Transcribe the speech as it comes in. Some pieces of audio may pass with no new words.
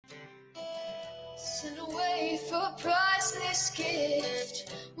Send away for a priceless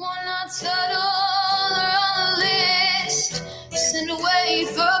gift. One not subtle or on the list. Send away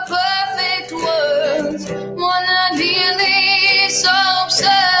for a perfect world. One ideally so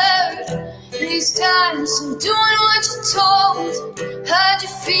absurd. These times I'm doing what you're told. Hide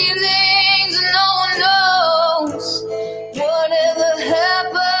your feelings and no one knows. Whatever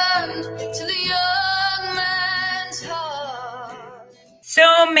happened to the young man's heart.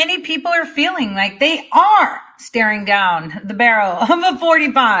 So many people are feeling like they are staring down the barrel of a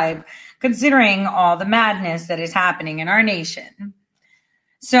 45, considering all the madness that is happening in our nation.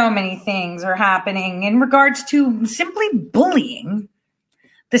 So many things are happening in regards to simply bullying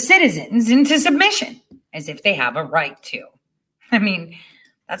the citizens into submission, as if they have a right to. I mean,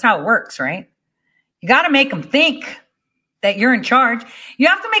 that's how it works, right? You got to make them think that you're in charge. You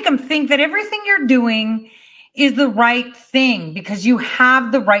have to make them think that everything you're doing is the right thing because you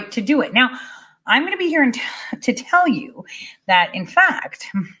have the right to do it. Now, I'm going to be here to tell you that, in fact,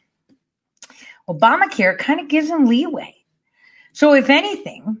 Obamacare kind of gives them leeway. So if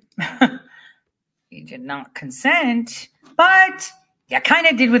anything, you did not consent, but you kind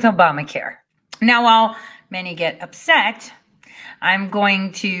of did with Obamacare. Now, while many get upset, I'm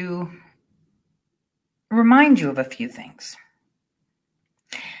going to remind you of a few things.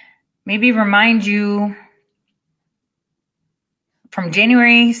 Maybe remind you from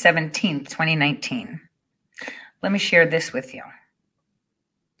January 17th, 2019. Let me share this with you.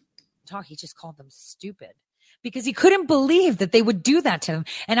 He just called them stupid because he couldn't believe that they would do that to him.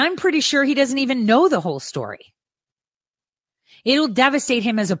 And I'm pretty sure he doesn't even know the whole story. It'll devastate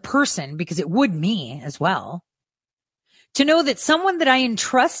him as a person because it would me as well. To know that someone that I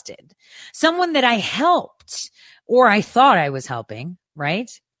entrusted, someone that I helped, or I thought I was helping,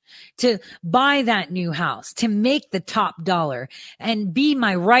 right? To buy that new house, to make the top dollar and be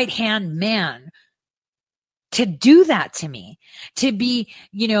my right-hand man, to do that to me, to be,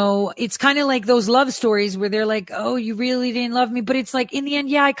 it's kind of like those love stories where they're like, oh, you really didn't love me. But it's like, in the end,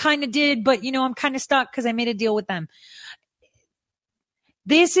 yeah, I kind of did. But, I'm kind of stuck because I made a deal with them.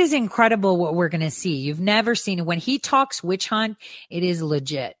 This is incredible what we're going to see. You've never seen it. When he talks witch hunt, it is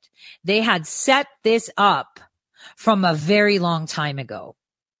legit. They had set this up from a very long time ago.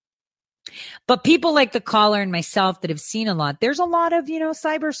 But people like the caller and myself that have seen a lot, there's a lot of,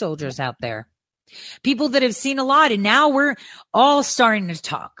 cyber soldiers out there. People that have seen a lot. And now we're all starting to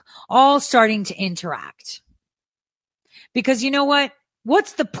talk, all starting to interact. Because you know what?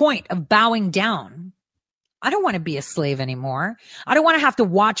 What's the point of bowing down? I don't want to be a slave anymore. I don't want to have to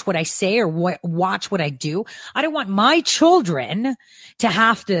watch what I say or watch what I do. I don't want my children to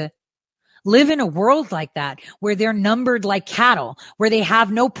have to live in a world like that where they're numbered like cattle, where they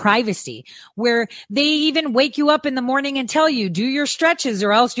have no privacy, where they even wake you up in the morning and tell you, do your stretches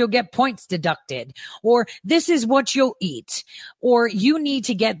or else you'll get points deducted, or this is what you'll eat, or you need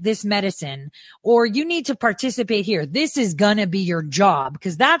to get this medicine, or you need to participate here. This is going to be your job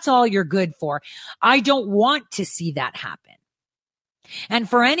because that's all you're good for. I don't want to see that happen. And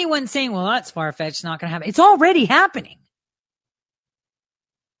for anyone saying, well, that's far-fetched, not going to happen. It's already happening.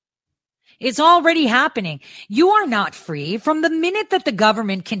 It's already happening. You are not free from the minute that the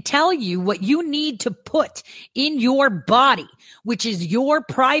government can tell you what you need to put in your body, which is your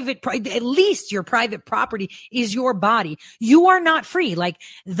at least your private property is your body. You are not free. Like,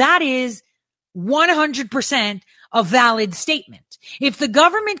 that is 100% a valid statement. If the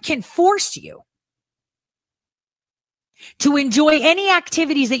government can force you to enjoy any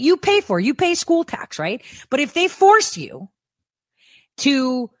activities that you pay for, you pay school tax, right? But if they force you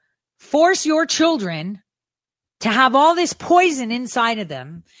to force your children to have all this poison inside of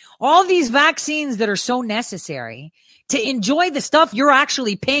them, all these vaccines that are so necessary to enjoy the stuff you're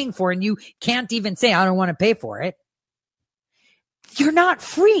actually paying for, and you can't even say, I don't want to pay for it, you're not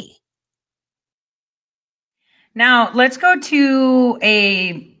free. Now, let's go to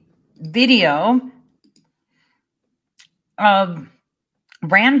a video of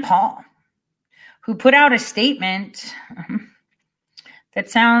Rand Paul, who put out a statement that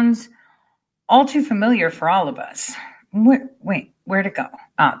sounds all too familiar for all of us. Wait, where'd it go?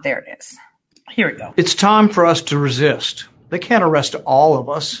 There it is. Here we go. It's time for us to resist. They can't arrest all of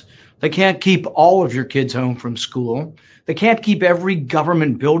us. They can't keep all of your kids home from school. They can't keep every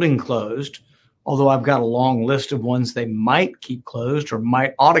government building closed, although I've got a long list of ones they might keep closed or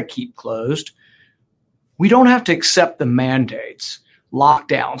might ought to keep closed. We don't have to accept the mandates,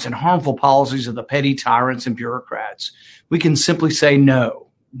 lockdowns, and harmful policies of the petty tyrants and bureaucrats. We can simply say no,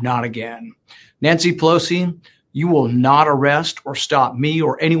 not again. Nancy Pelosi, you will not arrest or stop me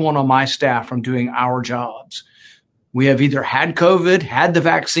or anyone on my staff from doing our jobs. We have either had COVID, had the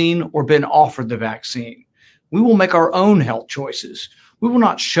vaccine, or been offered the vaccine. We will make our own health choices. We will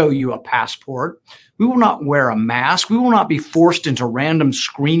not show you a passport. We will not wear a mask. We will not be forced into random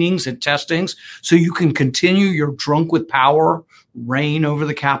screenings and testings so you can continue your drunk with power reign over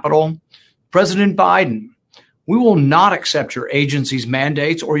the Capitol. President Biden, we will not accept your agency's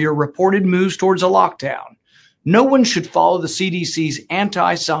mandates or your reported moves towards a lockdown. No one should follow the CDC's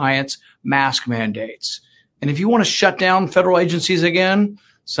anti-science mask mandates. And if you want to shut down federal agencies again,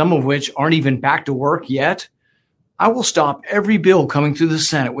 some of which aren't even back to work yet, I will stop every bill coming through the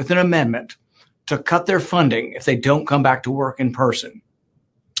Senate with an amendment to cut their funding if they don't come back to work in person.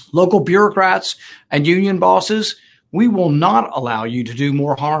 Local bureaucrats and union bosses, we will not allow you to do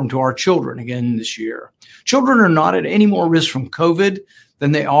more harm to our children again this year. Children are not at any more risk from COVID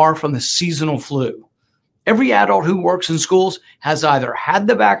than they are from the seasonal flu. Every adult who works in schools has either had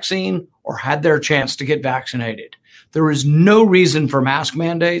the vaccine or had their chance to get vaccinated. There is no reason for mask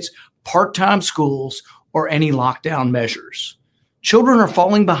mandates, part-time schools, or any lockdown measures. Children are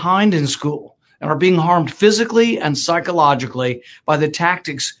falling behind in school and are being harmed physically and psychologically by the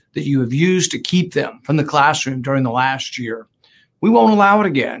tactics that you have used to keep them from the classroom during the last year. We won't allow it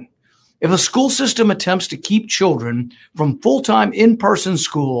again. If a school system attempts to keep children from full-time in-person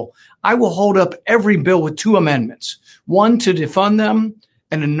school, I will hold up every bill with two amendments, one to defund them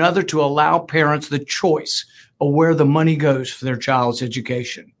and another to allow parents the choice of where the money goes for their child's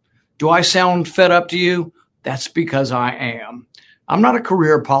education. Do I sound fed up to you? That's because I am. I'm not a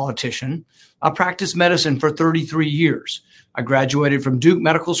career politician. I practiced medicine for 33 years. I graduated from Duke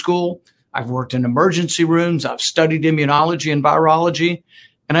Medical School. I've worked in emergency rooms. I've studied immunology and virology,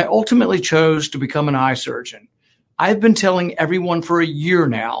 and I ultimately chose to become an eye surgeon. I've been telling everyone for a year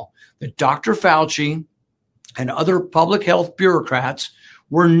now that Dr. Fauci and other public health bureaucrats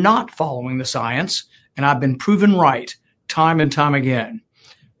were not following the science, and I've been proven right time and time again.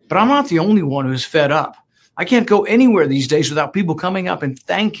 But I'm not the only one who's fed up. I can't go anywhere these days without people coming up and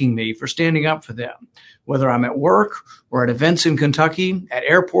thanking me for standing up for them, whether I'm at work or at events in Kentucky, at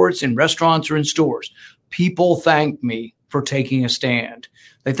airports, in restaurants, or in stores. People thank me for taking a stand.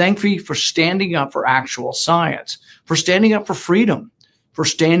 They thank me for standing up for actual science, for standing up for freedom, for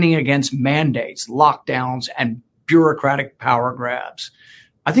standing against mandates, lockdowns, and bureaucratic power grabs.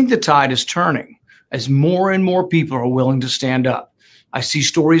 I think the tide is turning as more and more people are willing to stand up. I see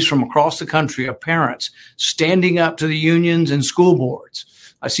stories from across the country of parents standing up to the unions and school boards.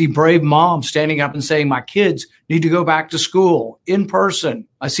 I see brave moms standing up and saying, my kids need to go back to school in person.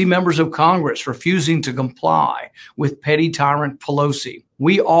 I see members of Congress refusing to comply with petty tyrant Pelosi.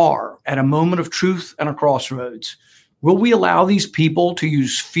 We are at a moment of truth and a crossroads. Will we allow these people to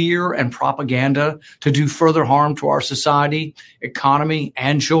use fear and propaganda to do further harm to our society, economy,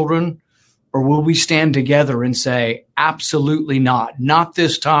 and children? Or will we stand together and say, absolutely not. Not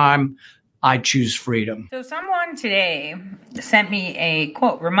this time. I choose freedom. So someone today sent me a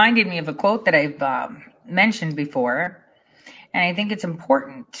quote, reminded me of a quote that I've mentioned before. And I think it's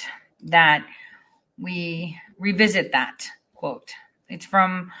important that we revisit that quote. It's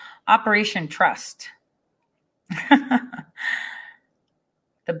from Operation Trust. The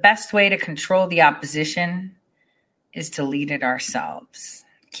best way to control the opposition is to lead it ourselves.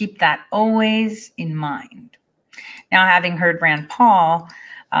 Keep that always in mind. Now, having heard Rand Paul,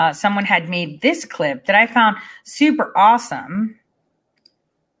 someone had made this clip that I found super awesome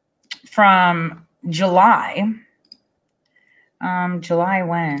from July. July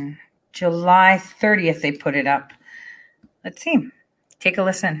when? July 30th, they put it up. Let's see. Take a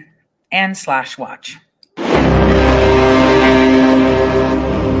listen and /watch.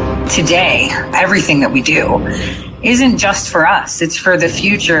 Today, everything that we do isn't just for us. It's for the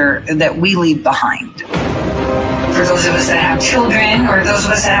future that we leave behind. For those of us that have children, or those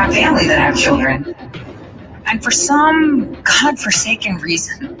of us that have family that have children. And for some godforsaken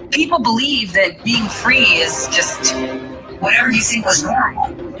reason, people believe that being free is just whatever you think was normal.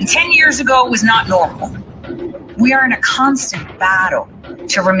 And 10 years ago, it was not normal. We are in a constant battle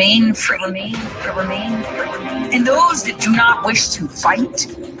to remain free. And those that do not wish to fight,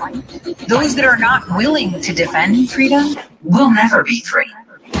 those that are not willing to defend freedom, will never be free.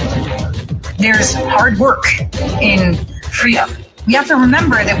 There's hard work in freedom. We have to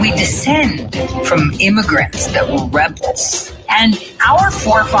remember that we descend from immigrants that were rebels. And our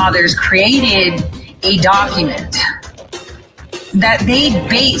forefathers created a document that they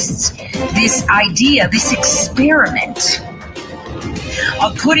based this idea, this experiment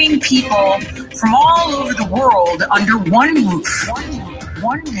of putting people from all over the world under one roof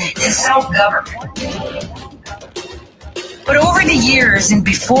to self-govern. But over the years and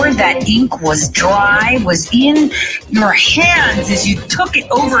before that ink was dry, was in your hands as you took it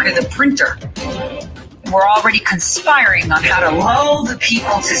over to the printer, we're already conspiring on how to lull the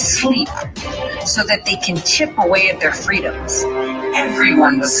people to sleep so that they can chip away at their freedoms.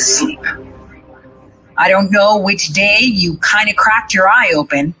 Everyone was asleep. I don't know which day you kind of cracked your eye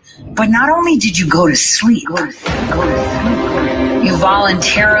open, but not only did you go to sleep, you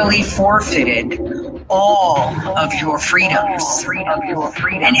voluntarily forfeited all of your freedoms.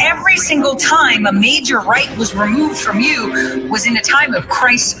 And every single time a major right was removed from you was in a time of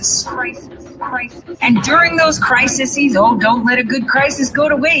crisis. And during those crises, don't let a good crisis go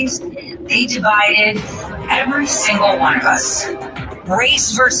to waste, they divided every single one of us.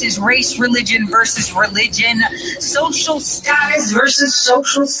 Race versus race, religion versus religion, social status versus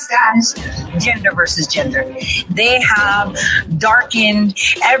social status, gender versus gender. They have darkened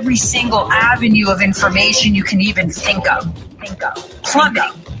every single avenue of information you can even think of,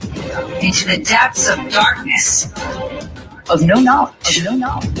 plummeting into the depths of darkness, of no knowledge.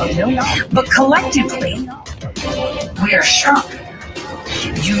 But collectively, we are strong.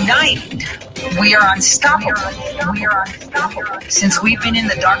 United, we are unstoppable. Since we've been in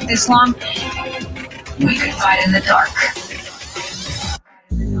the dark this long, we could fight in the dark.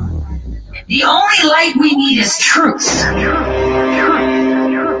 The only light we need is truth.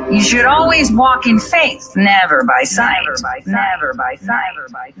 You should always walk in faith, never by sight.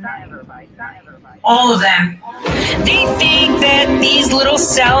 All of them. They think that these little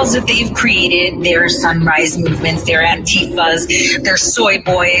cells that they've created, their sunrise movements, their Antifas, their soy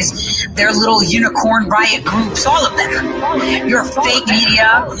boys, their little unicorn riot groups, all of them. Your fake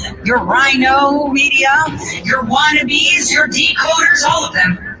media, your rhino media, your wannabes, your decoders, all of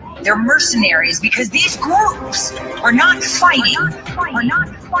them. They're mercenaries because these groups are not fighting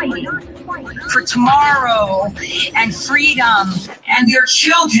for tomorrow and freedom and their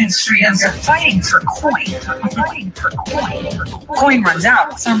children's freedoms. They're fighting for coin. Coin runs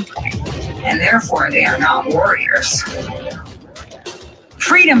out at some point, and therefore they are not warriors.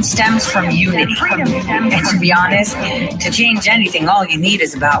 Freedom stems from unity. And to be honest, to change anything, all you need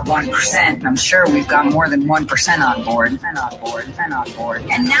is about 1%. And I'm sure we've got more than 1% on board.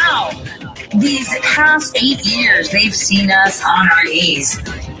 And now, these past 8 years, they've seen us on our knees.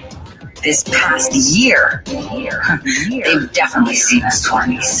 This past year, they've definitely seen us to our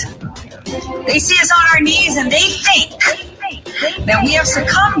knees. They see us on our knees and they think that we have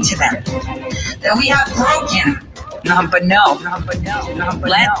succumbed to them, that we have broken. But no.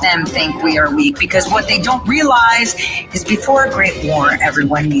 Let them think we are weak, because what they don't realize is before a great war,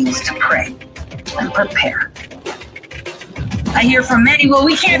 everyone needs to pray and prepare. I hear from many, well,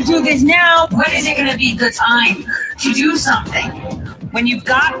 we can't do this now. When is it going to be the time to do something? When you've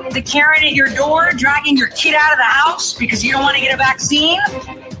got the Karen at your door dragging your kid out of the house because you don't want to get a vaccine?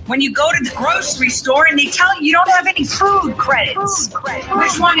 When you go to the grocery store and they tell you you don't have any food credits,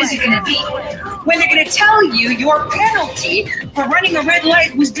 which one is it going to be? When they're going to tell you your penalty for running a red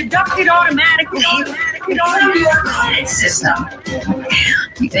light was deducted automatically from your credit system.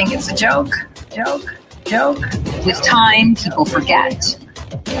 You think it's a joke? With time, people forget,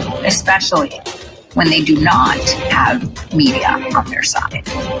 especially when they do not have media on their side.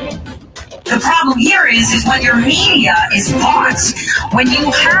 The problem here is when your media is bought, when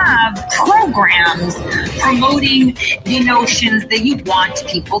you have programs promoting the notions that you want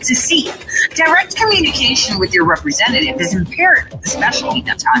people to see. Direct communication with your representative is imperative, especially in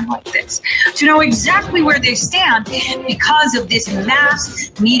a time like this, to know exactly where they stand because of this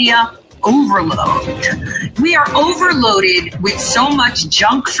mass media overload. We are overloaded with so much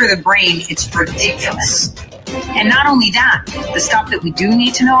junk for the brain, it's ridiculous. And not only that, the stuff that we do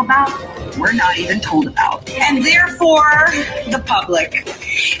need to know about, we're not even told about. And therefore, the public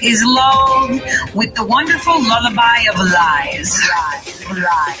is lulled with the wonderful lullaby of lies.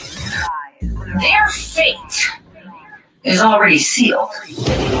 Their fate is already sealed.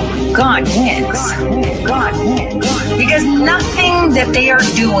 God wins. Because nothing that they are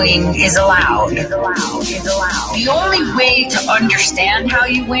doing is allowed. The only way to understand how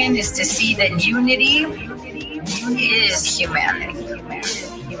you win is to see that unity is humanity.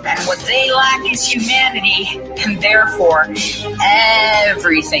 And what they lack is humanity, and therefore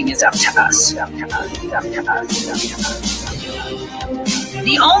everything is up to us.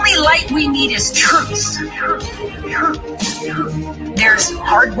 The only light we need is truth. There's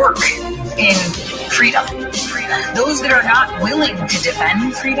hard work in freedom. Those that are not willing to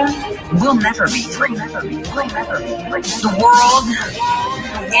defend freedom will never be free. The world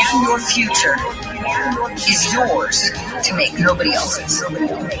and your future is yours to make, nobody else's.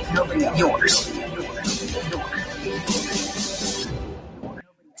 Yours.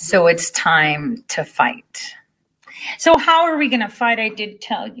 So it's time to fight. So how are we going to fight? I did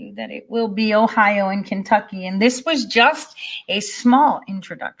tell you that it will be Ohio and Kentucky, and this was just a small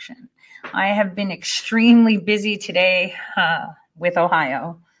introduction. I have been extremely busy today with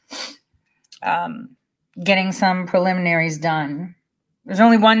Ohio, getting some preliminaries done. There's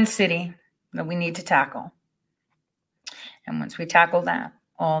only one city that we need to tackle. And once we tackle that,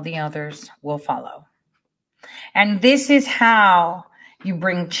 all the others will follow. And this is how you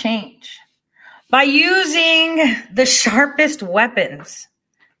bring change. By using the sharpest weapons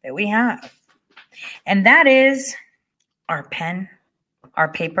that we have. And that is our pen, our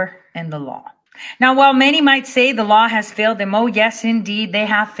paper, and the law. Now, while many might say the law has failed them, oh, yes, indeed, they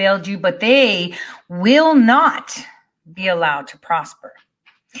have failed you, but they will not be allowed to prosper.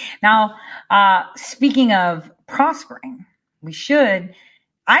 Now, speaking of prospering,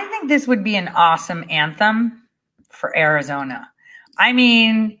 I think this would be an awesome anthem for Arizona. I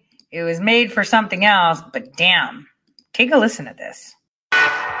mean, it was made for something else, but damn, take a listen to this.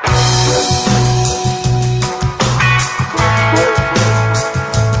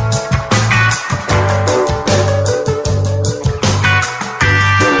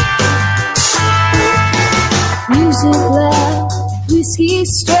 Music loud, whiskey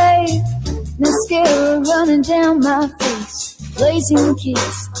straight, mascara running down my face, blazing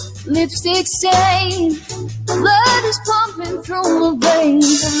kiss, lipstick stain, blood is pumping through my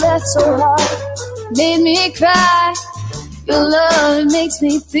veins. You laughed so hard, made me cry. Your love makes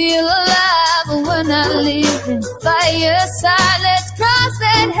me feel alive. But we're not living by your side. Let's cross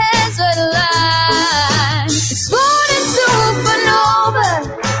that hazard line. Exploding supernova,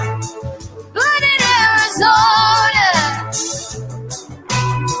 burning Arizona,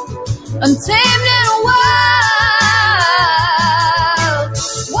 untamed and wild.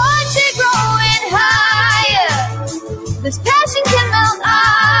 Watch it growing higher. This passion can melt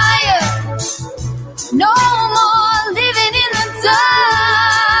iron. No more living in the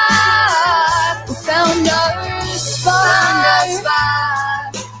dark. We found our spot.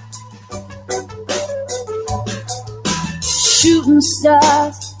 Shooting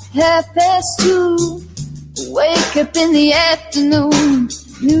stars, 2:30. Wake up in the afternoon.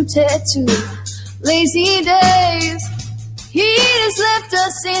 New tattoo, lazy days. Heat has left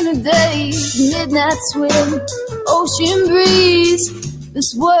us in a daze. Midnight swim, ocean breeze.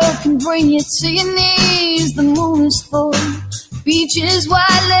 This world can bring you to your knees. The moon is full, beach is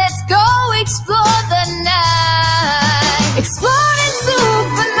wide. Let's go explore the night. Exploding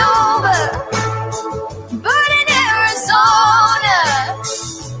supernova, burning Arizona,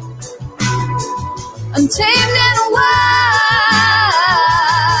 untamed and wild.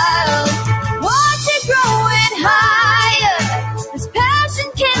 Watch it growing higher. This passion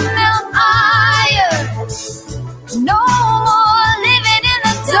can melt iron. No more living in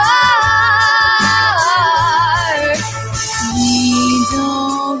the dark. We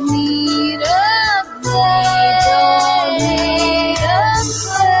don't need a place.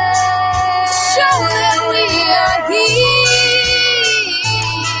 Show that we are here.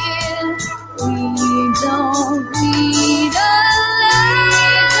 We don't need a light.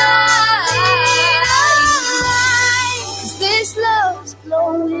 'Cause this love's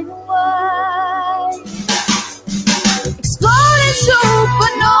flowing wide. Exploding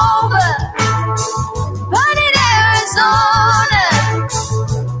supernova, burning Arizona,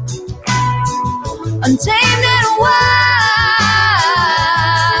 untamed and wild.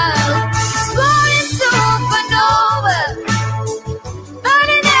 Exploding supernova,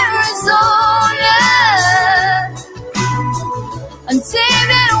 burning Arizona,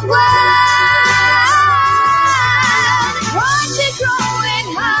 untamed and wild. Watch it growing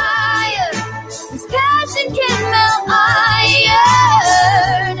higher. This passion can melt iron.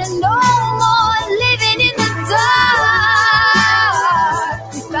 And no more living in the dark.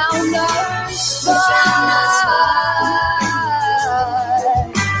 We found our spot.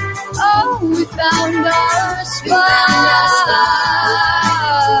 Oh, we found our spot.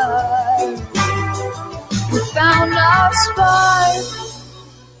 We found our spot.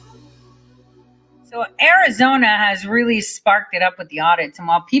 So Arizona has really sparked it up with the audits. And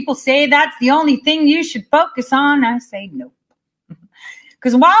while people say that's the only thing you should focus on, I say nope.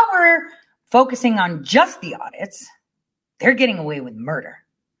 Because while we're focusing on just the audits, they're getting away with murder.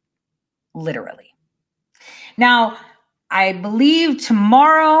 Literally. Now, I believe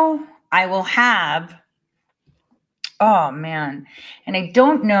tomorrow I will have, oh man, and I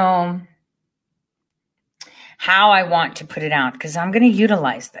don't know how I want to put it out because I'm going to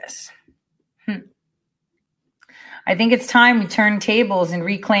utilize this. I think it's time we turn tables and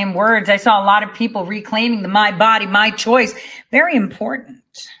reclaim words. I saw a lot of people reclaiming the my body, my choice. Very important.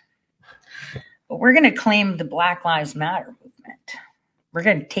 But we're going to claim the Black Lives Matter movement. We're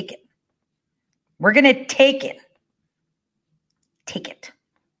going to take it. We're going to take it. Take it.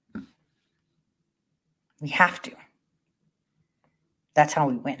 We have to. That's how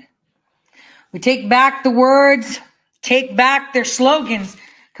we win. We take back the words, take back their slogans,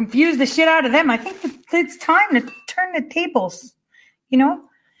 confuse the shit out of them. I think it's time to turn the tables, you know?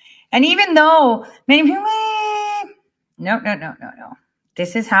 And even though many people, no.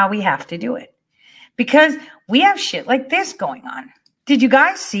 This is how we have to do it. Because we have shit like this going on. Did you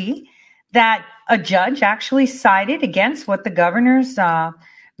guys see that a judge actually sided against what the governor's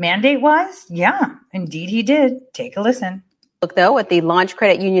mandate was? Yeah, indeed he did. Take a listen. Look, though, at the Launch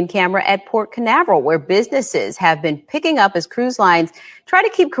Credit Union camera at Port Canaveral, where businesses have been picking up as cruise lines try to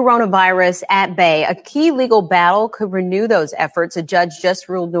keep coronavirus at bay. A key legal battle could renew those efforts. A judge just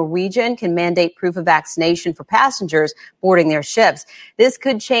ruled Norwegian can mandate proof of vaccination for passengers boarding their ships. This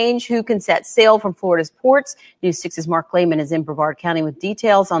could change who can set sail from Florida's ports. News 6's Mark Lehman is in Brevard County with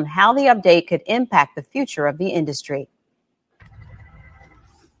details on how the update could impact the future of the industry.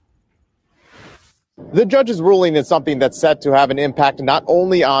 The judge's ruling is something that's set to have an impact not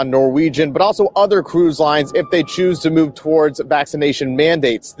only on Norwegian, but also other cruise lines if they choose to move towards vaccination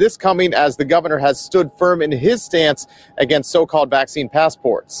mandates. This coming as the governor has stood firm in his stance against so-called vaccine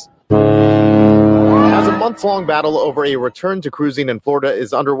passports. As a months-long battle over a return to cruising in Florida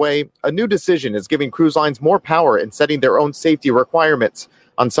is underway, a new decision is giving cruise lines more power in setting their own safety requirements.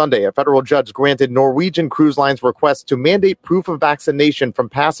 On Sunday, a federal judge granted Norwegian Cruise Line's request to mandate proof of vaccination from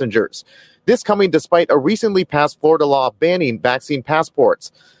passengers. This coming despite a recently passed Florida law banning vaccine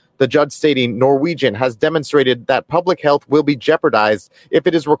passports. The judge stating Norwegian has demonstrated that public health will be jeopardized if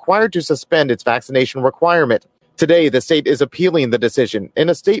it is required to suspend its vaccination requirement. Today, the state is appealing the decision. In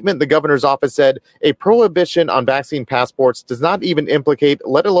a statement, the governor's office said a prohibition on vaccine passports does not even implicate,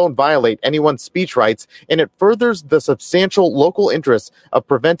 let alone violate, anyone's speech rights, and it furthers the substantial local interests of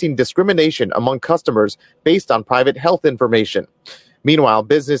preventing discrimination among customers based on private health information. Meanwhile,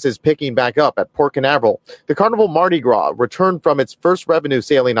 business is picking back up at Port Canaveral. The Carnival Mardi Gras returned from its first revenue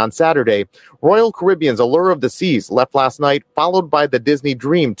sailing on Saturday. Royal Caribbean's Allure of the Seas left last night, followed by the Disney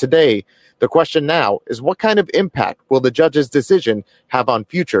Dream today. The question now is what kind of impact will the judge's decision have on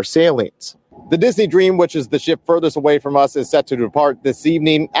future sailings? The Disney Dream, which is the ship furthest away from us, is set to depart this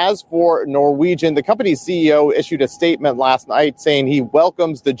evening. As for Norwegian, the company's CEO issued a statement last night saying he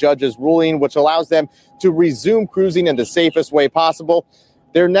welcomes the judge's ruling, which allows them to resume cruising in the safest way possible.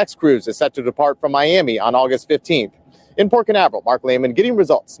 Their next cruise is set to depart from Miami on August 15th. In Port Canaveral, Mark Lehman, Getting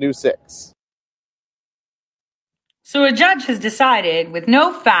Results, News 6. So a judge has decided with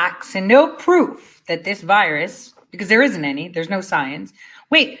no facts and no proof that this virus, because there isn't any, there's no science.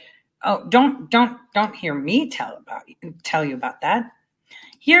 Wait. Oh, don't hear me tell you about that.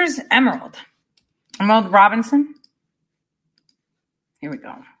 Here's Emerald Robinson. Here we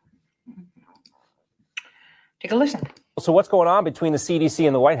go. Take a listen. So what's going on between the CDC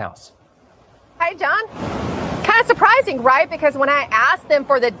and the White House? Hi, John. Kind of surprising, right? Because when I asked them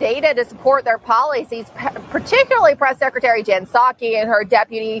for the data to support their policies, particularly Press Secretary Jen Psaki and her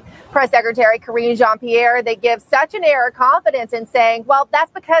Deputy Press Secretary Karine Jean-Pierre, they give such an air of confidence in saying, well,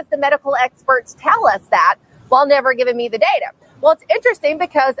 that's because the medical experts tell us that, while never giving me the data. Well, it's interesting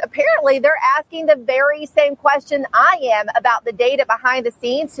because apparently they're asking the very same question I am about the data behind the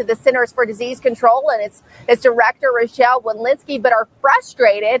scenes to the Centers for Disease Control and its director, Rochelle Walensky, but are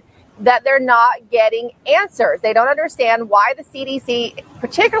frustrated that they're not getting answers. They don't understand why the CDC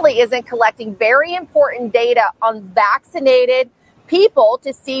particularly isn't collecting very important data on vaccinated people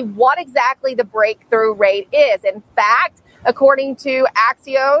to see what exactly the breakthrough rate is. In fact, according to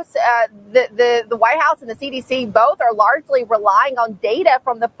Axios, the White House and the CDC both are largely relying on data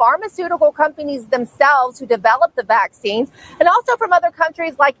from the pharmaceutical companies themselves who develop the vaccines, and also from other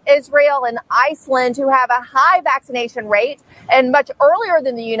countries like Israel and Iceland who have a high vaccination rate and much earlier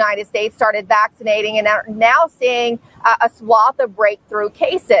than the United States started vaccinating and are now seeing a swath of breakthrough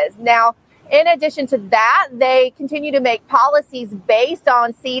cases. Now, in addition to that, they continue to make policies based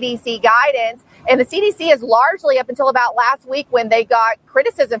on CDC guidance. And the CDC has largely, up until about last week when they got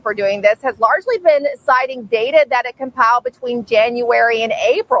criticism for doing this, has largely been citing data that it compiled between January and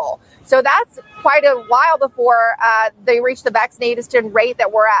April. So that's quite a while before they reached the vaccination rate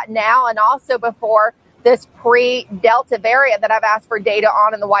that we're at now, and also before this pre-Delta variant that I've asked for data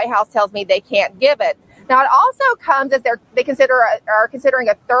on, and the White House tells me they can't give it. Now, it also comes as are considering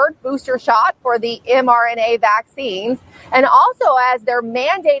a third booster shot for the mRNA vaccines, and also as they're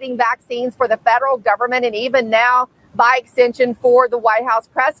mandating vaccines for the federal government and even now by extension for the White House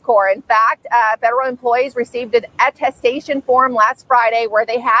press corps. In fact, federal employees received an attestation form last Friday where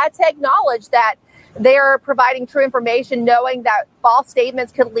they had to acknowledge that they are providing true information, knowing that false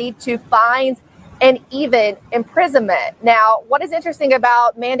statements could lead to fines and even imprisonment. Now, what is interesting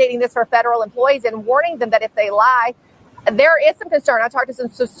about mandating this for federal employees and warning them that if they lie, there is some concern. I talked to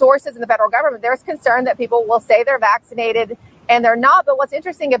some sources in the federal government. There's concern that people will say they're vaccinated and they're not. But what's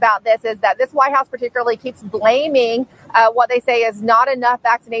interesting about this is that this White House particularly keeps blaming what they say is not enough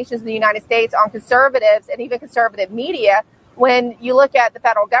vaccinations in the United States on conservatives and even conservative media. When you look at the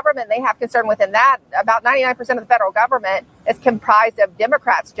federal government, they have concern within that. About 99% of the federal government is comprised of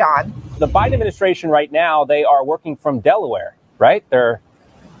Democrats, John. The Biden administration right now, they are working from Delaware, right? They're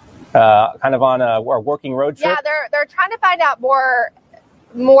kind of on a working road trip. Yeah, they're trying to find out more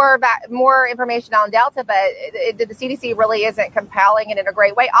information on Delta, but the CDC really isn't compelling it in a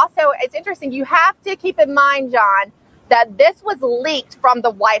great way. Also, it's interesting. You have to keep in mind, John, that this was leaked from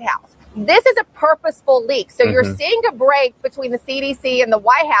the White House. This is a purposeful leak. So you're seeing a break between the CDC and the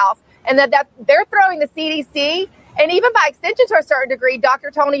White House, and that they're throwing the CDC and even by extension to a certain degree,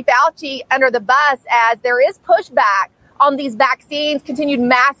 Dr. Tony Fauci under the bus as there is pushback on these vaccines, continued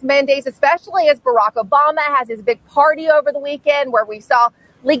mask mandates, especially as Barack Obama has his big party over the weekend where we saw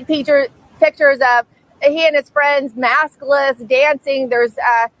leaked pictures of he and his friends maskless dancing.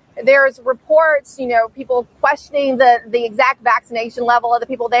 There's reports, people questioning the exact vaccination level of the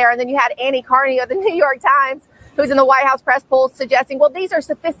people there. And then you had Annie Carney of the New York Times, who's in the White House press polls, suggesting, well, these are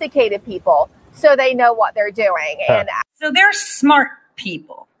sophisticated people, so they know what they're doing. And so they're smart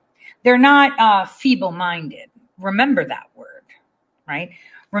people. They're not feeble-minded. Remember that word, right?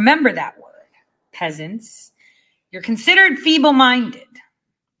 Remember that word. Peasants, you're considered feeble-minded.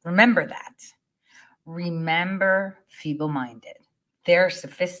 Remember that. Remember feeble-minded. They're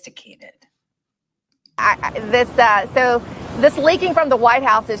sophisticated. This leaking from the White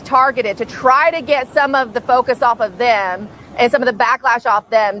House is targeted to try to get some of the focus off of them and some of the backlash off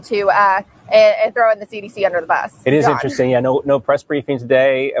them to and throw in the CDC under the bus. It is interesting. Yeah, no press briefing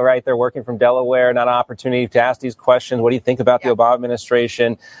today, right? They're working from Delaware, not an opportunity to ask these questions. What do you think about the Obama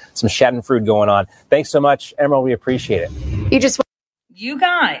administration? Some schadenfreude going on. Thanks so much, Emerald. We appreciate it. You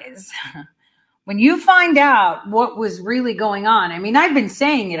guys, when you find out what was really going on, I mean, I've been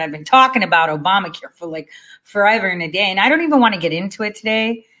saying it. I've been talking about Obamacare for like forever and a day. And I don't even want to get into it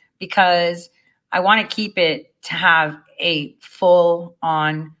today because I want to keep it to have a full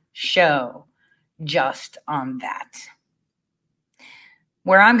on show just on that,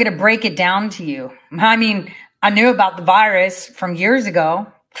 where I'm going to break it down to you. I mean, I knew about the virus from years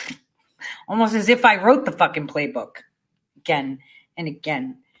ago, almost as if I wrote the fucking playbook again and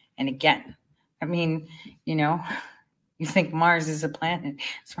again and again. I mean, you think Mars is a planet.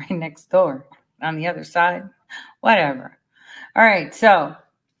 It's right next door on the other side. Whatever. All right. So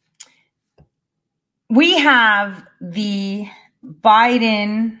we have the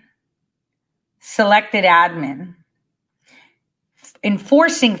Biden selected admin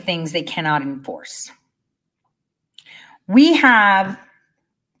enforcing things they cannot enforce. We have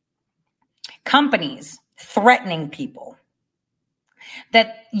companies threatening people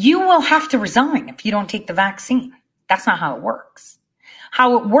that you will have to resign if you don't take the vaccine. That's not how it works.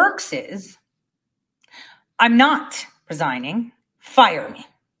 How it works is, I'm not resigning, fire me.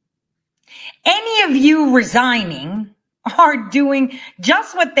 Any of you resigning are doing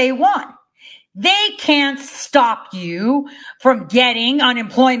just what they want. They can't stop you from getting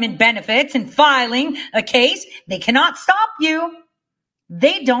unemployment benefits and filing a case. They cannot stop you.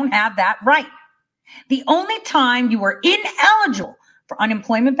 They don't have that right. The only time you are ineligible for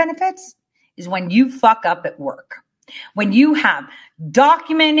unemployment benefits is when you fuck up at work. When you have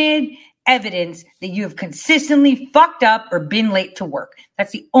documented evidence that you have consistently fucked up or been late to work.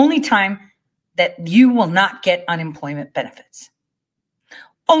 That's the only time that you will not get unemployment benefits.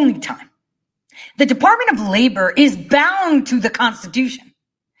 Only time. The Department of Labor is bound to the Constitution.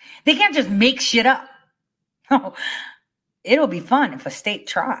 They can't just make shit up. Oh, it'll be fun if a state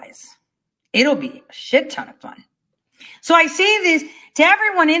tries. It'll be a shit ton of fun. So I say this to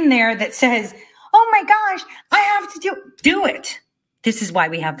everyone in there that says, oh my gosh, I have to do it. This is why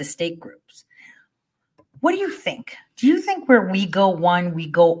we have the state groups. What do you think? Do you think where we go one, we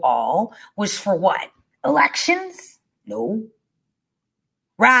go all was for what? Elections? No.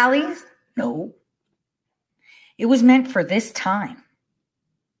 Rallies? No. It was meant for this time.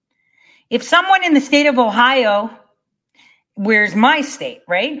 If someone in the state of Ohio, where's my state,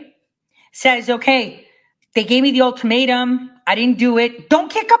 right, says, okay, they gave me the ultimatum, I didn't do it,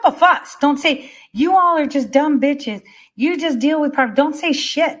 don't kick up a fuss. Don't say, you all are just dumb bitches. You just deal with problems. Don't say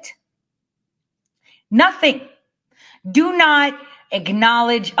shit. Nothing. Do not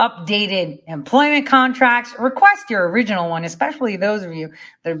acknowledge updated employment contracts. Request your original one, especially those of you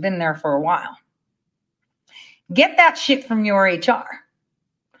that have been there for a while. Get that shit from your HR.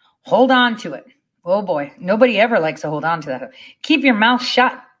 Hold on to it. Oh boy, nobody ever likes to hold on to that. Keep your mouth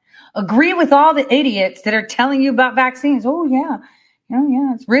shut. Agree with all the idiots that are telling you about vaccines. Oh yeah,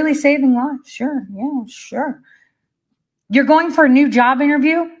 it's really saving lives. Sure, yeah, sure. You're going for a new job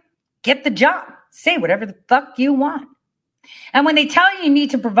interview? Get the job. Say whatever the fuck you want. And when they tell you you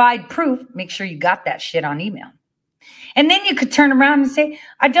need to provide proof, make sure you got that shit on email. And then you could turn around and say,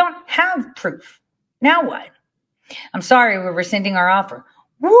 I don't have proof. Now what? I'm sorry, we're rescinding our offer.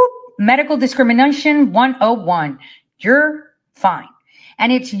 Whoop, medical discrimination 101. You're fine.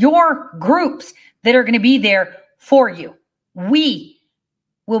 And it's your groups that are going to be there for you. We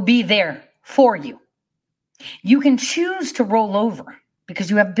will be there for you. You can choose to roll over because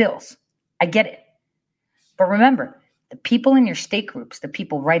you have bills. I get it. But remember, the people in your state groups, the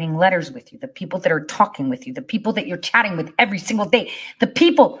people writing letters with you, the people that are talking with you, the people that you're chatting with every single day, the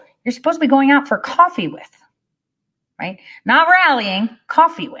people you're supposed to be going out for coffee with, right? Not rallying,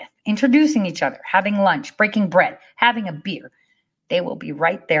 coffee with, introducing each other, having lunch, breaking bread, having a beer. They will be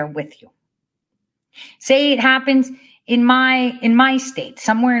right there with you. Say it happens in my state,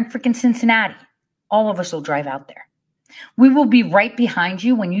 somewhere in freaking Cincinnati. All of us will drive out there. We will be right behind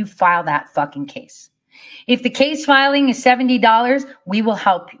you when you file that fucking case. If the case filing is $70, we will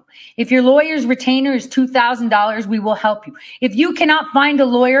help you. If your lawyer's retainer is $2,000, we will help you. If you cannot find a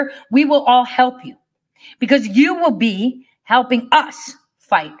lawyer, we will all help you because you will be helping us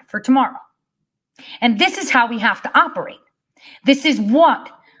fight for tomorrow. And this is how we have to operate. This is what,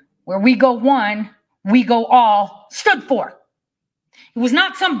 where we go one, we go all, stood for. It was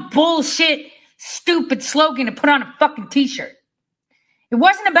not some bullshit, stupid slogan to put on a fucking t-shirt. It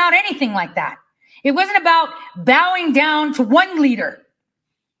wasn't about anything like that. It wasn't about bowing down to one leader.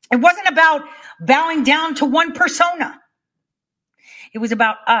 It wasn't about bowing down to one persona. It was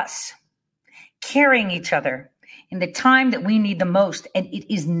about us carrying each other in the time that we need the most, and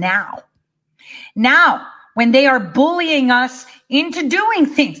it is now. Now, when they are bullying us into doing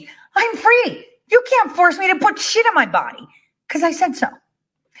things, I'm free. You can't force me to put shit in my body because I said so.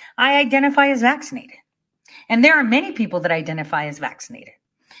 I identify as vaccinated. And there are many people that identify as vaccinated.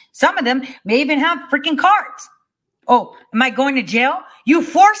 Some of them may even have freaking cards. Oh, am I going to jail? You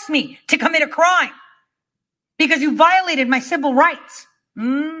forced me to commit a crime because you violated my civil rights.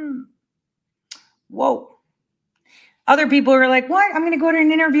 Whoa. Other people are like, what? I'm going to go to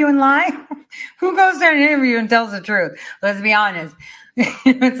an interview and lie? Who goes to an interview and tells the truth? Let's be honest.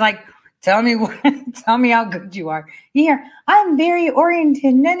 It's like, tell me how good you are. Yeah, I'm very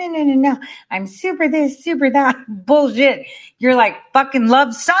oriented. No. I'm super this, super that. Bullshit. You're like, fucking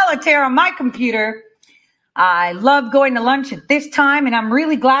love solitaire on my computer. I love going to lunch at this time, and I'm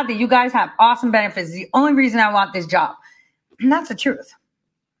really glad that you guys have awesome benefits. It's the only reason I want this job. And that's the truth.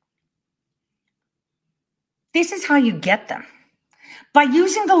 This is how you get them. By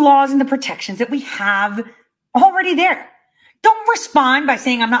using the laws and the protections that we have already there. Don't respond by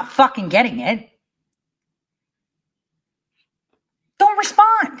saying, I'm not fucking getting it. Don't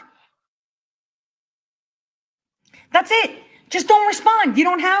respond. That's it. Just don't respond. You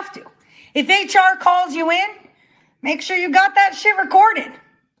don't have to. If HR calls you in, make sure you got that shit recorded.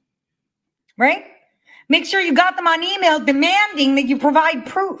 Right? Make sure you got them on email demanding that you provide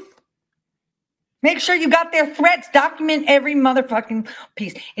proof. Make sure you got their threats. Document every motherfucking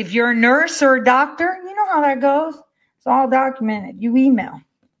piece. If you're a nurse or a doctor, you know how that goes. It's all documented. You email.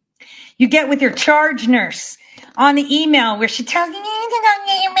 You get with your charge nurse on the email where she tells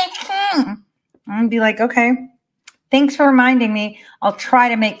you, and be like, okay, thanks for reminding me. I'll try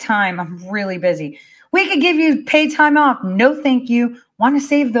to make time. I'm really busy. We could give you paid time off. No, thank you. Want to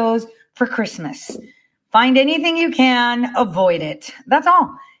save those for Christmas. Find anything you can. Avoid it. That's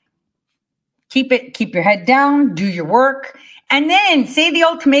all. Keep your head down. Do your work. And then say the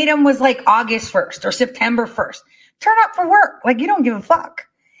ultimatum was like August 1st or September 1st. Turn up for work like you don't give a fuck.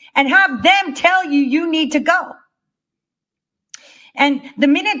 And have them tell you you need to go. And the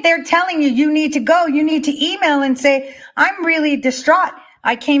minute they're telling you need to go, you need to email and say, I'm really distraught.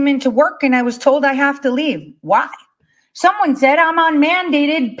 I came into work and I was told I have to leave. Why? Someone said I'm on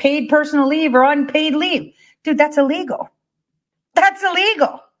mandated paid personal leave or unpaid leave. Dude, that's illegal. That's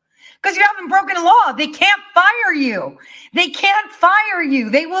illegal. Because you haven't broken a law. They can't fire you. They can't fire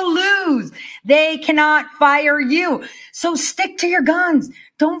you. They will lose. They cannot fire you. So stick to your guns.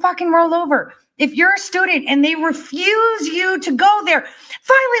 Don't fucking roll over. If you're a student and they refuse you to go there,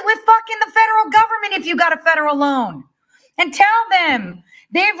 file it with fucking the federal government if you got a federal loan. And tell them,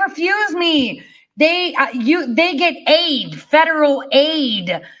 they've refused me They get aid, federal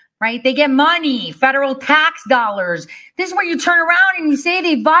aid, right? They get money, federal tax dollars. This is where you turn around and you say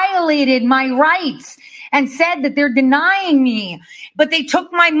they violated my rights and said that they're denying me, but they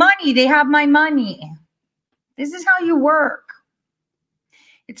took my money. They have my money. This is how you work.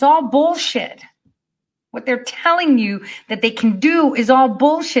 It's all bullshit. What they're telling you that they can do is all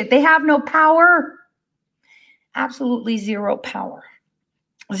bullshit. They have no power. Absolutely zero power.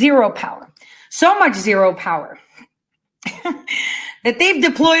 Zero power. So much zero power that they've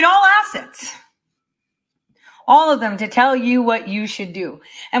deployed all assets. All of them to tell you what you should do.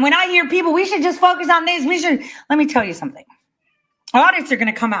 And when I hear people, we should just focus on this, let me tell you something. Audits are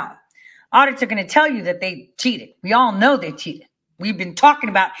going to come out. Audits are going to tell you that they cheated. We all know they cheated. We've been talking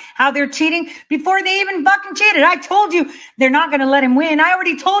about how they're cheating before they even fucking cheated. I told you they're not going to let him win. I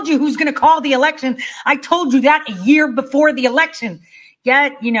already told you who's going to call the election. I told you that a year before the election.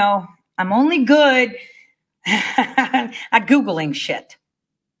 Yet, I'm only good at Googling shit.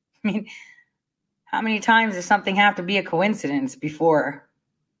 I mean, how many times does something have to be a coincidence before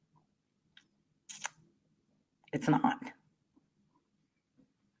it's not?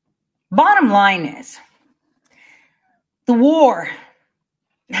 Bottom line is, the war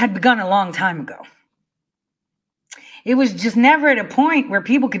had begun a long time ago. It was just never at a point where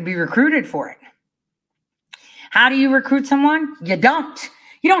people could be recruited for it. How do you recruit someone? You don't.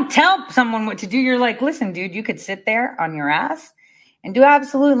 You don't tell someone what to do. You're like, listen, dude, you could sit there on your ass and do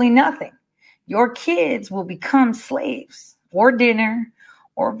absolutely nothing. Your kids will become slaves or dinner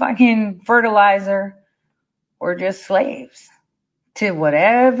or fucking fertilizer or just slaves to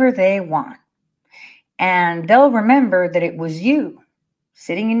whatever they want. And they'll remember that it was you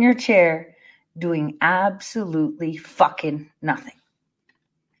sitting in your chair doing absolutely fucking nothing.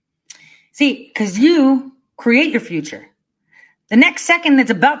 See, because you create your future. The next second that's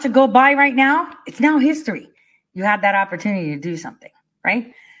about to go by right now, it's now history. You had that opportunity to do something,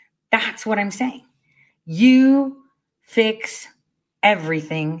 right? That's what I'm saying. You fix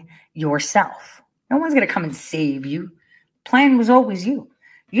everything yourself. No one's going to come and save you. Plan was always you.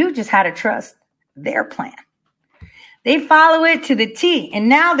 You just had to trust their plan. They follow it to the T, and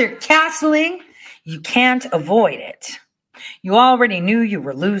now they're castling. You can't avoid it. You already knew you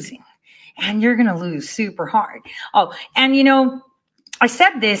were losing, and you're going to lose super hard. Oh, and I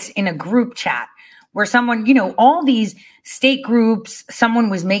said this in a group chat where someone, all these state groups, someone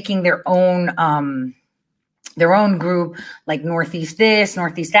was making their own group, like Northeast this,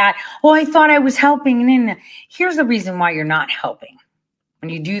 Northeast that. Oh, I thought I was helping. And then here's the reason why you're not helping when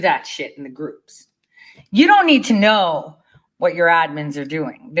you do that shit in the groups. You don't need to know what your admins are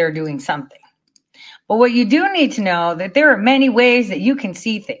doing. They're doing something. But what you do need to know that there are many ways that you can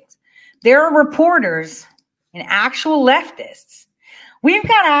see things. There are reporters and actual leftists. We've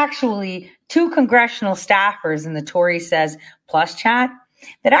got actually 2 congressional staffers in the Tory Says Plus chat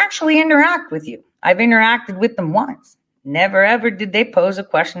that actually interact with you. I've interacted with them once. Never, ever did they pose a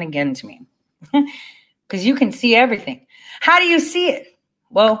question again to me. Because you can see everything. How do you see it?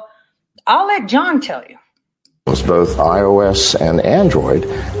 Well, I'll let John tell you. Both iOS and Android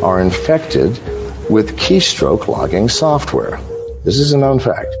are infected with keystroke logging software. This is a known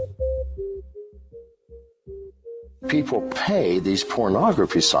fact. People pay these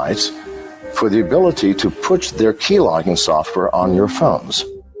pornography sites for the ability to push their key logging software on your phones.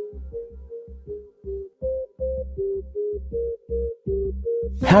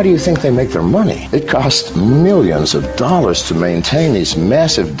 How do you think they make their money? It costs millions of dollars to maintain these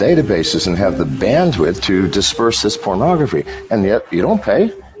massive databases and have the bandwidth to disperse this pornography. And yet you don't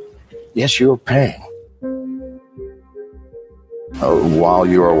pay? Yes, you're paying. While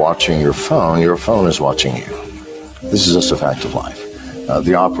you are watching your phone is watching you. This is just a fact of life.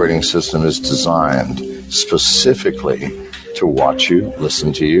 The operating system is designed specifically to watch you,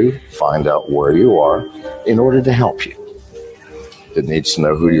 listen to you, find out where you are in order to help you. It needs to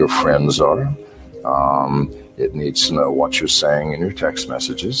know who your friends are. It needs to know what you're saying in your text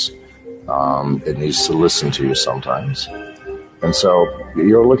messages. It needs to listen to you sometimes. And so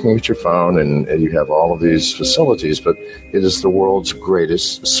you're looking at your phone and you have all of these facilities, but it is the world's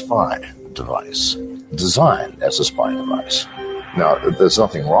greatest spy device, designed as a spy device. Now, there's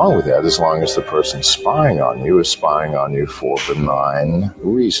nothing wrong with that as long as the person spying on you is spying on you for benign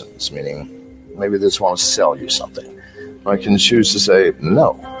reasons, meaning maybe they just want to sell you something. I can choose to say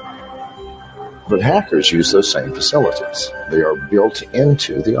no. But hackers use those same facilities. They are built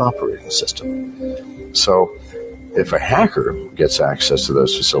into the operating system. So if a hacker gets access to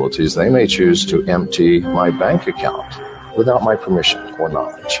those facilities, they may choose to empty my bank account without my permission or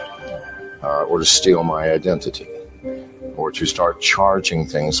knowledge, or to steal my identity, or or to start charging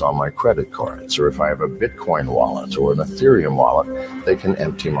things on my credit cards, or if I have a Bitcoin wallet or an Ethereum wallet, they can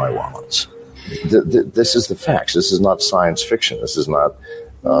empty my wallets. This is the facts. This is not science fiction. This is not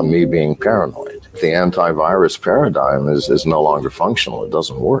me being paranoid. The antivirus paradigm is no longer functional. It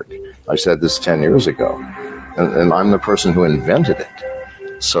doesn't work. I said this 10 years ago, and I'm the person who invented it.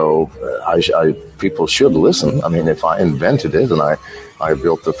 So people should listen. I mean, if I invented it and I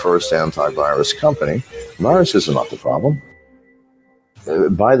built the first antivirus company, viruses are not the problem.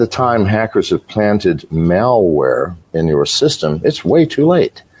 By the time hackers have planted malware in your system, it's way too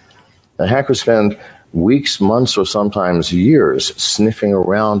late. The hackers spend weeks, months, or sometimes years sniffing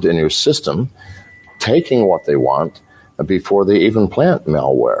around in your system, taking what they want before they even plant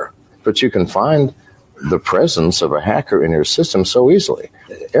malware. But you can find the presence of a hacker in your system so easily.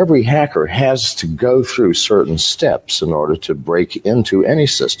 Every hacker has to go through certain steps in order to break into any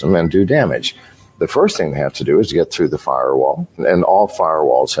system and do damage. The first thing they have to do is get through the firewall, and all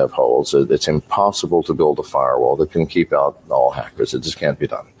firewalls have holes. It's impossible to build a firewall that can keep out all hackers. It just can't be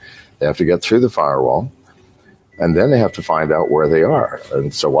done. They have to get through the firewall, and then they have to find out where they are.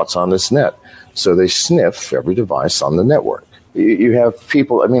 And so what's on this net? So they sniff every device on the network. You have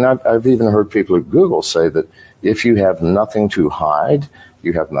people, I mean, I've even heard people at Google say that if you have nothing to hide,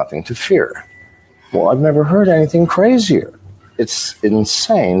 you have nothing to fear. Well, I've never heard anything crazier. It's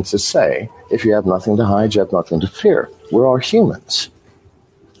insane to say if you have nothing to hide, you have nothing to fear. We're all humans.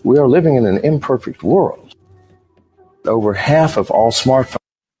 We are living in an imperfect world. Over half of all smartphones.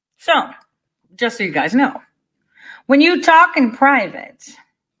 So, just so you guys know, when you talk in private,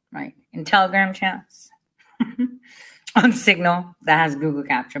 right, in Telegram chats, on Signal, that has Google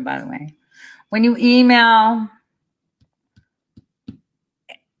Capture, by the way, when you email,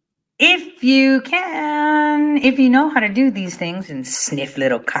 if you know how to do these things and sniff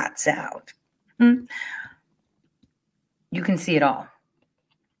little cuts out, you can see it all.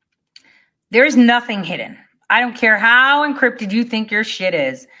 There's nothing hidden. I don't care how encrypted you think your shit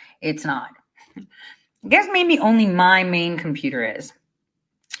is. It's not. I guess maybe only my main computer is.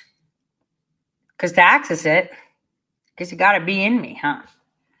 Because to access it, I guess you got to be in me, huh?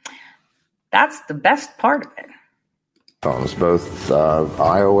 That's the best part of it. Phones, both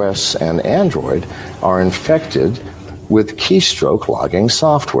iOS and Android, are infected with keystroke logging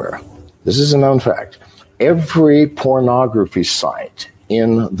software. This is a known fact. Every pornography site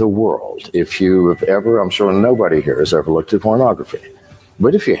in the world, if you have ever, I'm sure nobody here has ever looked at pornography,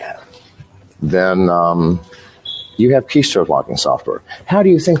 but if you have, then you have keystroke logging software. How do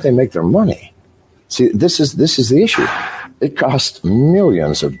you think they make their money? See, this is the issue. It costs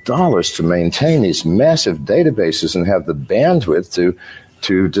millions of dollars to maintain these massive databases and have the bandwidth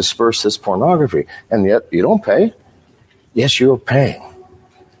to disperse this pornography. And yet you don't pay. Yes, you're paying.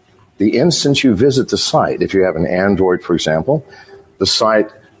 The instant you visit the site, if you have an Android, for example, the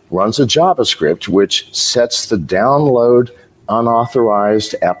site runs a JavaScript which sets the download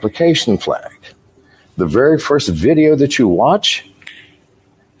unauthorized application flag. The very first video that you watch,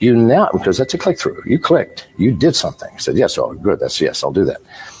 you now, because that's a click-through. You clicked. You did something. Said, yes, oh, good. Yes, I'll do that.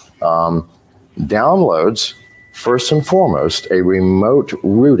 Downloads, first and foremost, a remote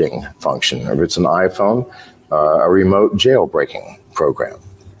rooting function. If it's an iPhone, a remote jailbreaking program.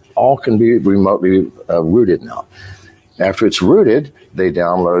 All can be remotely rooted now. After it's rooted, they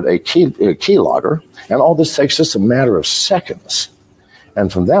download a keylogger, and all this takes just a matter of seconds.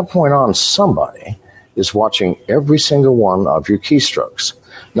 And from that point on, somebody is watching every single one of your keystrokes.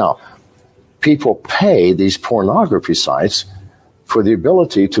 Now, people pay these pornography sites for the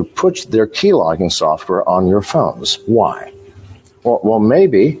ability to put their keylogging software on your phones. Why? Well,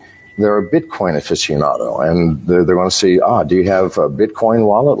 maybe they're a Bitcoin aficionado, and they're going to see, do you have a Bitcoin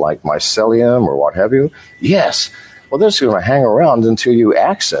wallet like Mycelium or what have you? Yes. Well, they're just going to hang around until you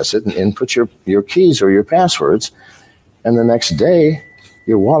access it and input your keys or your passwords, and the next day,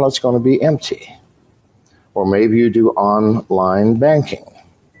 your wallet's going to be empty. Or maybe you do online banking.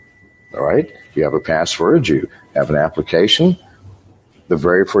 All right? You have a password, you have an application. The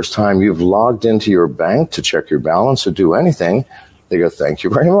very first time you've logged into your bank to check your balance or do anything, they go, thank you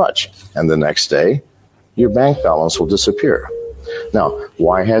very much. And the next day, your bank balance will disappear. Now,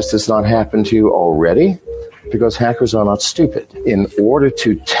 why has this not happened to you already? Because hackers are not stupid. In order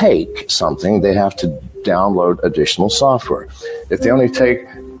to take something, they have to download additional software. If they only take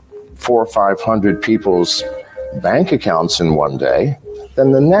 400 or 500 people's bank accounts in one day,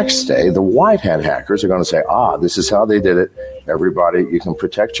 then the next day, the white hat hackers are going to say, this is how they did it. Everybody, you can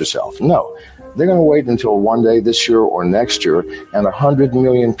protect yourself. No, they're going to wait until one day this year or next year, and 100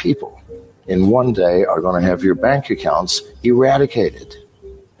 million people in one day are going to have your bank accounts eradicated.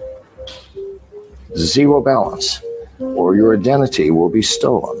 Zero balance. or your identity will be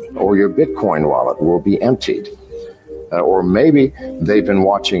stolen, or your Bitcoin wallet will be emptied. Or maybe they've been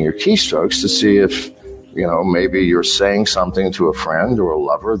watching your keystrokes to see if, maybe you're saying something to a friend or a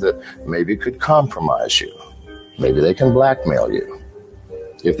lover that maybe could compromise you. Maybe they can blackmail you.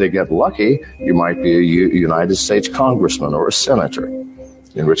 If they get lucky, you might be a United States congressman or a senator,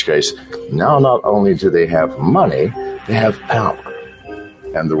 in which case, now not only do they have money, they have power.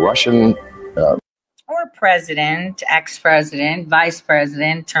 And the Russian... or president, ex-president, vice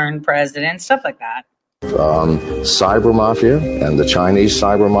president, turned president, stuff like that. Cyber mafia and the Chinese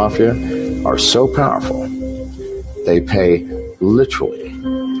cyber mafia are so powerful. They pay literally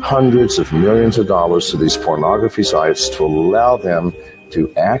hundreds of millions of dollars to these pornography sites to allow them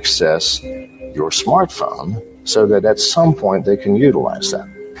to access your smartphone so that at some point they can utilize that.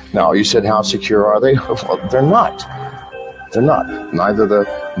 Now, you said, how secure are they? Well, they're not. They're not. Neither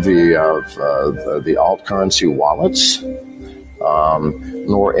the alt currency wallets,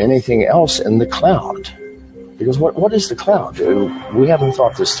 nor anything else in the cloud. Because what is the cloud? We haven't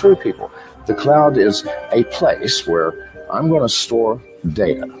thought this through, people. The cloud is a place where I'm going to store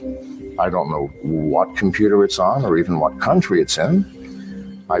data. I don't know what computer it's on or even what country it's in.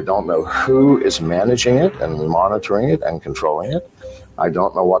 I don't know who is managing it and monitoring it and controlling it. I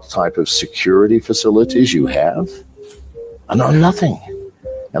don't know what type of security facilities you have. I know nothing.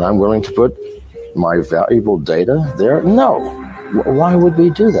 And I'm willing to put my valuable data there? No. Why would we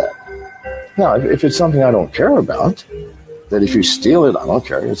do that? Now, if it's something I don't care about, that if you steal it, I don't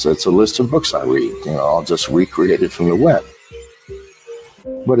care. It's a list of books I read. I'll just recreate it from the web.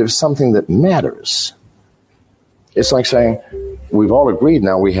 But if it's something that matters, it's like saying, we've all agreed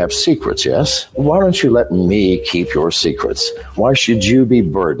now we have secrets, yes? Why don't you let me keep your secrets? Why should you be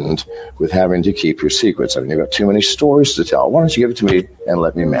burdened with having to keep your secrets? I mean, you've got too many stories to tell. Why don't you give it to me and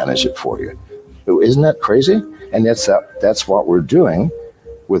let me manage it for you? Isn't that crazy? And that's what we're doing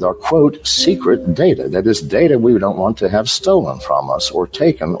with our, quote, secret data. That is data we don't want to have stolen from us or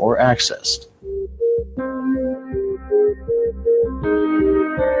taken or accessed.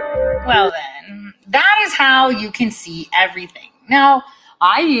 Well then, that is how you can see everything. Now,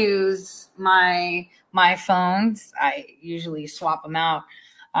 I use my phones. I usually swap them out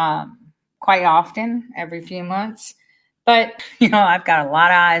quite often, every few months. But, I've got a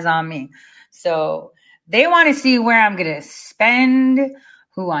lot of eyes on me. So they want to see where I'm going to spend,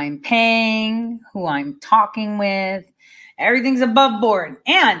 who I'm paying, who I'm talking with. Everything's above board.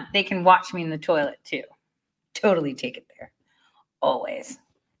 And they can watch me in the toilet too. Totally take it there. Always.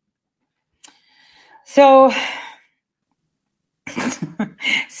 So,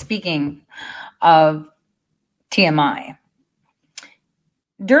 speaking of TMI,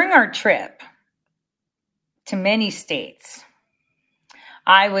 during our trip to many states,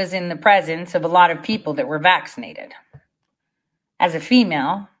 I was in the presence of a lot of people that were vaccinated. As a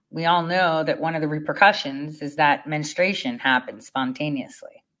female, we all know that one of the repercussions is that menstruation happens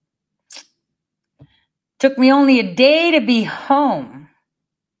spontaneously. Took me only a day to be home,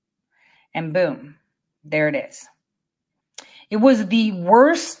 and boom, there it is. It was the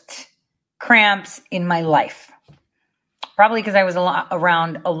worst cramps in my life. Probably because I was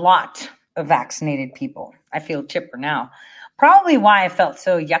around a lot of vaccinated people. I feel chipper now. Probably why I felt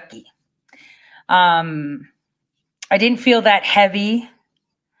so yucky. I didn't feel that heavy.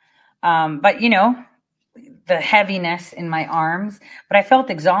 But the heaviness in my arms, but I felt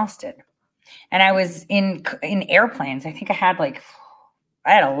exhausted. And I was in airplanes. I think I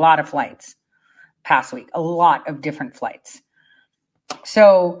had a lot of flights past week, a lot of different flights.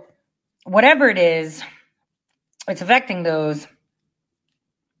 So whatever it is, it's affecting those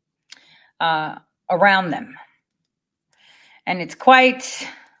around them. And it's quite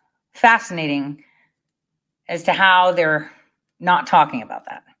fascinating as to how they're not talking about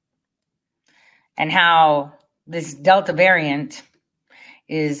that. And how this Delta variant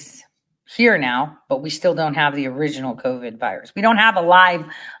is here now, but we still don't have the original COVID virus. We don't have a live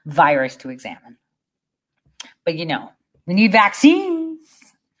virus to examine. But we need vaccines.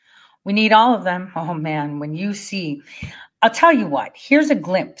 We need all of them. Oh man, when you see, I'll tell you what, here's a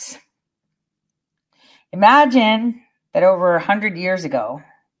glimpse. Imagine that over 100 years ago,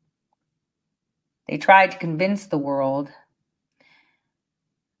 they tried to convince the world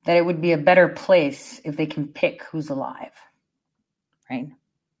that it would be a better place if they can pick who's alive, right?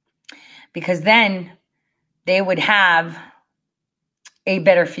 Because then they would have a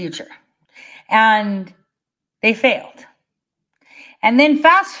better future. And they failed. And then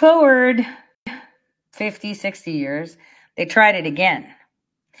fast forward 50, 60 years, they tried it again,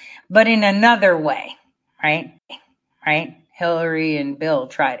 but in another way, right? Hillary and Bill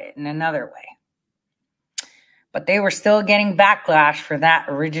tried it in another way. But they were still getting backlash for that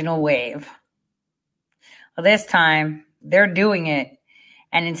original wave. Well, this time, they're doing it.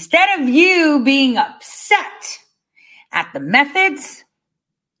 And instead of you being upset at the methods,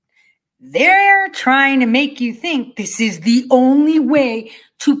 they're trying to make you think this is the only way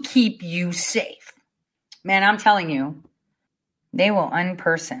to keep you safe. Man, I'm telling you, they will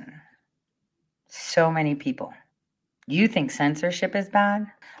unperson so many people. You think censorship is bad?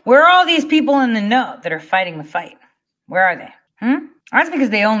 Where are all these people in the know that are fighting the fight? Where are they? That's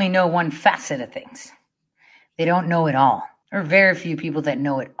because they only know one facet of things. They don't know it all. There are very few people that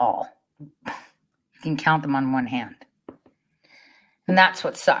know it all. You can count them on one hand. And that's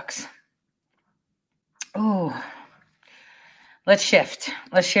what sucks. Ooh. Let's shift.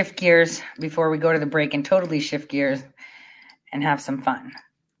 Let's shift gears before we go to the break and totally shift gears and have some fun.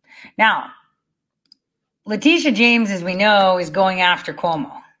 Now, Letitia James, as we know, is going after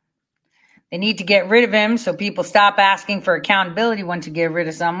Cuomo. They need to get rid of him so people stop asking for accountability. Once you get rid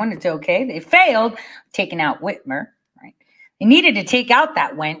of someone, it's okay. They failed taking out Whitmer, right? They needed to take out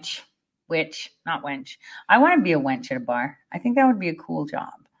that wench. Not wench. I want to be a wench at a bar. I think that would be a cool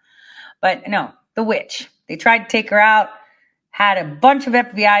job. But no, the witch. They tried to take her out, had a bunch of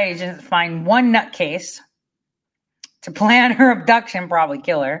FBI agents find one nutcase to plan her abduction, probably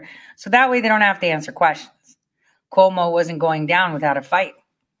kill her. So that way they don't have to answer questions. Cuomo wasn't going down without a fight.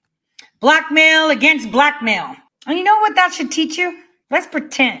 Blackmail against blackmail. And you know what that should teach you? Let's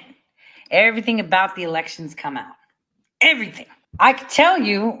pretend everything about the elections come out. Everything. I could tell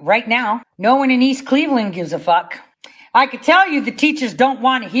you right now, no one in East Cleveland gives a fuck. I could tell you the teachers don't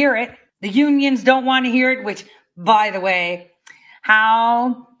want to hear it. The unions don't want to hear it, which, by the way,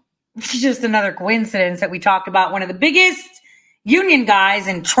 it's just another coincidence that we talked about one of the biggest union guys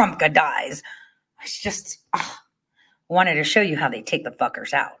and Trumpka dies. It's just, wanted to show you how they take the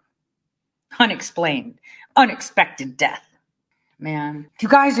fuckers out. Unexplained, unexpected death. Man, you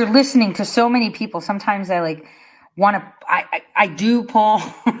guys are listening to so many people. Sometimes I I do pull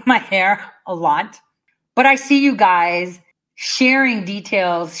my hair a lot, but I see you guys sharing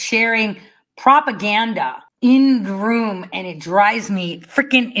details, sharing propaganda in the room, and it drives me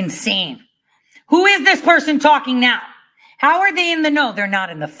freaking insane. Who is this person talking now? How are they in the know? They're not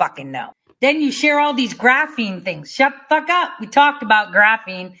in the fucking know. Then you share all these graphene things. Shut the fuck up. We talked about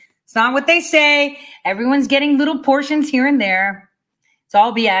graphene. It's not what they say. Everyone's getting little portions here and there. It's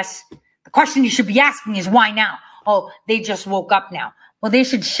all BS. The question you should be asking is why now? Oh, they just woke up now. Well, they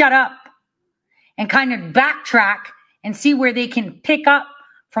should shut up and kind of backtrack and see where they can pick up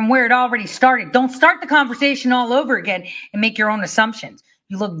from where it already started. Don't start the conversation all over again and make your own assumptions.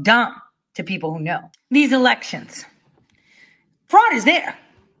 You look dumb to people who know. These elections. Fraud is there.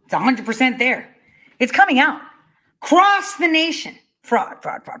 It's 100% there. It's coming out. Across the nation. Fraud.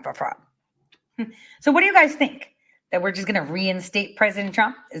 So what do you guys think? That we're just going to reinstate President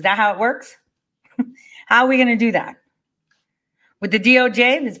Trump? Is that how it works? How are we going to do that? With the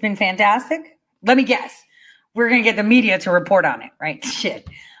DOJ, that's been fantastic. Let me guess. We're going to get the media to report on it, right? Shit.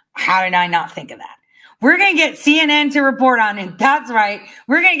 How did I not think of that? We're going to get CNN to report on it. That's right.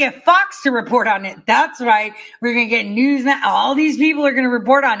 We're going to get Fox to report on it. That's right. We're going to get Newsnet. All these people are going to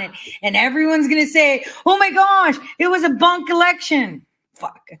report on it. And everyone's going to say, oh my gosh, it was a bunk election.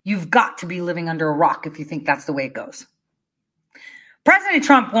 Fuck. You've got to be living under a rock if you think that's the way it goes. President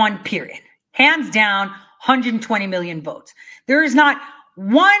Trump won, period. Hands down, 120 million votes. There is not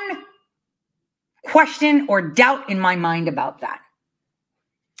one question or doubt in my mind about that.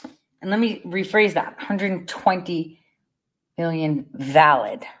 And let me rephrase that. 120 million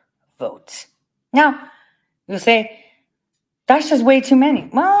valid votes. Now, you'll say, that's just way too many.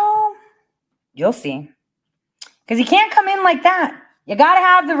 Well, you'll see. Because you can't come in like that. You got to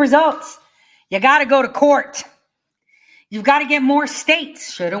have the results. You got to go to court. You've got to get more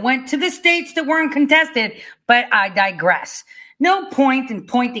states. Should have went to the states that weren't contested, but I digress. No point in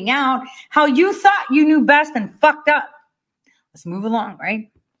pointing out how you thought you knew best and fucked up. Let's move along, right?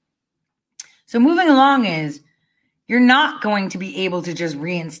 So moving along is you're not going to be able to just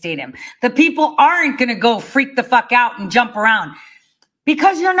reinstate him. The people aren't going to go freak the fuck out and jump around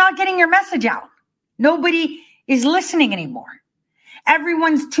because you're not getting your message out. Nobody is listening anymore.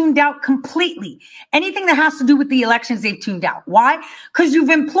 Everyone's tuned out completely. Anything that has to do with the elections, they've tuned out. Why? Because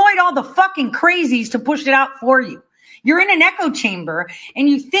you've employed all the fucking crazies to push it out for you. You're in an echo chamber and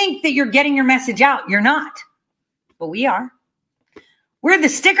you think that you're getting your message out. You're not. But we are. We're the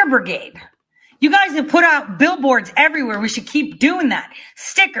sticker brigade. You guys have put out billboards everywhere. We should keep doing that.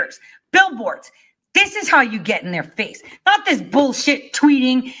 Stickers, billboards. This is how you get in their face. Not this bullshit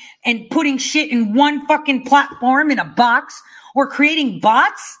tweeting and putting shit in one fucking platform in a box or creating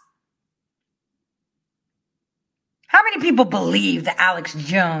bots. How many people believe that Alex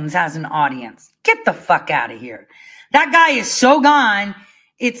Jones has an audience? Get the fuck out of here. That guy is so gone.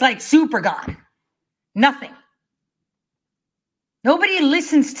 It's like super gone. Nothing. Nobody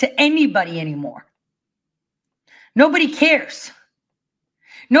listens to anybody anymore. Nobody cares.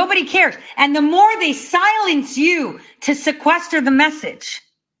 Nobody cares. And the more they silence you to sequester the message,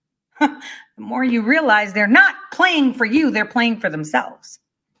 the more you realize they're not playing for you, they're playing for themselves.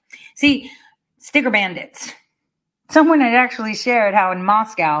 See, sticker bandits. Someone had actually shared how in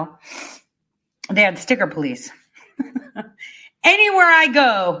Moscow, they had sticker police. Anywhere I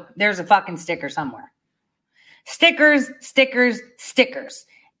go, there's a fucking sticker somewhere. Stickers, stickers, stickers.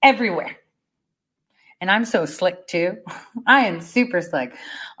 Everywhere. And I'm so slick too. I am super slick.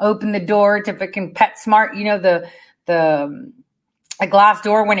 Open the door to freaking PetSmart. You know, the glass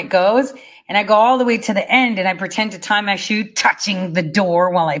door when it goes. And I go all the way to the end and I pretend to tie my shoe touching the door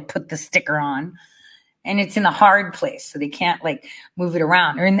while I put the sticker on. And it's in the hard place. So they can't like move it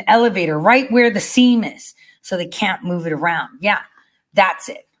around. Or in the elevator, right where the seam is. So they can't move it around. Yeah, that's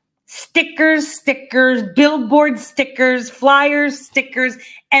it. Stickers, stickers, billboard stickers, flyers, stickers,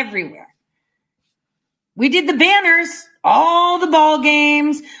 everywhere. We did the banners, all the ball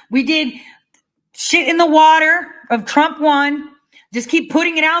games. We did shit in the water of Trump won. Just keep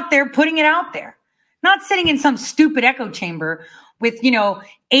putting it out there, putting it out there. Not sitting in some stupid echo chamber with,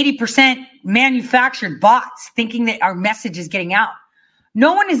 80% manufactured bots thinking that our message is getting out.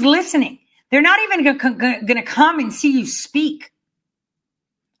 No one is listening. They're not even going to come and see you speak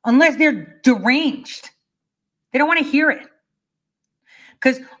unless they're deranged. They don't want to hear it.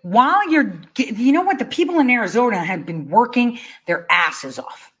 Because while the people in Arizona have been working their asses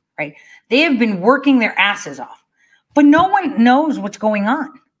off, right? They have been working their asses off, but no one knows what's going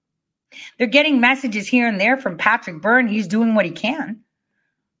on. They're getting messages here and there from Patrick Byrne. He's doing what he can.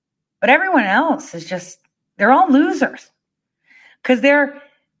 But everyone else is they're all losers because they're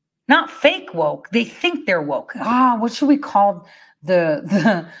not fake woke. They think they're woke. What should we call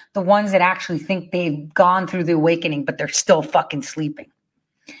the ones that actually think they've gone through the awakening, but they're still fucking sleeping?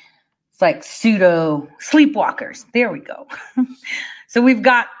 It's like pseudo sleepwalkers. There we go. So we've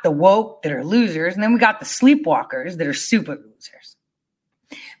got the woke that are losers, and then we got the sleepwalkers that are super losers.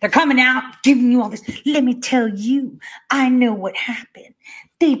 They're coming out, giving you all this. Let me tell you, I know what happened.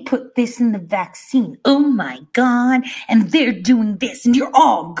 They put this in the vaccine. Oh my God. And they're doing this, and you're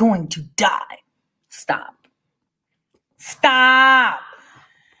all going to die. Stop. Stop.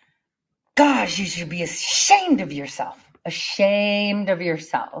 Gosh, you should be ashamed of yourself. Ashamed of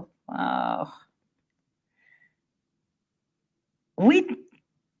yourself. Oh. We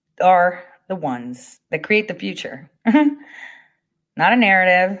are the ones that create the future. Not a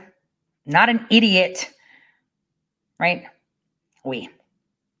narrative, not an idiot, right? We.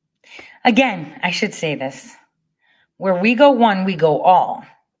 Again, I should say this. Where we go one, we go all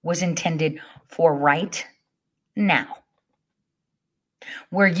was intended for right now.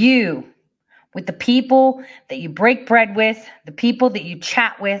 Where you, with the people that you break bread with, the people that you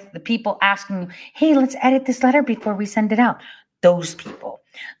chat with, the people asking you, hey, let's edit this letter before we send it out. Those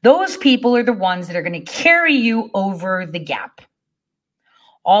people are the ones that are going to carry you over the gap.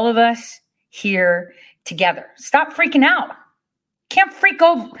 All of us here together. Stop freaking out. Can't freak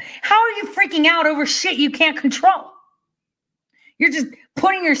over. How are you freaking out over shit you can't control? You're just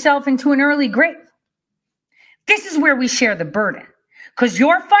putting yourself into an early grave. This is where we share the burden. Because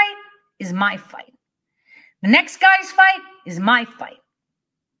your fight is my fight. The next guy's fight is my fight.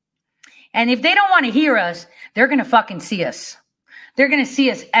 And if they don't want to hear us, they're going to fucking see us. They're going to see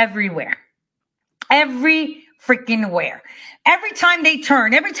us everywhere. Every freaking where. Every time they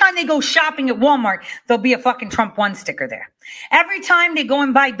turn, every time they go shopping at Walmart, there'll be a fucking Trump One sticker there. Every time they go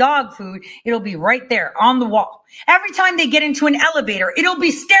and buy dog food, it'll be right there on the wall. Every time they get into an elevator, it'll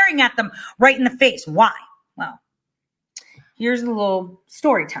be staring at them right in the face. Why? Well, here's a little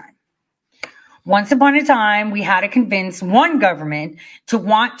story time. Once upon a time, we had to convince one government to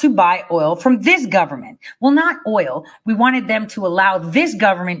want to buy oil from this government. Well, not oil. We wanted them to allow this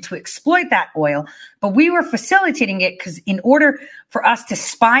government to exploit that oil, but we were facilitating it because in order for us to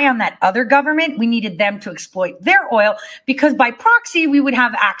spy on that other government, we needed them to exploit their oil because by proxy, we would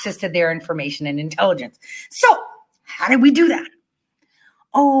have access to their information and intelligence. So how did we do that?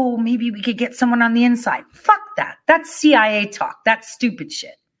 Oh, maybe we could get someone on the inside. Fuck that. That's CIA talk. That's stupid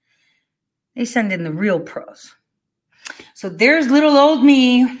shit. They send in the real pros. So there's little old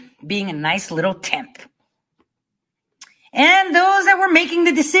me being a nice little temp. And those that were making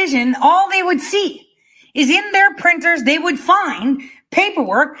the decision, all they would see is in their printers, they would find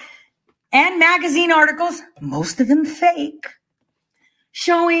paperwork and magazine articles, most of them fake,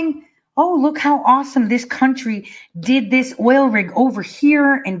 showing oh, look how awesome this country did this oil rig over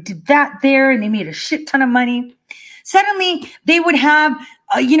here and did that there, and they made a shit ton of money. Suddenly, they would have,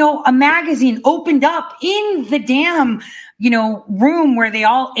 a magazine opened up in the damn, room where they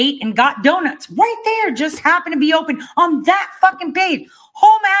all ate and got donuts. Right there, just happened to be open on that fucking page.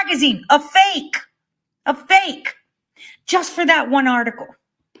 Whole magazine, a fake, just for that one article.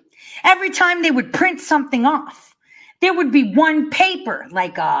 Every time they would print something off, there would be one paper,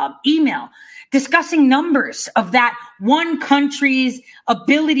 like email, discussing numbers of that one country's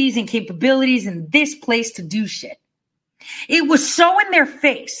abilities and capabilities in this place to do shit. It was so in their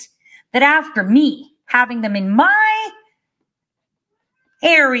face that after me having them in my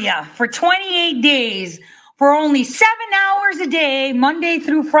area for 28 days, for only 7 hours a day, Monday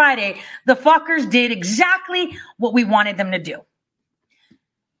through Friday, the fuckers did exactly what we wanted them to do.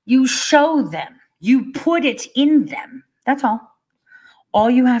 You show them. You put it in them. That's all. All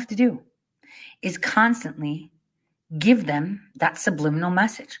you have to do is constantly give them that subliminal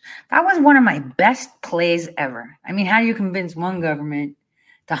message. That was one of my best plays ever. I mean, how do you convince one government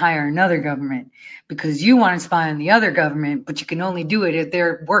to hire another government? Because you want to spy on the other government, but you can only do it if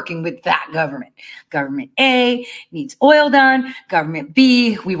they're working with that government. Government A needs oil done. Government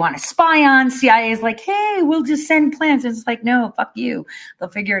B, we want to spy on. CIA is like, hey, we'll just send plans. And it's like, no, fuck you. They'll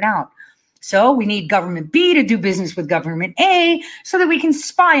figure it out. So we need government B to do business with government A so that we can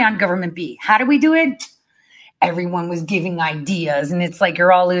spy on government B. How do we do it? Everyone was giving ideas, and it's like,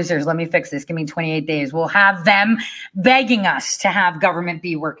 you're all losers. Let me fix this. Give me 28 days. We'll have them begging us to have government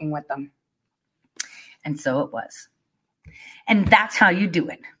be working with them. And so it was. And that's how you do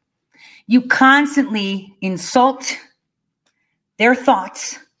it. You constantly insult their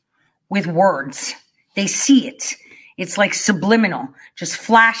thoughts with words. They see it. It's like subliminal, just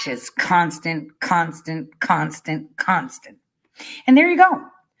flashes, constant. And there you go.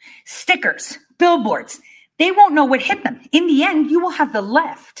 Stickers, billboards. They won't know what hit them. In the end, you will have the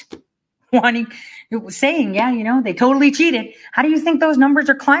left saying, yeah, they totally cheated. How do you think those numbers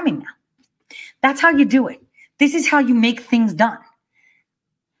are climbing now? That's how you do it. This is how you make things done.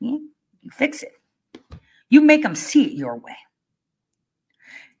 You fix it. You make them see it your way.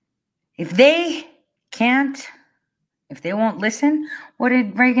 If they won't listen, what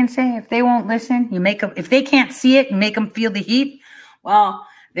did Reagan say? If they won't listen, if they can't see it, you make them feel the heat. Well,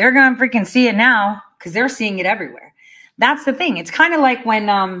 they're going to freaking see it now, because they're seeing it everywhere. That's the thing. It's kind of like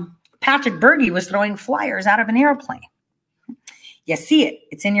when Patrick Berge was throwing flyers out of an airplane. You see it.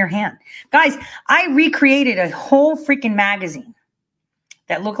 It's in your hand. Guys, I recreated a whole freaking magazine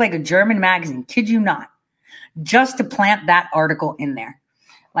that looked like a German magazine. Kid you not. Just to plant that article in there.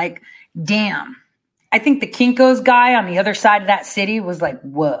 Like, damn. I think the Kinko's guy on the other side of that city was like,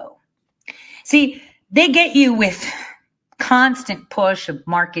 whoa. See, they get you with constant push of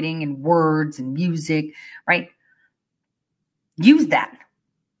marketing and words and music, right? Use that.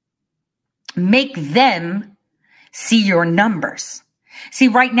 Make them see your numbers. See,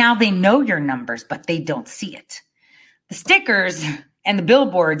 right now they know your numbers, but they don't see it. The stickers and the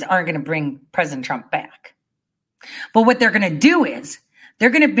billboards aren't going to bring President Trump back. But what they're going to do is they're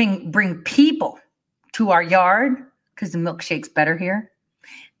going to bring people to our yard, because the milkshake's better here,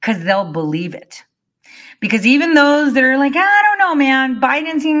 because they'll believe it. Because even those that are like, I don't know, man,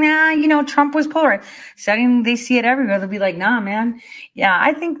 Biden's, Trump was polarized. Suddenly they see it everywhere. They'll be like, nah, man. Yeah,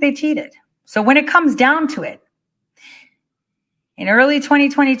 I think they cheated. So when it comes down to it, in early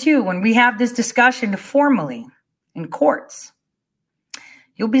 2022, when we have this discussion formally in courts,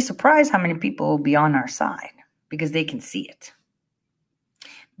 you'll be surprised how many people will be on our side because they can see it.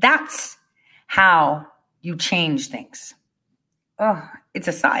 That's how you change things. Oh, it's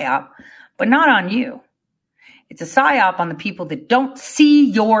a psyop, but not on you. It's a psyop on the people that don't see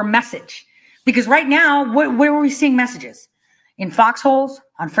your message. Because right now, where are we seeing messages? In foxholes?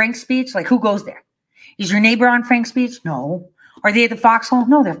 On Frank's speech? Like, who goes there? Is your neighbor on Frank's speech? No. Are they at the foxhole?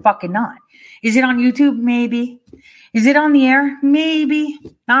 No, they're fucking not. Is it on YouTube? Maybe. Is it on the air? Maybe.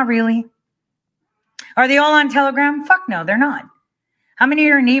 Not really. Are they all on Telegram? Fuck no, they're not. How many of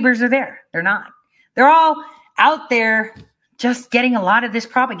your neighbors are there? They're not. They're all out there just getting a lot of this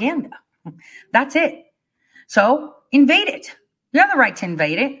propaganda. That's it. So invade it. You have the right to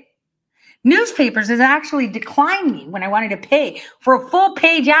invade it. Newspapers has actually declined me when I wanted to pay for a full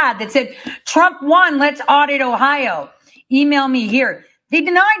page ad that said, Trump won, let's audit Ohio. Email me here. They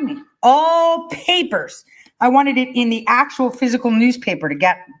denied me. All papers. I wanted it in the actual physical newspaper to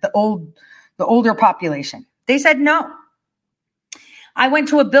get the older population. They said no. I went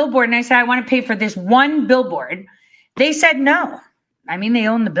to a billboard and I said, I want to pay for this one billboard. They said no. I mean, they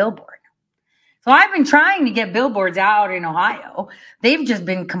own the billboard. So I've been trying to get billboards out in Ohio. They've just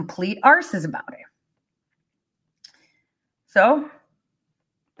been complete arses about it. So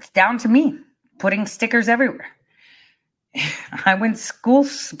it's down to me putting stickers everywhere. I went school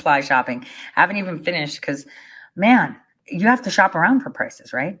supply shopping. I haven't even finished because, man, you have to shop around for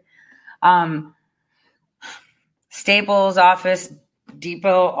prices, right? Staples, Office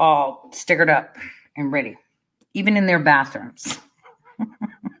Depot, all stickered up and ready, even in their bathrooms.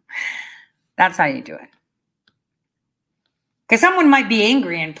 That's how you do it. Because someone might be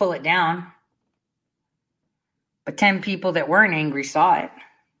angry and pull it down. But 10 people that weren't angry saw it,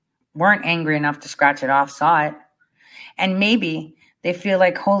 weren't angry enough to scratch it off, saw it. And maybe they feel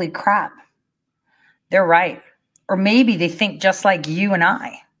like, holy crap, they're right. Or maybe they think just like you and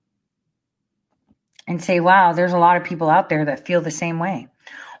I and say, wow, there's a lot of people out there that feel the same way.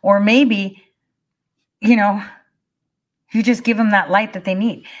 Or maybe, you just give them that light that they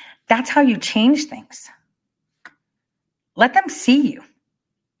need. That's how you change things. Let them see you.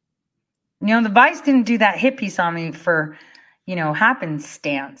 The Vice didn't do that hit piece on me for,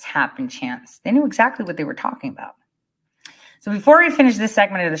 happenstance, happen chance. They knew exactly what they were talking about. So before we finish this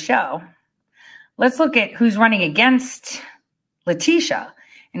segment of the show, let's look at who's running against Letitia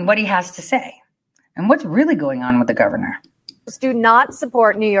and what he has to say and what's really going on with the governor. Do not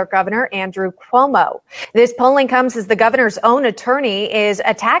support New York Governor Andrew Cuomo. This polling comes as the governor's own attorney is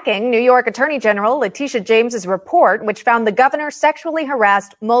attacking New York Attorney General Letitia James's report, which found the governor sexually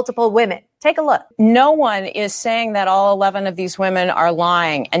harassed multiple women. Take a look. No one is saying that all 11 of these women are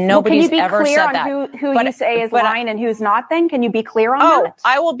lying, and nobody's ever said that. Can you be clear on who you say is lying and who's not then? Can you be clear on that?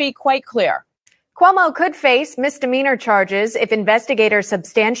 I will be quite clear. Cuomo could face misdemeanor charges if investigators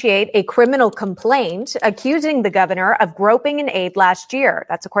substantiate a criminal complaint accusing the governor of groping an aide last year.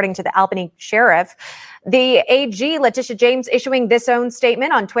 That's according to the Albany sheriff. The AG, Letitia James, issuing this own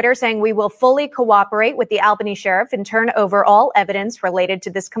statement on Twitter saying, we will fully cooperate with the Albany sheriff and turn over all evidence related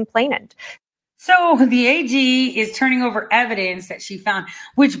to this complainant. So the AG is turning over evidence that she found,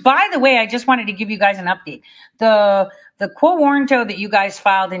 which, by the way, I just wanted to give you guys an update. The quo warranto that you guys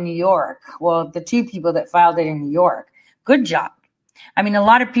filed in New York, well, the two people that filed it in New York, good job. I mean, a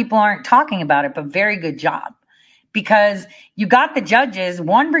lot of people aren't talking about it, but very good job. Because you got the judges,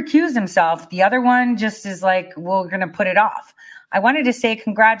 one recused himself, the other one just is like, well, we're going to put it off. I wanted to say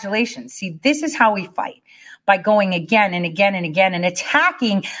congratulations. See, this is how we fight. By going again and again and again and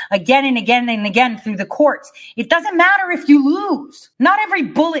attacking again and again and again through the courts. It doesn't matter if you lose. Not every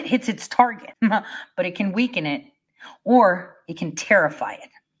bullet hits its target, but it can weaken it or it can terrify it.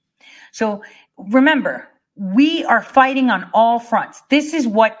 So remember, we are fighting on all fronts. This is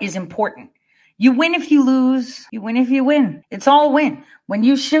what is important. You win if you lose. You win if you win. It's all a win. When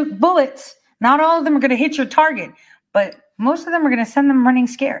you shoot bullets, not all of them are going to hit your target, but most of them are going to send them running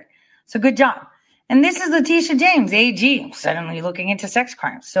scared. So good job. And this is Letitia James, AG, suddenly looking into sex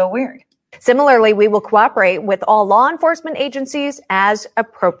crimes. So weird. Similarly, we will cooperate with all law enforcement agencies as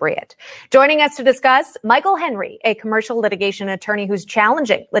appropriate. Joining us to discuss, Michael Henry, a commercial litigation attorney who's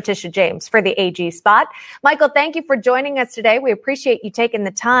challenging Letitia James for the AG spot. Michael, thank you for joining us today. We appreciate you taking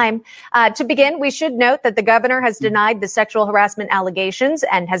the time. To begin, we should note that the governor has denied the sexual harassment allegations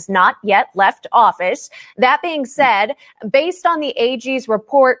and has not yet left office. That being said, based on the AG's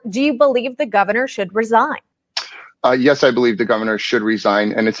report, do you believe the governor should resign? Yes, I believe the governor should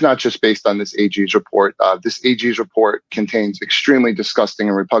resign. And it's not just based on this AG's report. This AG's report contains extremely disgusting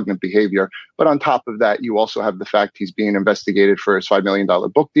and repugnant behavior. But on top of that, you also have the fact he's being investigated for his $5 million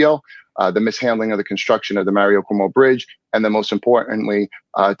book deal, the mishandling of the construction of the Mario Cuomo Bridge, and then most importantly,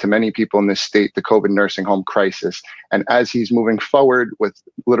 to many people in this state, the COVID nursing home crisis. And as he's moving forward with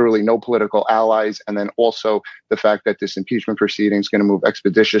literally no political allies, and then also the fact that this impeachment proceeding is going to move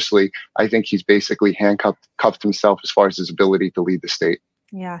expeditiously, I think he's basically handcuffed himself as far as his ability to lead the state.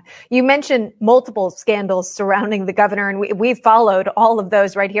 Yeah. You mentioned multiple scandals surrounding the governor, and we've followed all of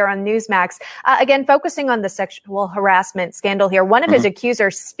those right here on Newsmax. Again, focusing on the sexual harassment scandal here, one of his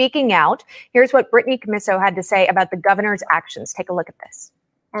accusers speaking out. Here's what Brittany Commisso had to say about the governor's actions. Take a look at this.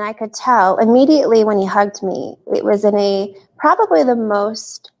 And I could tell immediately when he hugged me, it was in probably the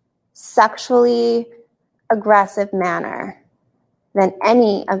most sexually aggressive manner than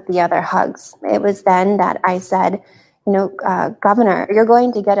any of the other hugs. It was then that I said, Governor, you're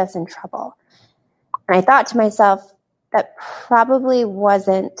going to get us in trouble. And I thought to myself, that probably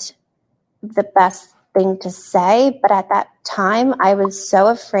wasn't the best thing to say. But at that time, I was so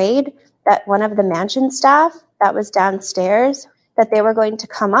afraid that one of the mansion staff that was downstairs, that they were going to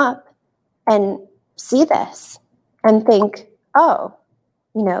come up and see this and think, oh,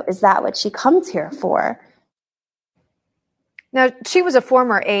 is that what she comes here for? Now, she was a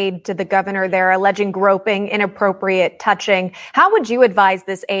former aide to the governor there, alleging groping, inappropriate touching. How would you advise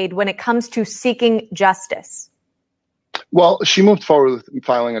this aide when it comes to seeking justice? Well, she moved forward with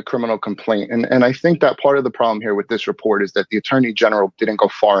filing a criminal complaint. And I think that part of the problem here with this report is that the attorney general didn't go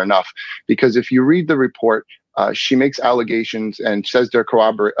far enough, because if you read the report, she makes allegations and says they're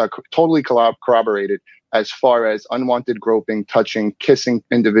totally corroborated as far as unwanted groping, touching, kissing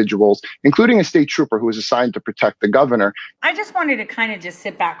individuals, including a state trooper who was assigned to protect the governor. I just wanted to kind of just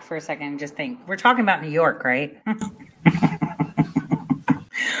sit back for a second and just think, we're talking about New York, right?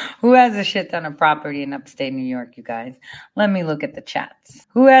 Who has a shit ton of property in upstate New York, you guys? Let me look at the chats.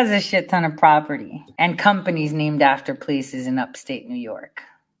 Who has a shit ton of property and companies named after places in upstate New York?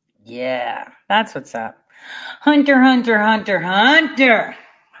 Yeah, that's what's up. Hunter,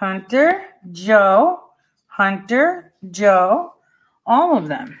 Joe, all of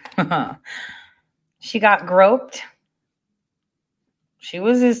them. She got groped. She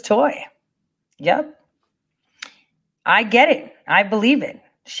was his toy. Yep. I get it. I believe it.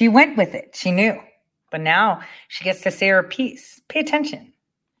 She went with it. She knew. But now she gets to say her piece. Pay attention.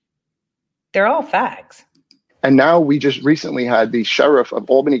 They're all fags. And now we just recently had the sheriff of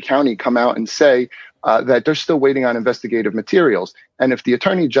Albany County come out and say that they're still waiting on investigative materials. And if the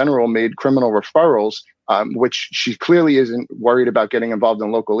attorney general made criminal referrals, which she clearly isn't worried about getting involved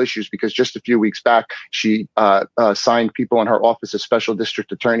in local issues, because just a few weeks back, she signed people in her office as special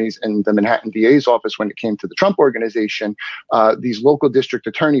district attorneys in the Manhattan DA's office when it came to the Trump organization. These local district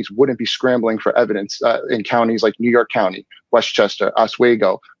attorneys wouldn't be scrambling for evidence in counties like New York County, Westchester,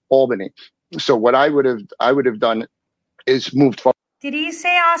 Oswego, Albany. So what I would have done is moved forward. Did he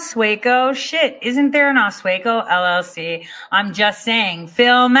say Oswego? Shit, isn't there an Oswego LLC? I'm just saying,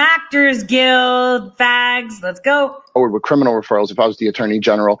 Film Actors Guild, fags, let's go. Forward with criminal referrals if I was the attorney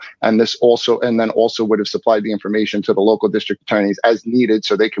general, and then also would have supplied the information to the local district attorneys as needed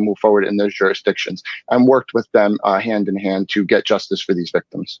so they can move forward in those jurisdictions, and worked with them hand in hand to get justice for these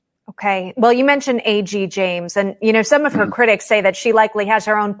victims. Okay. Well, you mentioned A.G. James, and, some of her critics say that she likely has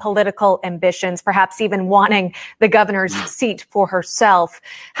her own political ambitions, perhaps even wanting the governor's seat for herself.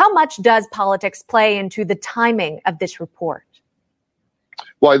 How much does politics play into the timing of this report?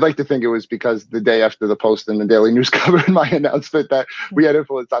 Well, I'd like to think it was because the day after the Post and the Daily News covered my announcement that we had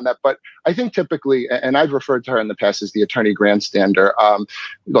influence on that. But I think typically, and I've referred to her in the past as the attorney grandstander.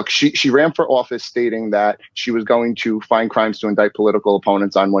 Look, she ran for office stating that she was going to find crimes to indict political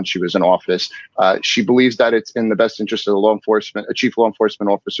opponents on when she was in office. She believes that it's in the best interest of the law enforcement, a chief law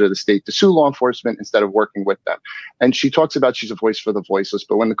enforcement officer of the state, to sue law enforcement instead of working with them. And she talks about she's a voice for the voiceless.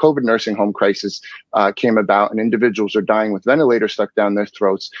 But when the COVID nursing home crisis came about and individuals are dying with ventilators stuck down their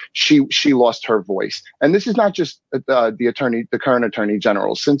throats, she lost her voice. And this is not just the current attorney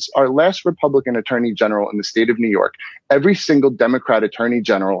general. Since our last Republican attorney general in the state of New York, every single Democrat attorney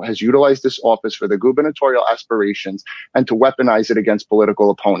general has utilized this office for their gubernatorial aspirations and to weaponize it against political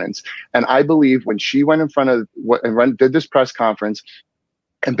opponents. And I believe when she went in front of did this press conference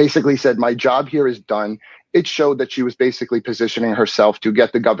and basically said, my job here is done, it showed that she was basically positioning herself to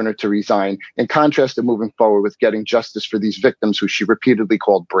get the governor to resign, in contrast to moving forward with getting justice for these victims who she repeatedly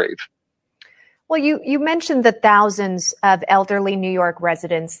called brave. Well, you mentioned the thousands of elderly New York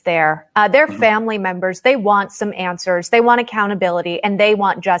residents there. Their family members, they want some answers. They want accountability, and they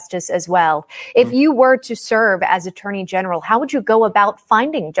want justice as well. If you were to serve as Attorney General, how would you go about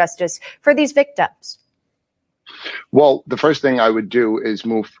finding justice for these victims? Well, the first thing I would do is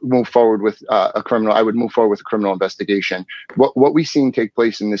move forward with a criminal investigation. What we've seen take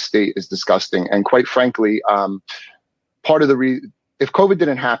place in this state is disgusting, and quite frankly, part of the if COVID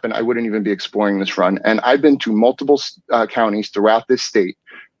didn't happen, I wouldn't even be exploring this run. And I've been to multiple counties throughout this state,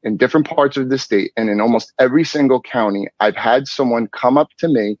 in different parts of the state, and in almost every single county, I've had someone come up to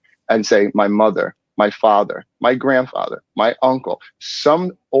me and say, my mother, my father, my grandfather, my uncle,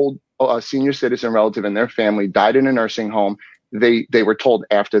 some old senior citizen relative and their family died in a nursing home. They were told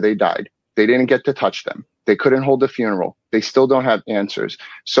after they died. They didn't get to touch them. They couldn't hold a funeral. They still don't have answers.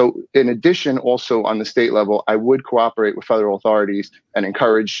 So in addition, also on the state level, I would cooperate with federal authorities and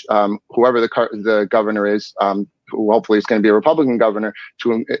encourage whoever the governor is, who hopefully is going to be a Republican governor,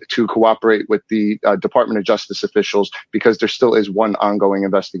 to cooperate with the Department of Justice officials, because there still is one ongoing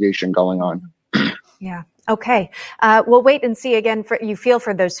investigation going on. Yeah. Okay. We'll wait and see again. You feel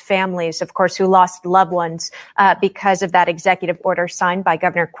for those families, of course, who lost loved ones because of that executive order signed by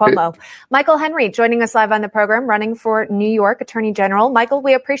Governor Cuomo. Michael Henry joining us live on the program, running for New York Attorney General. Michael,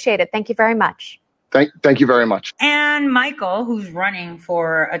 we appreciate it. Thank you very much. Thank you very much. And Michael, who's running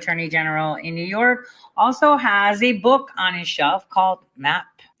for Attorney General in New York, also has a book on his shelf called Map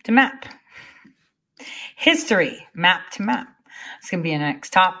to Map. History, Map to Map. It's going to be a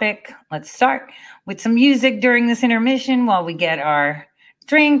next topic. Let's start with some music during this intermission while we get our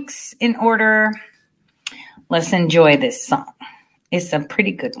drinks in order. Let's enjoy this song. It's a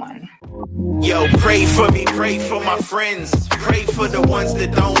pretty good one. Yo, pray for me, pray for my friends. Pray for the ones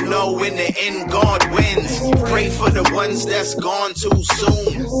that don't know in the end God wins. Pray for the ones that's gone too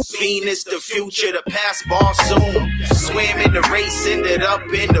soon. Venus, the future, the past bar soon. Swam in the race, ended up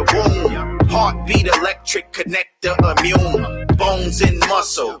in the womb. Heartbeat, electric, connector, immune. Bones and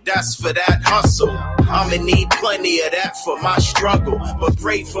muscle, that's for that hustle. I'ma need plenty of that for my struggle. But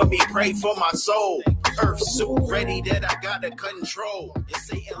pray for me, pray for my soul. Earth suit ready that I gotta control.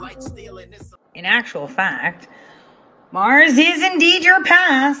 In actual fact, Mars is indeed your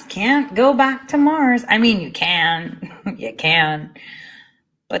past. Can't go back to Mars. I mean, you can. You can.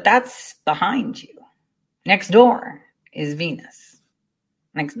 But that's behind you. Next door is Venus.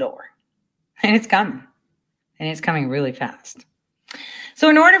 Next door. And it's coming. And it's coming really fast. So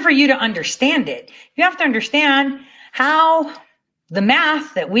in order for you to understand it, you have to understand how the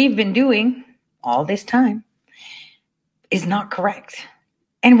math that we've been doing all this time is not correct.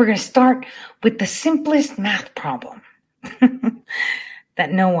 And we're going to start with the simplest math problem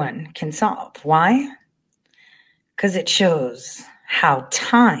that no one can solve. Why? Because it shows how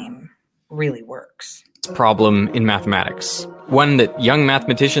time really works. Problem in mathematics, one that young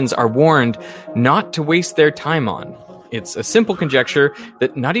mathematicians are warned not to waste their time on. It's a simple conjecture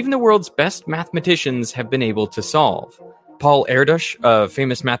that not even the world's best mathematicians have been able to solve. Paul Erdős, a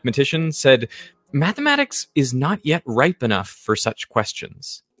famous mathematician, said, "Mathematics is not yet ripe enough for such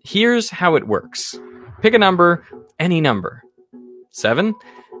questions. Here's how it works. Pick a number, any number. 7?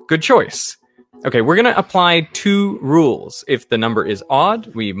 Good choice. Okay, we're going to apply 2 rules. If the number is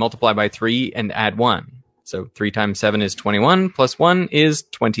odd, we multiply by 3 and add 1. So 3 times 7 is 21, plus 1 is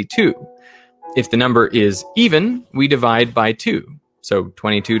 22. If the number is even, we divide by 2. So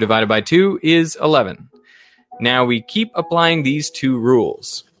 22 divided by 2 is 11. Now we keep applying these 2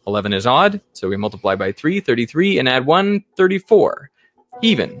 rules. 11 is odd, so we multiply by 3, 33, and add 1, 34.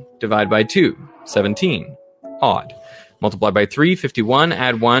 Even, divide by 2, 17. Odd. Multiply by 3, 51,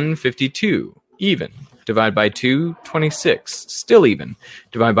 add 1, 52. Even, divide by 2, 26. Still even.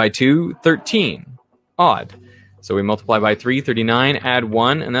 Divide by 2, 13. Odd. So we multiply by 3, 39, add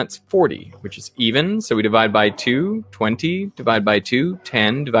 1, and that's 40, which is even. So we divide by 2, 20, divide by 2,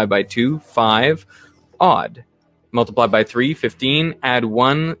 10, divide by 2, 5. Odd. Multiply by 3, 15, add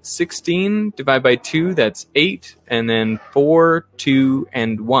 1, 16, divide by 2, that's 8, and then 4, 2,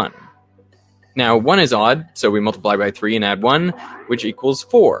 and 1. Now 1 is odd, so we multiply by 3 and add 1, which equals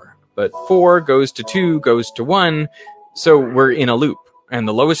 4. But 4 goes to 2, goes to 1, so we're in a loop, and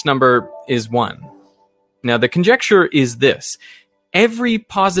the lowest number is 1. Now the conjecture is this. Every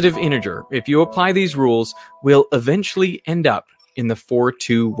positive integer, if you apply these rules, will eventually end up in the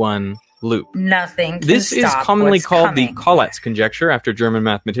 4-2-1 loop. Nothing can This is stop commonly what's called coming. the Collatz conjecture, after German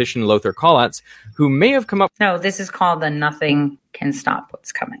mathematician Lothar Collatz, who may have come up... No, this is called the nothing can stop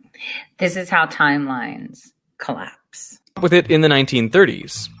what's coming. This is how timelines collapse. with it in the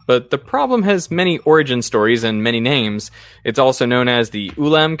 1930s. But the problem has many origin stories and many names. It's also known as the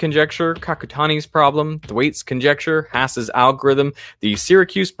Ulam conjecture, Kakutani's problem, Thwaites conjecture, Haas's algorithm, the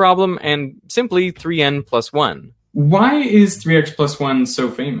Syracuse problem, and simply 3n plus 1. Why is 3x plus 1 so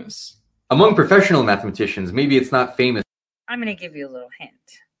famous? Among professional mathematicians, maybe it's not famous. I'm going to give you a little hint.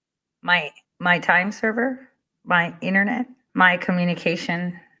 My time server, my internet, my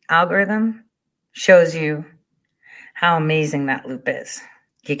communication algorithm shows you how amazing that loop is.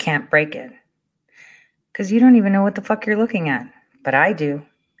 You can't break it. Because you don't even know what the fuck you're looking at. But I do.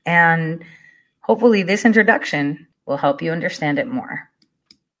 And hopefully this introduction will help you understand it more.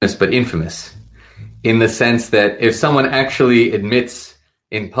 But infamous. In the sense that if someone actually admits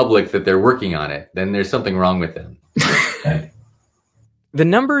in public that they're working on it, then there's something wrong with them. The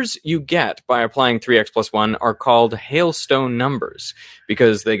numbers you get by applying 3x plus 1 are called hailstone numbers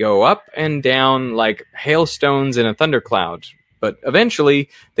because they go up and down like hailstones in a thundercloud, but eventually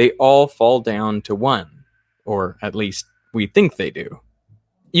they all fall down to 1, or at least we think they do.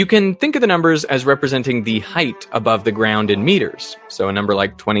 You can think of the numbers as representing the height above the ground in meters. So a number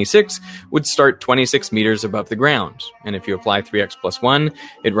like 26 would start 26 meters above the ground. And if you apply 3x plus 1,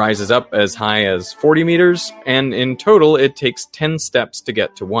 it rises up as high as 40 meters. And in total, it takes 10 steps to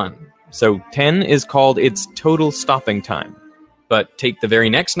get to 1. So 10 is called its total stopping time. But take the very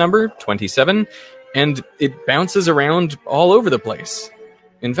next number, 27, and it bounces around all over the place.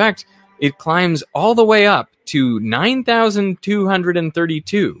 In fact, it climbs all the way up to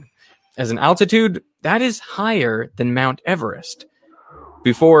 9,232. As an altitude, that is higher than Mount Everest,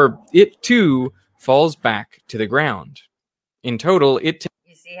 before it too falls back to the ground. In total, it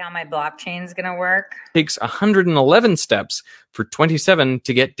You see how my blockchain's going to work? takes 111 steps for 27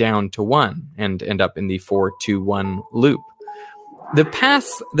 to get down to 1 and end up in the 4-2-1 loop. The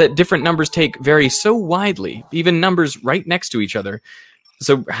paths that different numbers take vary so widely, even numbers right next to each other.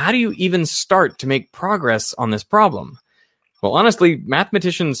 So how do you even start to make progress on this problem? Well, honestly,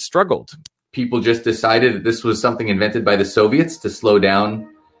 mathematicians struggled. People just decided that this was something invented by the Soviets to slow down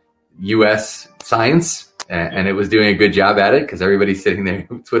U.S. science, and it was doing a good job at it because everybody's sitting there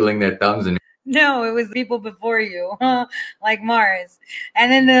twiddling their thumbs. And No, it was people before you, like Mars.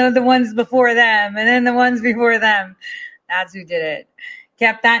 And then the ones before them, and then the ones before them. That's who did it.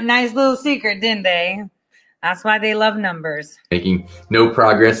 Kept that nice little secret, didn't they? That's why they love numbers. making no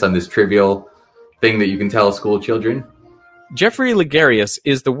progress on this trivial thing that you can tell school children. Jeffrey Ligarius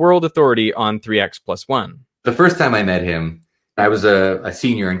is the world authority on 3x plus 1. The first time I met him, I was a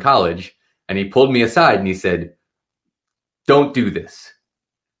senior in college, and he pulled me aside and he said, "Don't do this.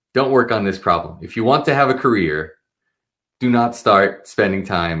 Don't work on this problem. If you want to have a career, do not start spending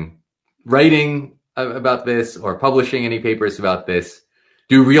time writing about this or publishing any papers about this.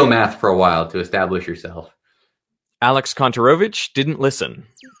 Do real math for a while to establish yourself." Alex Kontorovich didn't listen.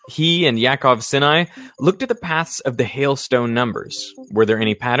 He and Yakov Sinai looked at the paths of the hailstone numbers. Were there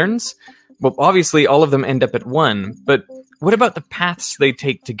any patterns? Well, obviously all of them end up at 1, but what about the paths they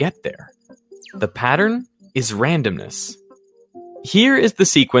take to get there? The pattern is randomness. Here is the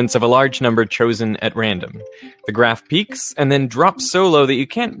sequence of a large number chosen at random. The graph peaks and then drops so low that you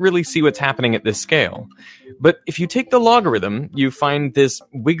can't really see what's happening at this scale. But if you take the logarithm, you find this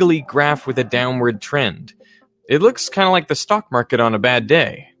wiggly graph with a downward trend. It looks kind of like the stock market on a bad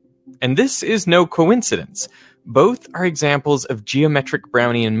day. And this is no coincidence. Both are examples of geometric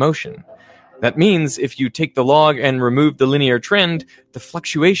Brownian motion. That means if you take the log and remove the linear trend, the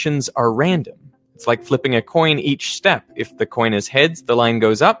fluctuations are random. It's like flipping a coin each step. If the coin is heads, the line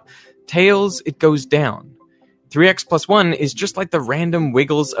goes up. Tails, it goes down. 3x plus 1 is just like the random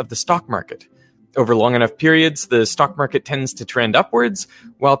wiggles of the stock market. Over long enough periods, the stock market tends to trend upwards,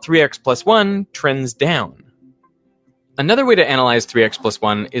 while 3x plus 1 trends down. Another way to analyze 3x plus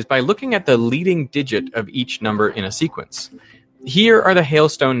 1 is by looking at the leading digit of each number in a sequence. Here are the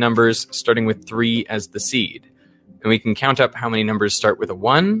hailstone numbers starting with 3 as the seed. And we can count up how many numbers start with a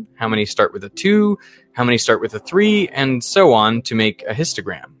 1, how many start with a 2, how many start with a 3, and so on to make a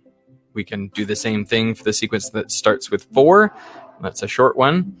histogram. We can do the same thing for the sequence that starts with 4. That's a short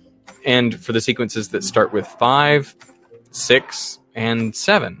one. And for the sequences that start with 5, 6, and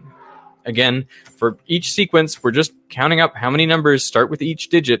 7. Again, for each sequence, we're just counting up how many numbers start with each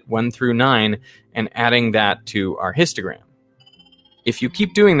digit, 1 through 9, and adding that to our histogram. If you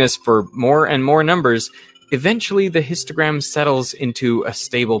keep doing this for more and more numbers, eventually the histogram settles into a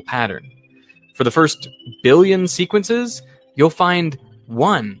stable pattern. For the first billion sequences, you'll find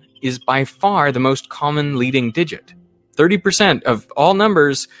 1 is by far the most common leading digit. 30% of all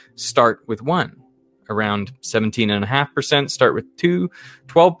numbers start with 1. Around 17.5% start with 2,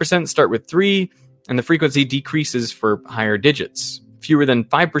 12% start with 3, and the frequency decreases for higher digits. Fewer than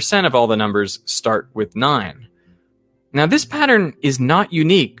 5% of all the numbers start with 9. Now, this pattern is not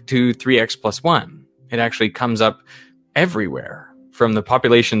unique to 3x plus 1. It actually comes up everywhere, from the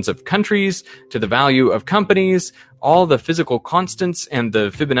populations of countries to the value of companies, all the physical constants and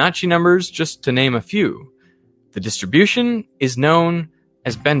the Fibonacci numbers, just to name a few. The distribution is known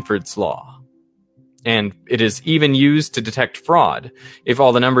as Benford's law. And it is even used to detect fraud. If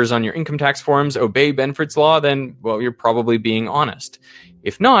all the numbers on your income tax forms obey Benford's law, then, well, you're probably being honest.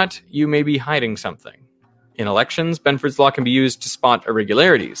 If not, you may be hiding something. In elections, Benford's law can be used to spot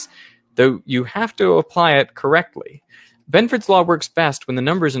irregularities, though you have to apply it correctly. Benford's law works best when the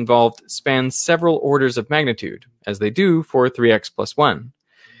numbers involved span several orders of magnitude, as they do for 3x plus 1.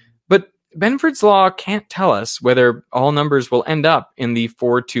 But Benford's law can't tell us whether all numbers will end up in the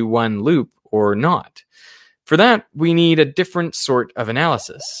 4-2-1 loop or not. For that, we need a different sort of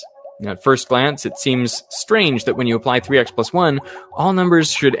analysis. At first glance, it seems strange that when you apply 3x plus 1, all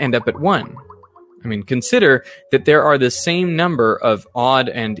numbers should end up at 1. I mean, consider that there are the same number of odd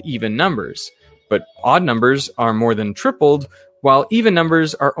and even numbers, but odd numbers are more than tripled, while even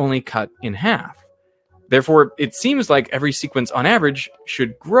numbers are only cut in half. Therefore, it seems like every sequence on average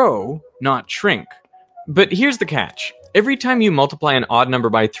should grow, not shrink. But here's the catch. Every time you multiply an odd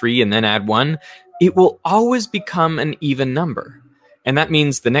number by 3 and then add 1, it will always become an even number. And that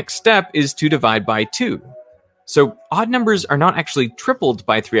means the next step is to divide by 2. So odd numbers are not actually tripled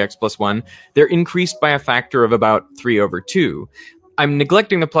by 3x plus 1, they're increased by a factor of about 3 over 2. I'm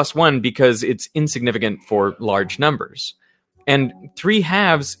neglecting the plus 1 because it's insignificant for large numbers. And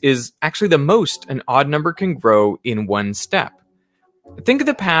 3/2 is actually the most an odd number can grow in one step. Think of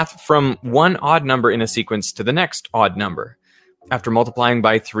the path from one odd number in a sequence to the next odd number. After multiplying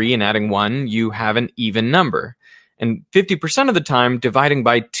by 3 and adding 1, you have an even number. And 50% of the time, dividing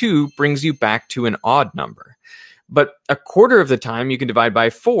by 2 brings you back to an odd number. But a quarter of the time, you can divide by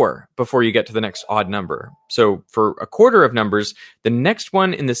 4 before you get to the next odd number. So for a quarter of numbers, the next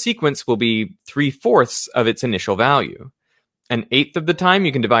one in the sequence will be 3/4 of its initial value. An eighth of the time,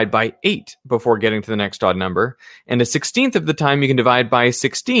 you can divide by 8 before getting to the next odd number. And a 16th of the time, you can divide by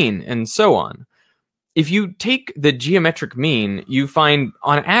 16, and so on. If you take the geometric mean, you find,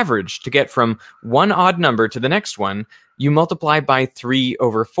 on average, to get from one odd number to the next one, you multiply by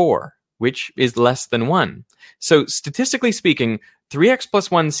 3/4, which is less than 1. So statistically speaking, 3x plus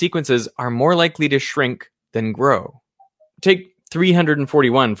 1 sequences are more likely to shrink than grow. Take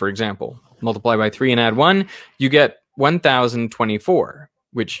 341, for example. Multiply by 3 and add 1, you get 1024,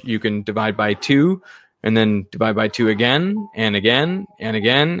 which you can divide by 2, and then divide by 2 again, and again, and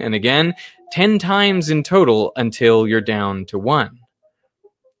again, and again, 10 times in total until you're down to 1.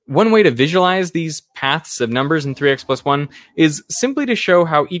 One way to visualize these paths of numbers in 3x plus 1 is simply to show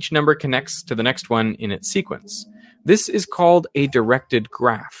how each number connects to the next one in its sequence. This is called a directed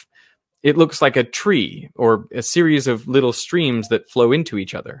graph. It looks like a tree or a series of little streams that flow into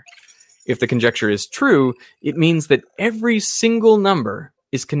each other. If the conjecture is true, it means that every single number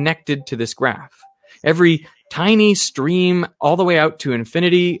is connected to this graph. Every tiny stream all the way out to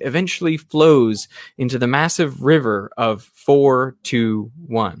infinity eventually flows into the massive river of 4, 2,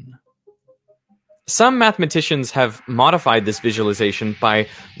 1. Some mathematicians have modified this visualization by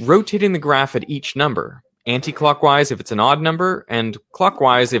rotating the graph at each number, anti-clockwise if it's an odd number, and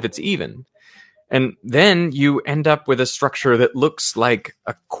clockwise if it's even. And then you end up with a structure that looks like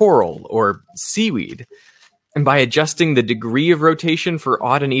a coral or seaweed. And by adjusting the degree of rotation for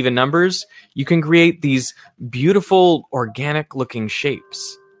odd and even numbers, you can create these beautiful, organic-looking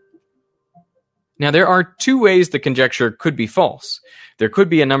shapes. Now, there are two ways the conjecture could be false. There could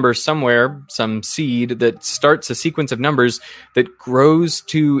be a number somewhere, some seed, that starts a sequence of numbers that grows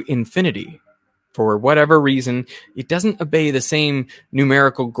to infinity. For whatever reason, it doesn't obey the same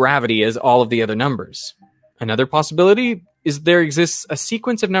numerical gravity as all of the other numbers. Another possibility is there exists a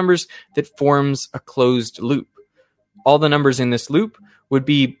sequence of numbers that forms a closed loop. All the numbers in this loop would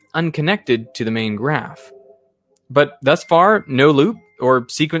be unconnected to the main graph. But thus far, no loop or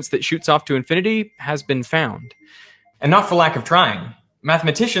sequence that shoots off to infinity has been found. And not for lack of trying.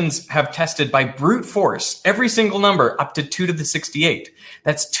 Mathematicians have tested by brute force every single number up to 2 to the 68.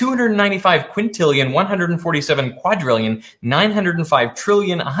 That's 295 quintillion, 147 quadrillion, 905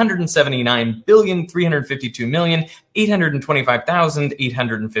 trillion, 179 billion, 352 million,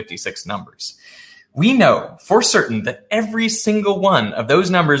 825,856 numbers. We know for certain that every single one of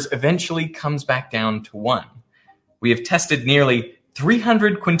those numbers eventually comes back down to 1. We have tested nearly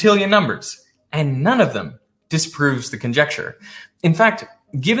 300 quintillion numbers, and none of them disproves the conjecture. In fact,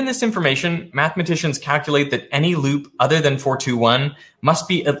 given this information, mathematicians calculate that any loop other than 421 must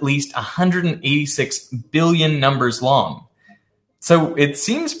be at least 186 billion numbers long. So it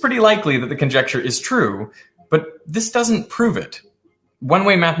seems pretty likely that the conjecture is true, but this doesn't prove it. One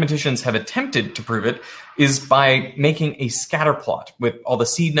way mathematicians have attempted to prove it is by making a scatter plot with all the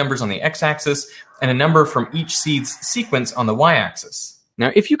seed numbers on the x-axis and a number from each seed's sequence on the y-axis.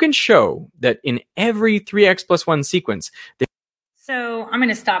 Now, if you can show that in every 3x plus 1 sequence, So I'm going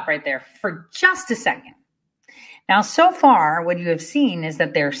to stop right there for just a second. Now, so far, what you have seen is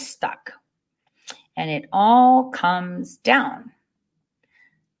that they're stuck. And it all comes down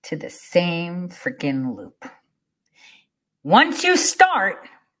to the same freaking loop. Once you start,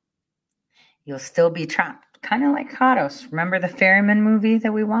 you'll still be trapped. Kind of like Kados. Remember the Ferryman movie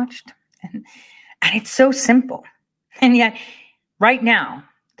that we watched? And it's so simple. And yet, right now,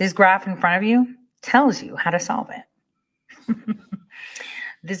 this graph in front of you tells you how to solve it.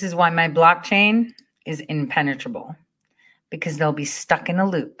 This is why my blockchain is impenetrable, because they'll be stuck in a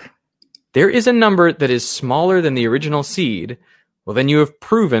loop. There is a number that is smaller than the original seed. Well, then you have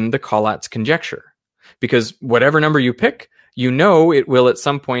proven the Collatz conjecture, because whatever number you pick, you know it will at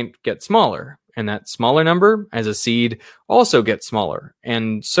some point get smaller, and that smaller number as a seed also gets smaller,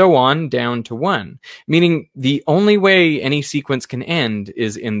 and so on down to 1, meaning the only way any sequence can end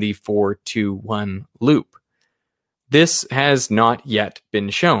is in the 4-2-1 loop. This has not yet been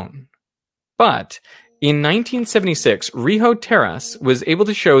shown. But in 1976, Riho Terras was able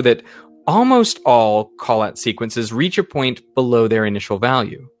to show that almost all Collatz sequences reach a point below their initial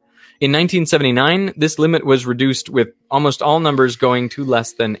value. In 1979, this limit was reduced with almost all numbers going to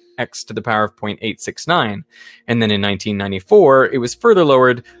less than x to the power of 0.869. And then in 1994, it was further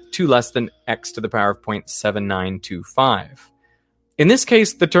lowered to less than x to the power of 0.7925. In this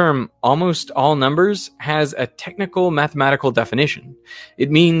case, the term almost all numbers has a technical mathematical definition. It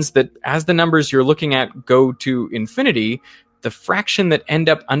means that as the numbers you're looking at go to infinity, the fraction that end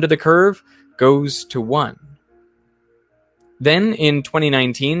up under the curve goes to 1. Then, in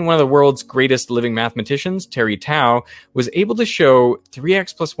 2019, one of the world's greatest living mathematicians, Terry Tao, was able to show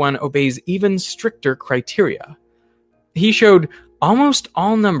 3x plus 1 obeys even stricter criteria. He showed almost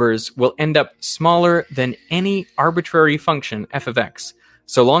all numbers will end up smaller than any arbitrary function f of x,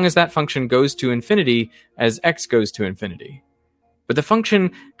 so long as that function goes to infinity as x goes to infinity. But the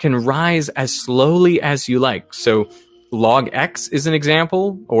function can rise as slowly as you like, so log x is an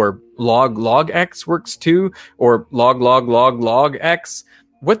example, or log x works too, or log x.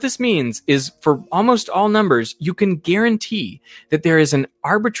 What this means is for almost all numbers, you can guarantee that there is an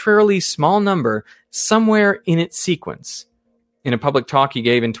arbitrarily small number somewhere in its sequence. In a public talk he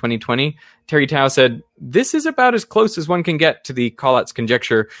gave in 2020, Terry Tao said, "This is about as close as one can get to the Collatz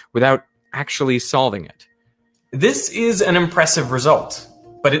conjecture without actually solving it." This is an impressive result,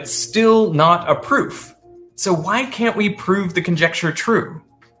 but it's still not a proof. So why can't we prove the conjecture true?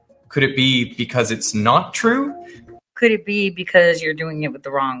 Could it be because it's not true? Could it be because you're doing it with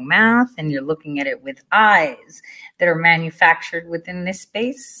the wrong math and you're looking at it with eyes that are manufactured within this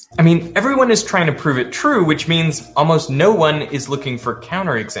space? I mean, everyone is trying to prove it true, which means almost no one is looking for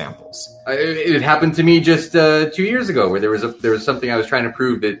counterexamples. It happened to me just 2 years ago, where there was something I was trying to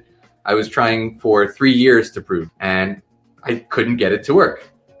prove that I was trying for 3 years to prove, and I couldn't get it to work.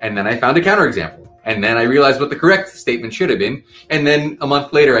 And then I found a counterexample. And then I realized what the correct statement should have been. And then a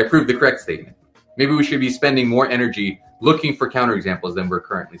month later, I proved the correct statement. Maybe we should be spending more energy looking for counterexamples than we're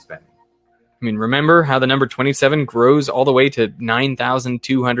currently spending. I mean, remember how the number 27 grows all the way to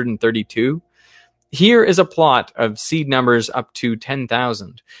 9,232? Here is a plot of seed numbers up to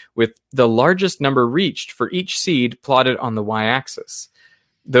 10,000, with the largest number reached for each seed plotted on the y-axis.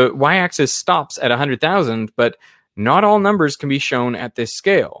 The y-axis stops at 100,000, but not all numbers can be shown at this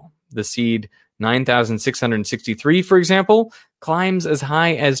scale. The seed 9,663, for example, climbs as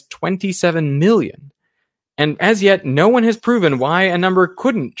high as 27 million. And as yet, no one has proven why a number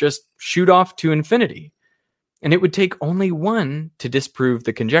couldn't just shoot off to infinity. And it would take only one to disprove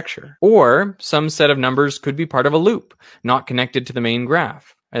the conjecture. Or some set of numbers could be part of a loop, not connected to the main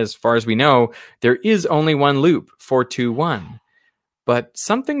graph. As far as we know, there is only one loop, 421. But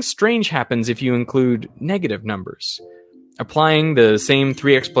something strange happens if you include negative numbers. Applying the same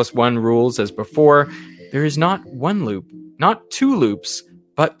 3x plus 1 rules as before, there is not one loop, not two loops,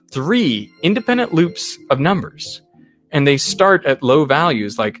 but 3 independent loops of numbers. And they start at low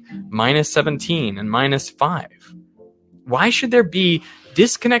values like minus 17 and minus 5. Why should there be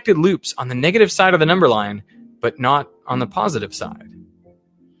disconnected loops on the negative side of the number line, but not on the positive side?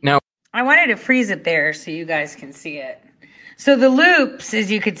 Now, I wanted to freeze it there so you guys can see it. So the loops,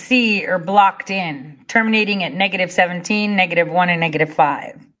 as you could see, are blocked in, terminating at negative 17, negative 1, and negative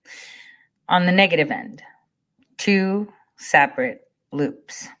 5. On the negative end, 2 separate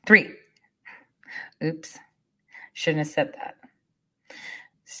loops. 3. Oops. Shouldn't have said that.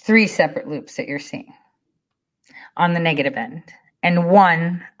 It's 3 separate loops that you're seeing on the negative end and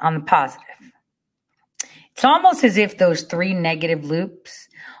 1 on the positive. It's almost as if those 3 negative loops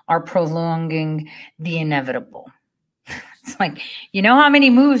are prolonging the inevitable. It's like, you know how many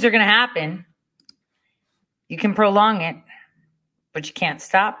moves are going to happen. You can prolong it, but you can't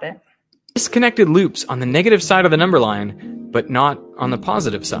stop it. Disconnected loops on the negative side of the number line, but not on the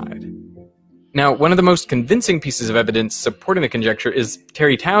positive side. Now, one of the most convincing pieces of evidence supporting the conjecture is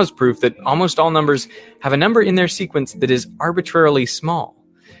Terry Tao's proof that almost all numbers have a number in their sequence that is arbitrarily small.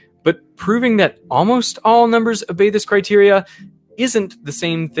 But proving that almost all numbers obey this criteria isn't the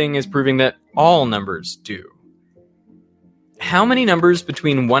same thing as proving that all numbers do. How many numbers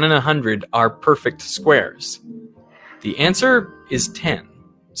between 1 and 100 are perfect squares? The answer is 10.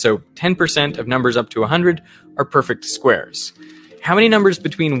 So 10% of numbers up to 100 are perfect squares. How many numbers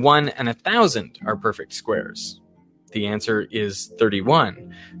between 1 and 1,000 are perfect squares? The answer is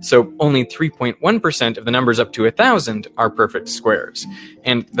 31. So only 3.1% of the numbers up to 1,000 are perfect squares.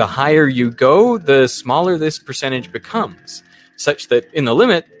 And the higher you go, the smaller this percentage becomes, such that in the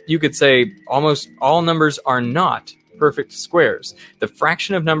limit, you could say almost all numbers are not perfect squares. The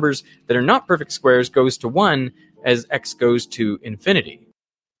fraction of numbers that are not perfect squares goes to 1 as x goes to infinity.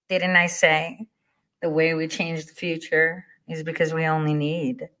 Didn't I say the way we change the future is because we only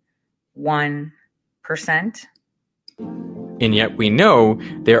need 1%? And yet we know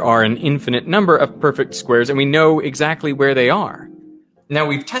there are an infinite number of perfect squares, and we know exactly where they are. Now,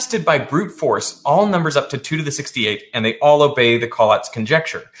 we've tested by brute force all numbers up to 2 to the 68, and they all obey the Collatz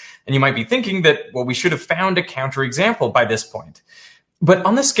conjecture. And you might be thinking that, well, we should have found a counterexample by this point. But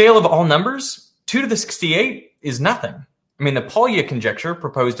on the scale of all numbers, 2 to the 68 is nothing. I mean, the Polya conjecture,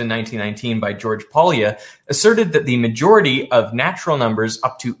 proposed in 1919 by George Polya, asserted that the majority of natural numbers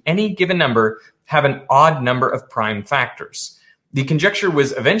up to any given number have an odd number of prime factors. The conjecture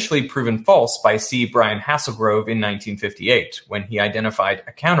was eventually proven false by C. Brian Hasselgrove in 1958, when he identified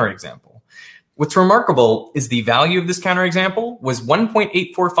a counterexample. What's remarkable is the value of this counterexample was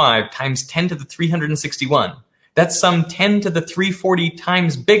 1.845 times 10 to the 361. That's some 10 to the 340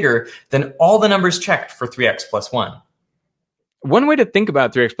 times bigger than all the numbers checked for 3x plus 1. One way to think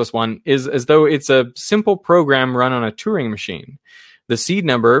about 3x plus 1 is as though it's a simple program run on a Turing machine. The seed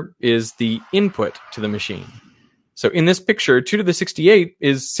number is the input to the machine. So in this picture, 2 to the 68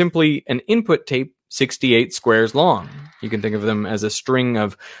 is simply an input tape 68 squares long. You can think of them as a string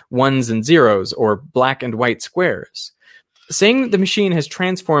of ones and zeros or black and white squares. Saying that the machine has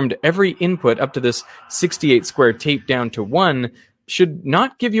transformed every input up to this 68 square tape down to 1 should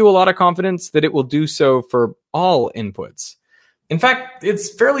not give you a lot of confidence that it will do so for all inputs. In fact,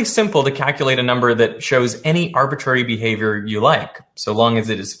 it's fairly simple to calculate a number that shows any arbitrary behavior you like, so long as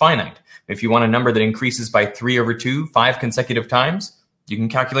it is finite. If you want a number that increases by 3/2 5 consecutive times, you can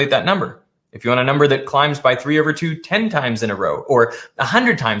calculate that number. If you want a number that climbs by 3/2 10 times in a row, or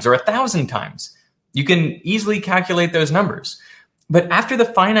 100 times, or 1,000 times, you can easily calculate those numbers. But after the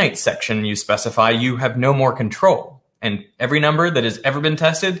finite section you specify, you have no more control, and every number that has ever been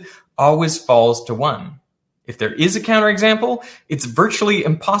tested always falls to 1. If there is a counterexample, it's virtually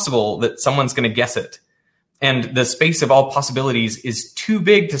impossible that someone's going to guess it. And the space of all possibilities is too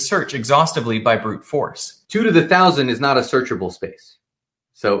big to search exhaustively by brute force. 2 to the 1,000 is not a searchable space.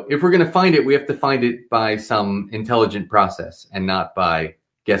 So if we're going to find it, we have to find it by some intelligent process and not by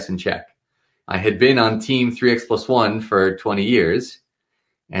guess and check. I had been on team 3x plus 1 for 20 years.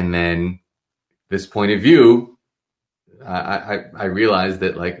 And then this point of view, I realized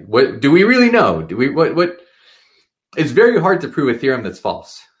that, like, what do we really know? It's very hard to prove a theorem that's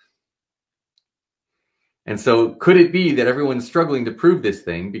false. And so could it be that everyone's struggling to prove this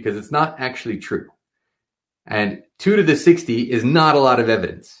thing because it's not actually true? And 2 to the 60 is not a lot of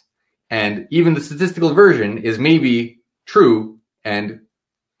evidence. And even the statistical version is maybe true and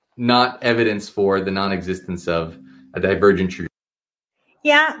not evidence for the non-existence of a divergent trajectory.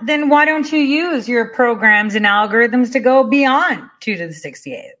 Yeah, then why don't you use your programs and algorithms to go beyond 2 to the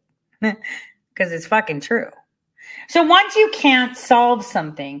 68? Because it's fucking true. So once you can't solve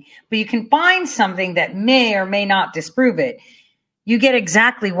something, but you can find something that may or may not disprove it, you get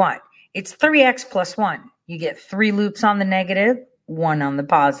exactly what? It's 3x plus 1. You get 3 loops on the negative, 1 on the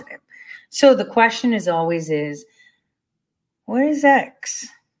positive. So the question is always what is x?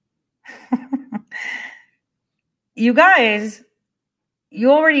 You guys,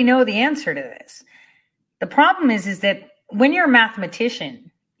 you already know the answer to this. The problem is that when you're a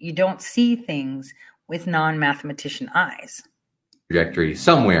mathematician, you don't see things with non-mathematician eyes. Trajectory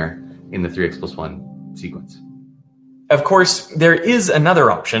somewhere in the 3x plus 1 sequence. Of course, there is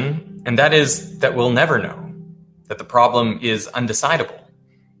another option, and that is that we'll never know, that the problem is undecidable.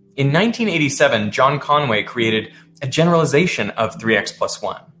 In 1987, John Conway created a generalization of 3x plus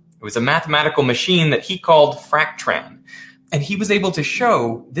 1. It was a mathematical machine that he called Fractran, and he was able to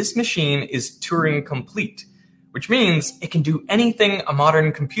show this machine is Turing complete, which means it can do anything a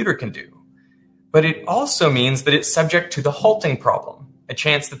modern computer can do. But it also means that it's subject to the halting problem, a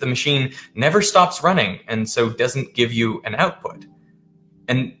chance that the machine never stops running and so doesn't give you an output.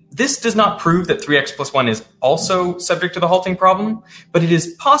 And this does not prove that 3x plus 1 is also subject to the halting problem, but it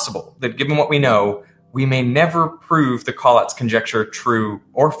is possible that given what we know, we may never prove the Collatz conjecture true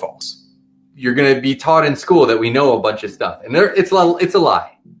or false. You're going to be taught in school that we know a bunch of stuff, and it's a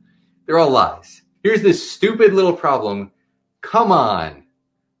lie. They're all lies. Here's this stupid little problem. Come on.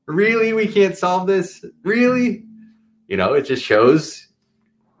 Really? We can't solve this? Really? You know, it just shows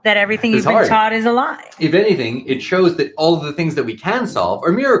that everything you've been taught is a lie. If anything, it shows that all of the things that we can solve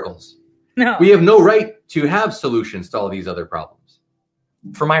are miracles. No. We have no right to have solutions to all these other problems.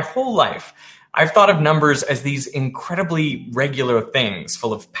 For my whole life, I've thought of numbers as these incredibly regular things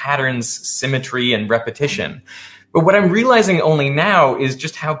full of patterns, symmetry, and repetition. But what I'm realizing only now is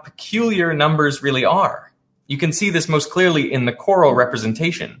just how peculiar numbers really are. You can see this most clearly in the choral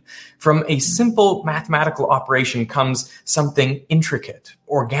representation. From a simple mathematical operation comes something intricate,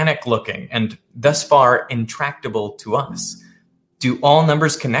 organic looking, and thus far intractable to us. Do all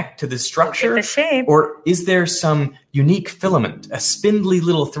numbers connect to this structure? The shape. Or is there some unique filament, a spindly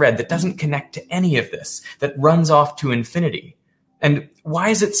little thread that doesn't connect to any of this, that runs off to infinity? And why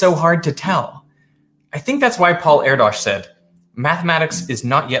is it so hard to tell? I think that's why Paul Erdos said, mathematics is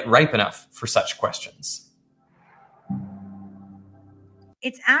not yet ripe enough for such questions.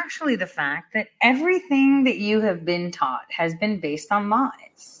 It's actually the fact that everything that you have been taught has been based on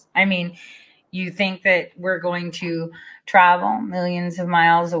lies. I mean, you think that we're going to travel millions of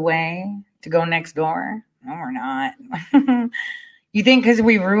miles away to go next door? No, we're not. You think because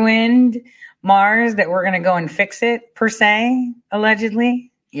we ruined Mars that we're going to go and fix it, per se,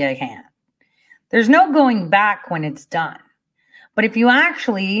 allegedly? Yeah, you can't. There's no going back when it's done. But if you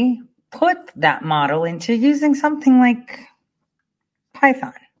actually put that model into using something like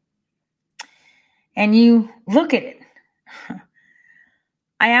Python and you look at it,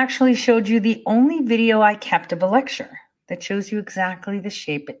 I actually showed you the only video I kept of a lecture that shows you exactly the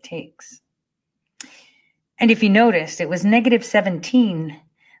shape it takes. And if you noticed, it was -17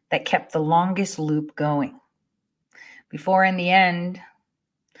 that kept the longest loop going. Before in the end,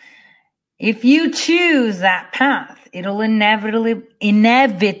 if you choose that path, it'll inevitably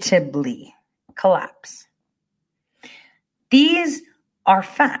collapse. These are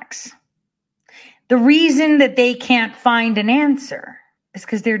facts. The reason that they can't find an answer is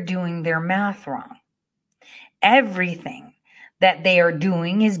because they're doing their math wrong. Everything that they are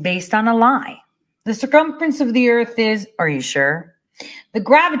doing is based on a lie. The circumference of the earth is, are you sure? The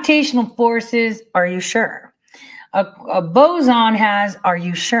gravitational forces, are you sure? A boson has, are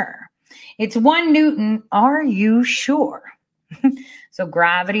you sure? It's 1 Newton, are you sure? So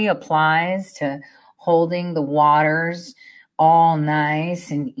gravity applies to holding the waters all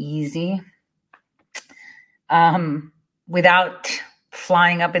nice and easy without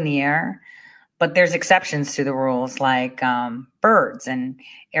flying up in the air. But there's exceptions to the rules, like birds and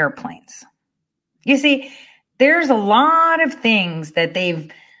airplanes. You see, there's a lot of things that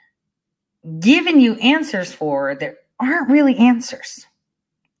they've given you answers for that aren't really answers.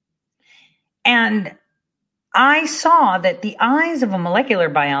 And I saw that the eyes of a molecular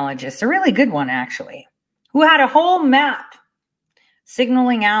biologist, a really good one actually, who had a whole map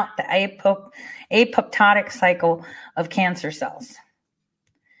signaling out the apoptotic cycle of cancer cells,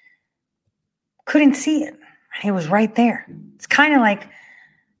 couldn't see it. It was right there. It's kind of like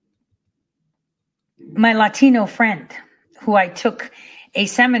my Latino friend who I took a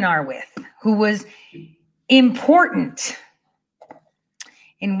seminar with, who was important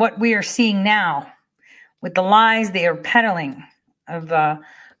in what we are seeing now with the lies they are peddling of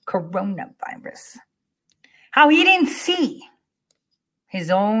coronavirus. How he didn't see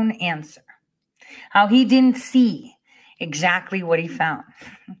his own answer. How he didn't see exactly what he found.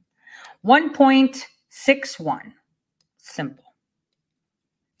 1.61. Simple.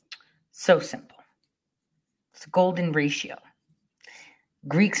 So simple. It's a golden ratio.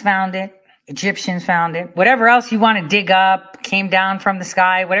 Greeks found it. Egyptians found it. Whatever else you want to dig up, came down from the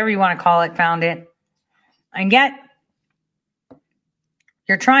sky, whatever you want to call it, found it. And yet,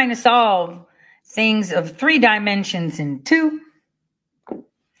 you're trying to solve things of 3 dimensions in 2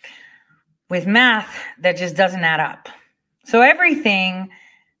 with math that just doesn't add up. So everything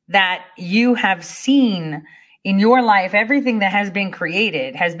that you have seen in your life, everything that has been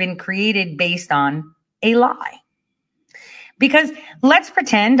created based on a lie. Because let's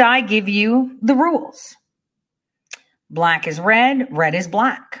pretend I give you the rules. Black is red, red is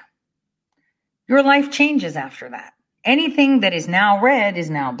black. Your life changes after that. Anything that is now red is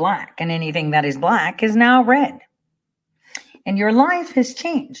now black, and anything that is black is now red. And your life has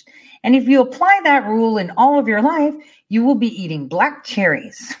changed. And if you apply that rule in all of your life, you will be eating black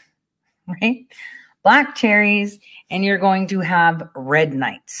cherries, right? Black cherries, and you're going to have red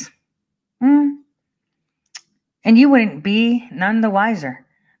nights. And you wouldn't be none the wiser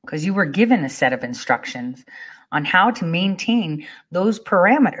because you were given a set of instructions on how to maintain those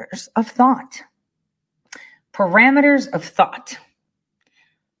parameters of thought. Parameters of thought.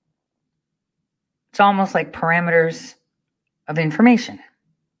 It's almost like parameters of information.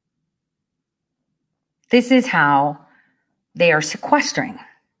 This is how they are sequestering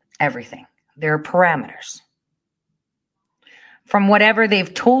everything. Their parameters. From whatever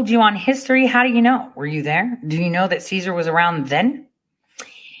they've told you on history, how do you know? Were you there? Do you know that Caesar was around then?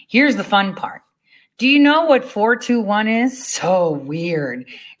 Here's the fun part. Do you know what 421 is? So weird.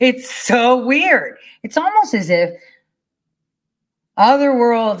 It's so weird. It's almost as if other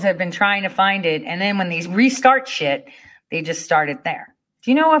worlds have been trying to find it, and then when they restart shit, they just start it there.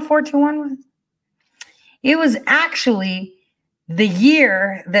 Do you know what 421 was? It was actually the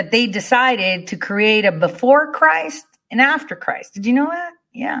year that they decided to create a before Christ and after Christ. Did you know that?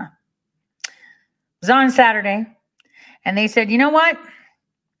 Yeah. It was on Saturday, and they said, you know what?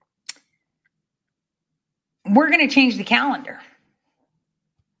 We're going to change the calendar.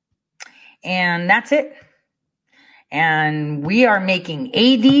 And that's it. And we are making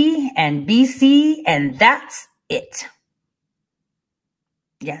AD and BC, and that's it.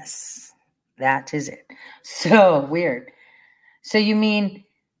 Yes, that is it. So weird. So you mean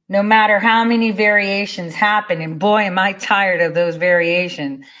no matter how many variations happen, and boy, am I tired of those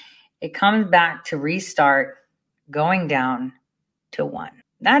variations, it comes back to restart, going down to 1.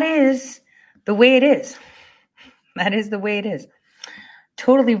 That is the way it is. That is the way it is.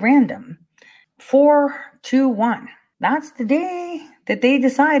 Totally random. 4-2-1. That's the day that they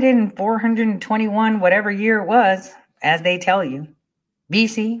decided in 421, whatever year it was, as they tell you.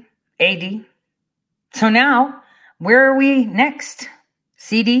 BC, AD. So now, where are we next?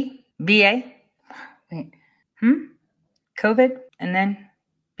 CD, BA? Wait. COVID? And then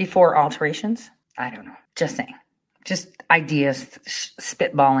before alterations? I don't know. Just saying. Just ideas,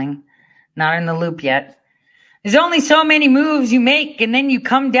 spitballing. Not in the loop yet. There's only so many moves you make, and then you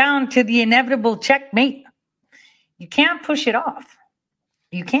come down to the inevitable checkmate. You can't push it off.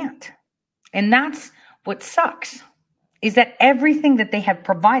 You can't. And that's what sucks, is that everything that they have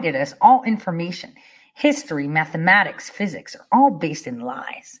provided us, all information, history, mathematics, physics, are all based in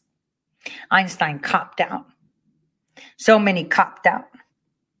lies. Einstein copped out. So many copped out.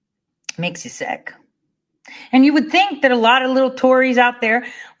 Makes you sick. And you would think that a lot of little Tories out there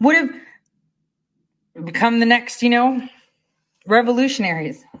would have become the next,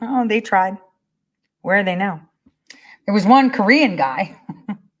 revolutionaries. Oh, they tried. Where are they now? There was one Korean guy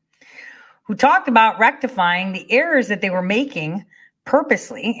who talked about rectifying the errors that they were making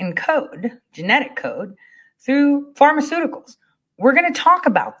purposely in code, genetic code, through pharmaceuticals. We're going to talk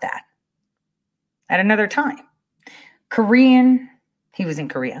about that at another time. Korean, he was in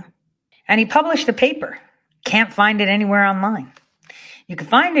Korea, and he published a paper. Can't find it anywhere online. You can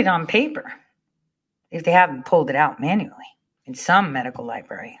find it on paper if they haven't pulled it out manually in some medical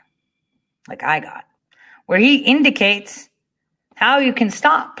library, like I got, where he indicates how you can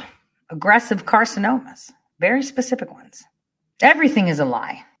stop aggressive carcinomas, very specific ones. Everything is a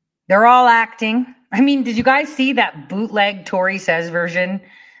lie. They're all acting. I mean, did you guys see that bootleg Tory Says version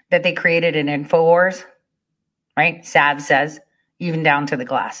that they created in InfoWars? Right? Sav says, even down to the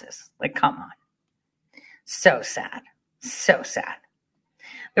glasses. Like, come on. So sad. So sad.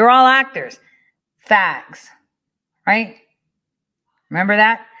 They're all actors. Fags. Right? Remember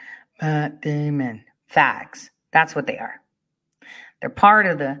that? Matt Damon. Fags. That's what they are. They're part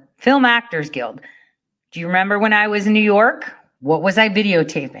of the Film Actors Guild. Do you remember when I was in New York? What was I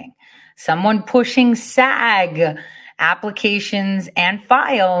videotaping? Someone pushing SAG applications and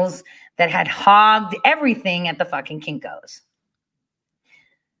files that had hogged everything at the fucking Kinko's.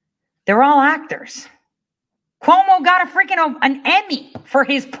 They're all actors. Cuomo got an Emmy for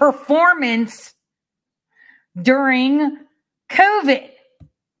his performance during COVID.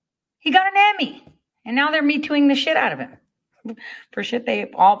 He got an Emmy. And now they're Me Tooing the shit out of him for shit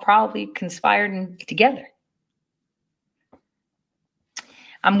they all probably conspired together.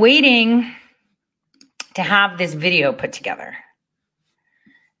 I'm waiting to have this video put together.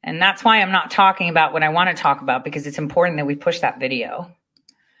 And that's why I'm not talking about what I want to talk about, because it's important that we push that video.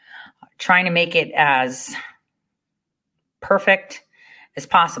 Trying to make it as perfect as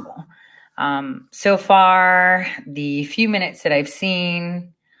possible. So far, the few minutes that I've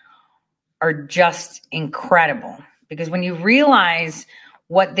seen are just incredible, because when you realize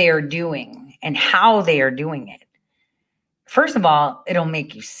what they are doing and how they are doing it, first of all, it'll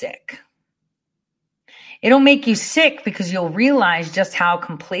make you sick. It'll make you sick because you'll realize just how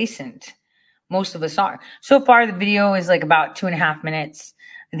complacent most of us are. So far, the video is like about 2.5 minutes.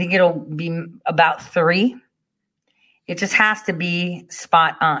 I think it'll be about 3. It just has to be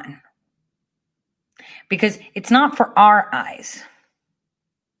spot on, because it's not for our eyes.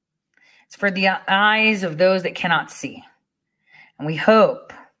 It's for the eyes of those that cannot see. And we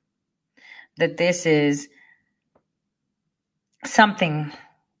hope that this is something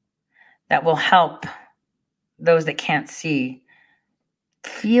that will help those that can't see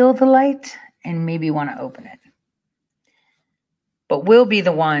feel the light and maybe want to open it. But we'll be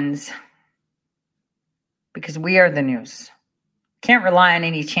the ones, because we are the news. Can't rely on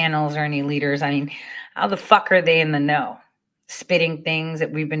any channels or any leaders. I mean, how the fuck are they in the know? Spitting things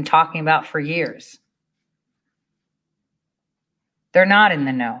that we've been talking about for years. They're not in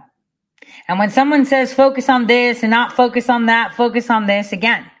the know. And when someone says focus on this and not focus on that, focus on this,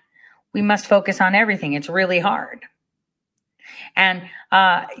 again, we must focus on everything. It's really hard. And,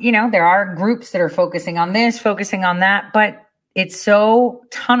 there are groups that are focusing on this, focusing on that, but it's so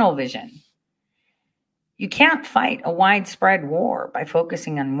tunnel vision. You can't fight a widespread war by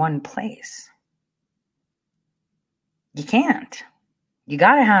focusing on one place. You can't. You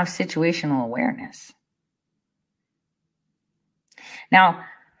got to have situational awareness. Now,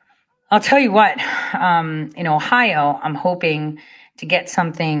 I'll tell you what, in Ohio, I'm hoping to get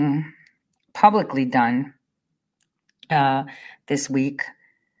something publicly done this week.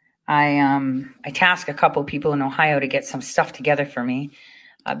 I tasked a couple people in Ohio to get some stuff together for me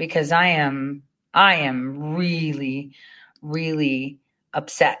because I am really, really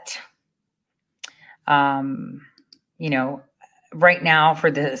upset. Right now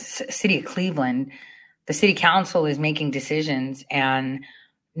for the city of Cleveland, the city council is making decisions and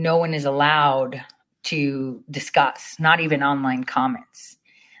no one is allowed to discuss, not even online comments.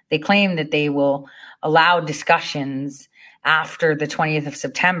 They claim that they will allow discussions after the 20th of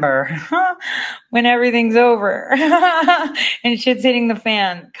September when everything's over and shit's hitting the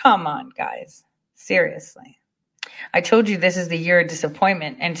fan. Come on, guys. Seriously. I told you this is the year of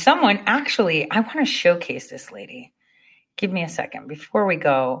disappointment. And someone actually, I want to showcase this lady. Give me a second. Before we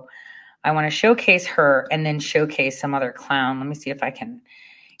go, I want to showcase her and then showcase some other clown. Let me see if I can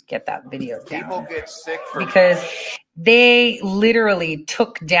get that video down. People get sick because they literally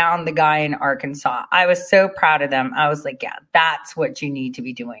took down the guy in Arkansas. I was so proud of them. I was like, yeah, that's what you need to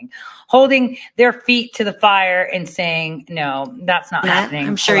be doing. Holding their feet to the fire and saying, no, that's not happening.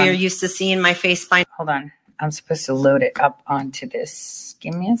 I'm sure you're used to seeing my face by. Hold on. I'm supposed to load it up onto this.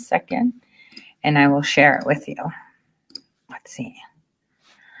 Give me a second and I will share it with you. Let's see.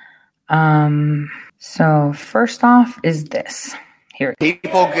 So first off is this. Here.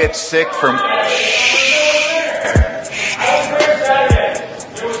 People get sick from.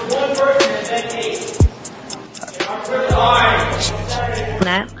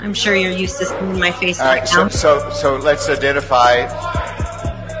 I'm sure you're used to seeing my face. All right, so let's identify.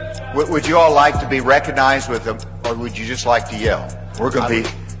 Would you all like to be recognized with them, or would you just like to yell? We're going to be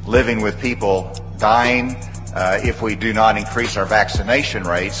living with people dying if we do not increase our vaccination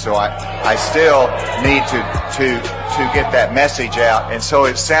rates. So I still need to get that message out. And so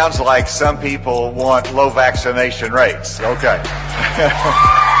it sounds like some people want low vaccination rates. Okay.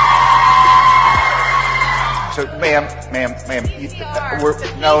 So, ma'am,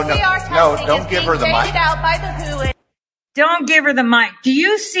 don't give her the mic. Don't give her the mic. Do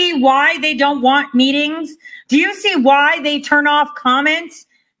you see why they don't want meetings? Do you see why they turn off comments?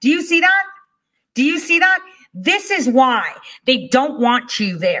 Do you see that? Do you see that? This is why they don't want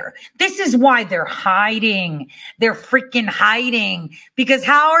you there. This is why they're hiding. They're freaking hiding. Because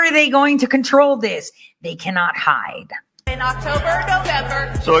how are they going to control this? They cannot hide. In October,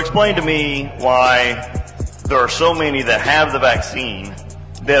 November. So explain to me why there are so many that have the vaccine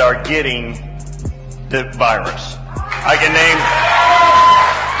that are getting the virus. I can name.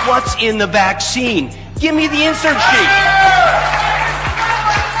 What's in the vaccine? Give me the insert sheet.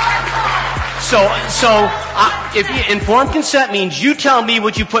 If informed consent means you tell me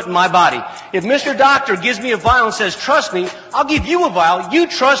what you put in my body. If Mr. Doctor gives me a vial and says, trust me, I'll give you a vial. You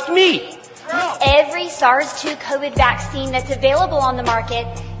trust me. Every SARS-2 COVID vaccine that's available on the market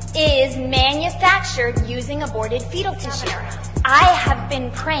is manufactured using aborted fetal tissue. I have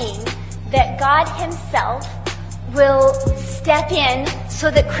been praying that God himself will step in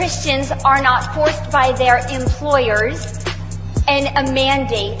so that Christians are not forced by their employers and a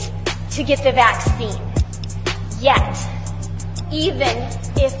mandate to get the vaccine. Yet, even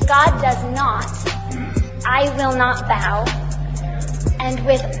if God does not, I will not bow. And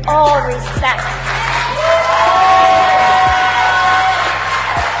with all respect,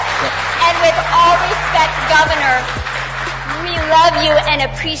 Governor, we love you and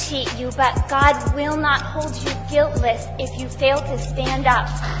appreciate you, but God will not hold you guiltless if you fail to stand up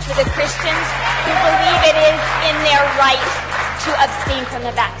for the Christians who believe it is in their right to abstain from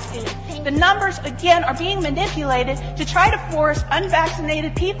the vaccine. The numbers, again, are being manipulated to try to force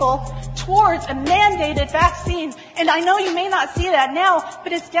unvaccinated people towards a mandated vaccine. And I know you may not see that now,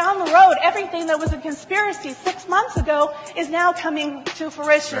 but it's down the road. Everything that was a conspiracy 6 months ago is now coming to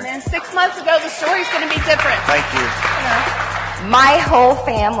fruition. Right. And 6 months ago, the story's going to be different. Thank you. My whole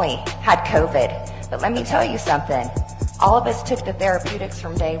family had COVID. But let me tell you something. All of us took the therapeutics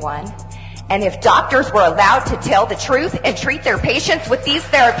from day one. And if doctors were allowed to tell the truth and treat their patients with these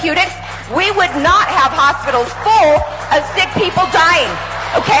therapeutics, we would not have hospitals full of sick people dying,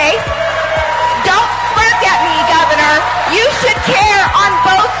 okay? Don't smirk at me, Governor. You should care on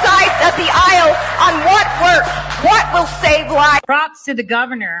both sides of the aisle on what works, what will save lives. Props to the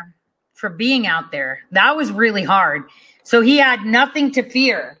governor for being out there. That was really hard So he had nothing to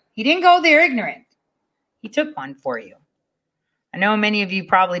fear. He didn't go there ignorant. He took one for you. I know many of you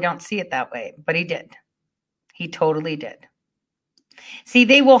probably don't see it that way, but he did. He totally did. See,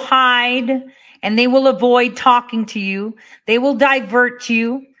 they will hide and they will avoid talking to you. They will divert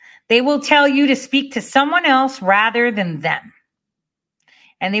you. They will tell you to speak to someone else rather than them.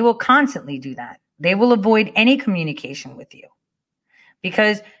 And they will constantly do that. They will avoid any communication with you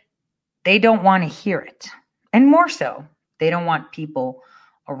because they don't want to hear it. And more so, they don't want people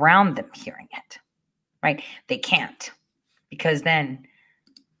around them hearing it, right? They can't because then,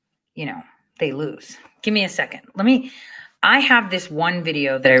 they lose. Give me a second. I have this one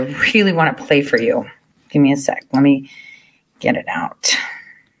video that I really want to play for you. Give me a sec. Let me get it out.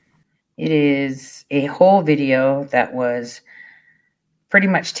 It is a whole video that was pretty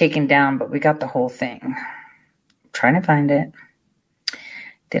much taken down, but we got the whole thing. I'm trying to find it.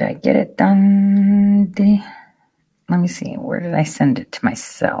 Did I get it done? Let me see. Where did I send it to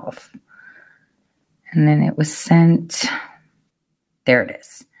myself? And then it was sent. There it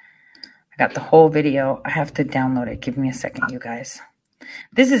is. I got the whole video. I have to download it. Give me a second, you guys.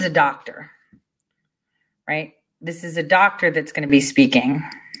 This is a doctor, right? This is a doctor that's going to be speaking.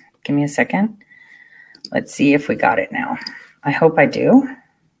 Give me a second. Let's see if we got it now. I hope I do.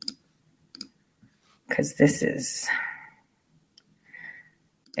 Because this is...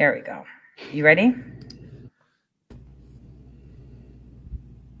 There we go. You ready?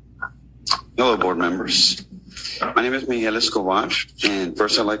 Hello, board members. My name is Miguel Escobar, and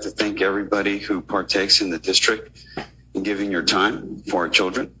first I'd like to thank everybody who partakes in the district in giving your time for our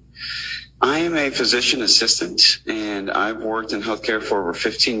children. I am a physician assistant, and I've worked in healthcare for over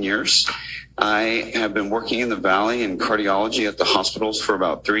 15 years. I have been working in the Valley in cardiology at the hospitals for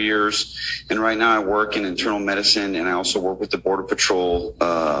about 3 years. And right now I work in internal medicine, and I also work with the Border Patrol,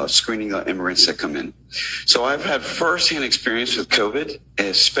 screening the immigrants that come in. So I've had firsthand experience with COVID,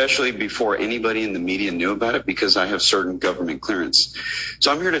 especially before anybody in the media knew about it, because I have certain government clearance.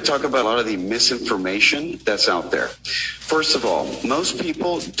 So I'm here to talk about a lot of the misinformation that's out there. First of all, most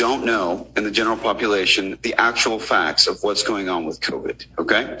people don't know in the general population the actual facts of what's going on with COVID,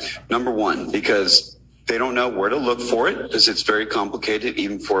 okay? Number one, because they don't know where to look for it because it's very complicated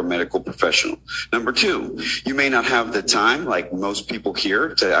even for a medical professional. Number two, you may not have the time, like most people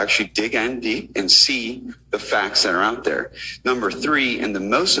here, to actually dig in deep and see the facts that are out there. Number three, and the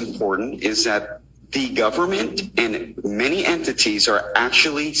most important, is that the government and many entities are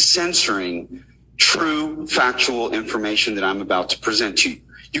actually censoring true factual information that I'm about to present to you.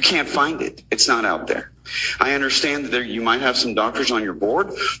 You can't find it. It's not out there. I understand that you might have some doctors on your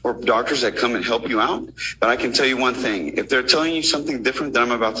board or doctors that come and help you out, but I can tell you one thing. If they're telling you something different than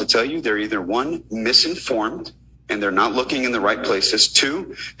I'm about to tell you, they're either one, misinformed, and they're not looking in the right places.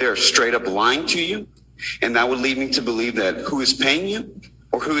 Two, they're straight up lying to you, and that would lead me to believe that who is paying you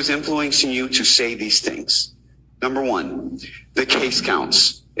or who is influencing you to say these things. Number one, the case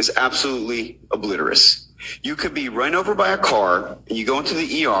counts is absolutely obliterated. You could be run over by a car and you go into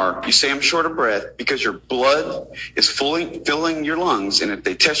the ER, you say I'm short of breath because your blood is filling your lungs, and if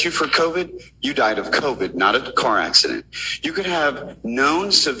they test you for COVID, you died of COVID, not a car accident. You could have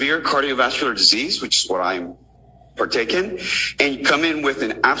known severe cardiovascular disease, which is what I'm partaking, and you come in with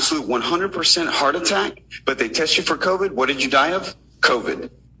an absolute 100% heart attack, but they test you for COVID. What did you die of?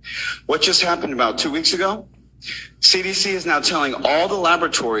 COVID. What just happened about 2 weeks ago? CDC is now telling all the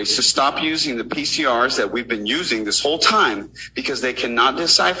laboratories to stop using the PCRs that we've been using this whole time because they cannot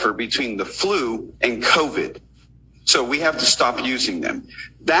decipher between the flu and COVID. So we have to stop using them.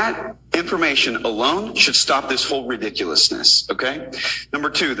 That information alone should stop this whole ridiculousness, okay? Number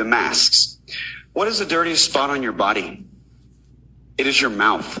two, the masks. What is the dirtiest spot on your body? It is your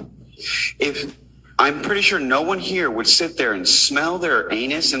mouth. I'm pretty sure no one here would sit there and smell their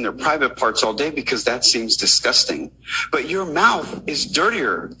anus and their private parts all day because that seems disgusting. But your mouth is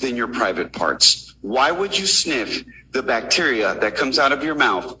dirtier than your private parts. Why would you sniff the bacteria that comes out of your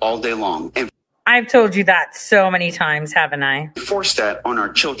mouth all day long? And I've told you that so many times, haven't I? Force that on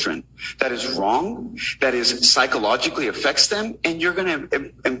our children. That is wrong. That is psychologically affects them, and you're going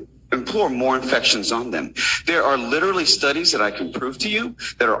to implore more infections on them. There are literally studies that I can prove to you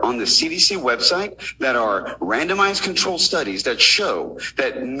that are on the CDC website that are randomized controlled studies that show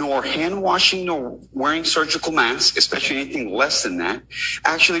that nor hand washing nor wearing surgical masks, especially anything less than that,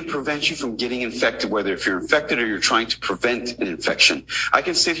 actually prevents you from getting infected, whether if you're infected or you're trying to prevent an infection. I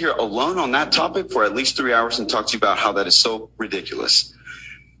can sit here alone on that topic for at least 3 hours and talk to you about how that is so ridiculous.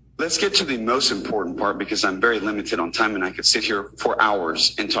 Let's get to the most important part because I'm very limited on time and I could sit here for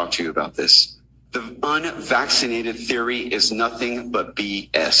hours and talk to you about this. The unvaccinated theory is nothing but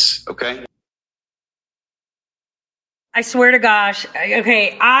BS, okay? I swear to gosh.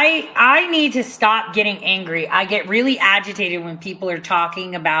 Okay, I need to stop getting angry. I get really agitated when people are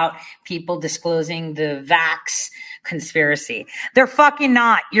talking about people disclosing the vax conspiracy. They're fucking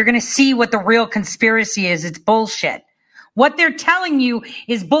not. You're going to see what the real conspiracy is. It's bullshit. What they're telling you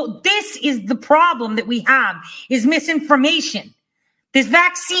is this is the problem that we have, is misinformation. This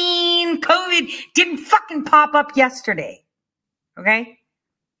vaccine, COVID, didn't fucking pop up yesterday. Okay?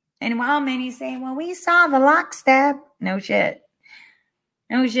 And while many say, well, we saw the lockstep. No shit.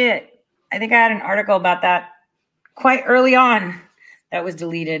 No shit. I think I had an article about that quite early on that was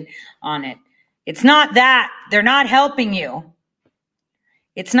deleted on it. It's not that. They're not helping you.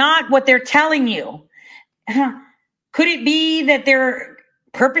 It's not what they're telling you. Could it be that they're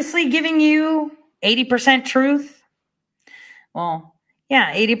purposely giving you 80% truth? Well,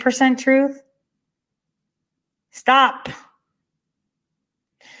 yeah, 80% truth. Stop.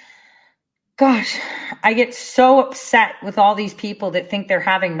 Gosh, I get so upset with all these people that think they're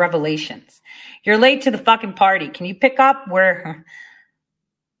having revelations. You're late to the fucking party. Can you pick up where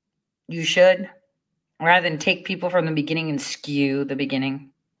you should? Rather than take people from the beginning and skew the beginning.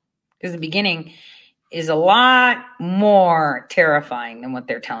 Because the beginning is a lot more terrifying than what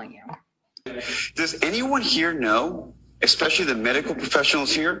they're telling you. Does anyone here know, especially the medical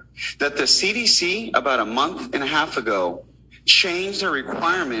professionals here, that the CDC about a month and a half ago changed the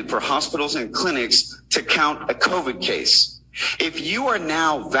requirement for hospitals and clinics to count a COVID case? If you are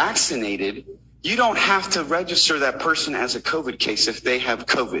now vaccinated, you don't have to register that person as a COVID case if they have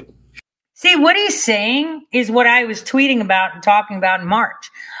COVID. See, what he's saying is what I was tweeting about and talking about in March.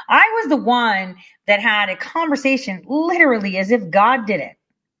 I was the one that had a conversation literally as if God did it.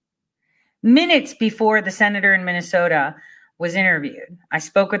 Minutes before the senator in Minnesota was interviewed, I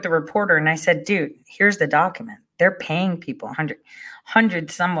spoke with the reporter and I said, dude, here's the document. They're paying people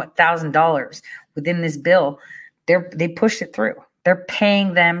 $100,000 within this bill. They pushed it through. They're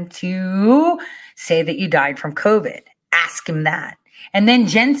paying them to say that you died from COVID. Ask him that. And then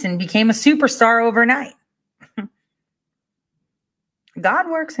Jensen became a superstar overnight.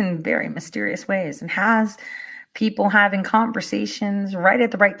 God works in very mysterious ways and has people having conversations right at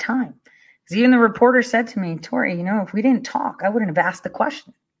the right time. Because even the reporter said to me, Tori, if we didn't talk, I wouldn't have asked the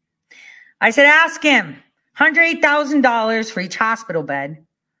question. I said, ask him. $108,000 for each hospital bed.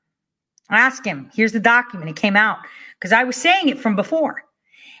 Ask him. Here's the document. It came out because I was saying it from before.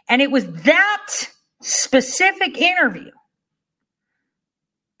 And it was that specific interview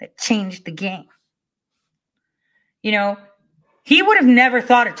that changed the game. He would have never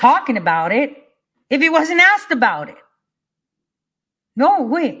thought of talking about it if he wasn't asked about it. No,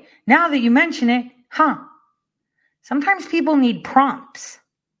 wait. Now that you mention it, sometimes people need prompts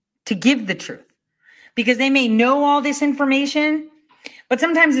to give the truth. Because they may know all this information, but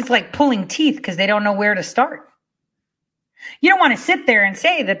sometimes it's like pulling teeth because they don't know where to start. You don't want to sit there and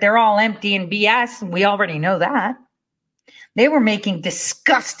say that they're all empty and BS. We already know that. They were making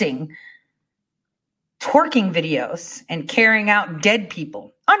disgusting twerking videos and carrying out dead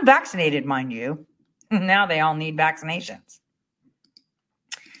people. Unvaccinated, mind you. Now they all need vaccinations.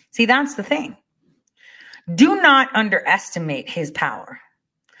 See, that's the thing. Do not underestimate his power.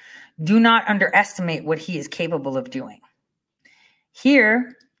 Do not underestimate what he is capable of doing.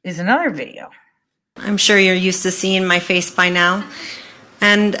 Here is another video. I'm sure you're used to seeing my face by now.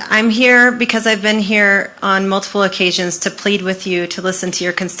 And I'm here because I've been here on multiple occasions to plead with you to listen to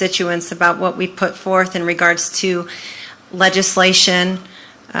your constituents about what we put forth in regards to legislation,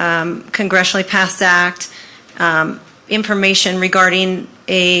 congressionally passed act, information regarding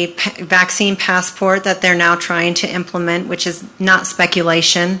a vaccine passport that they're now trying to implement, which is not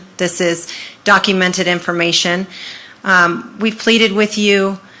speculation. This is documented information. We've pleaded with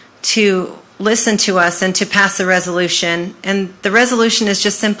you to listen to us and to pass a resolution. And the resolution is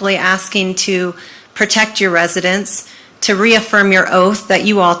just simply asking to protect your residents, to reaffirm your oath that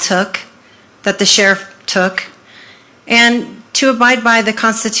you all took, that the sheriff took, and to abide by the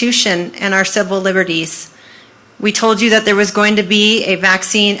Constitution and our civil liberties. We told you that there was going to be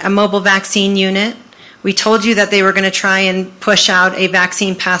a mobile vaccine unit. We told you that they were going to try and push out a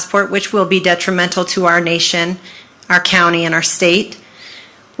vaccine passport, which will be detrimental to our nation, our county, and our state.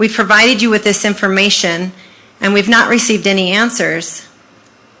 We've provided you with this information, and we've not received any answers.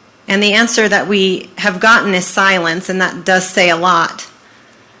 And the answer that we have gotten is silence, and that does say a lot.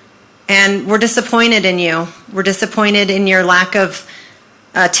 And we're disappointed in you. We're disappointed in your lack of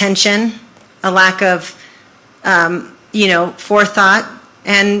attention, a lack of forethought,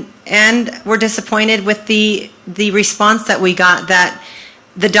 and we're disappointed with the response that we got, that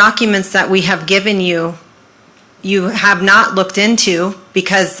the documents that we have given you have not looked into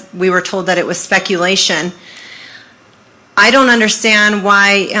because we were told that it was speculation. I don't understand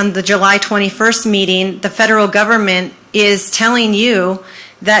why on the July 21st meeting, the federal government is telling you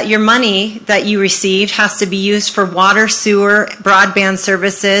that your money that you received has to be used for water, sewer, broadband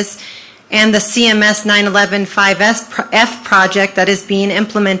services, and the CMS 911-5F project that is being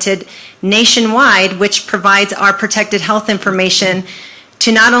implemented nationwide, which provides our protected health information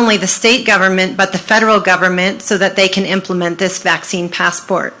to not only the state government, but the federal government so that they can implement this vaccine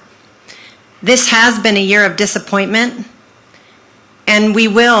passport. This has been a year of disappointment, and we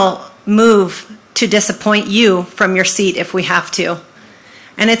will move to disappoint you from your seat if we have to.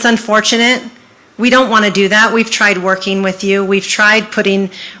 And it's unfortunate. We don't want to do that. We've tried working with you. We've tried putting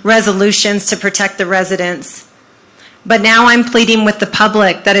resolutions to protect the residents. But now I'm pleading with the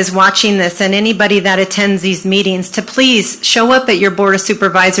public that is watching this and anybody that attends these meetings to please show up at your Board of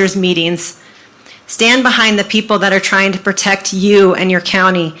Supervisors meetings. Stand behind the people that are trying to protect you and your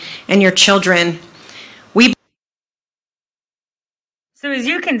county and your children. So as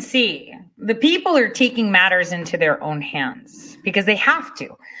you can see, the people are taking matters into their own hands because they have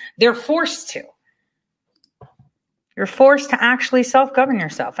to. They're forced to. You're forced to actually self-govern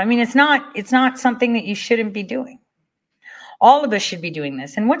yourself. I mean, it's not something that you shouldn't be doing. All of us should be doing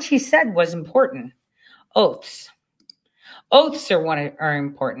this. And what she said was important. Oaths. Oaths are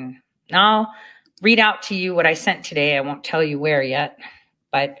important. Now, I'll read out to you what I sent today. I won't tell you where yet,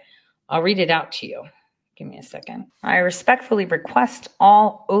 but I'll read it out to you. Give me a second. I respectfully request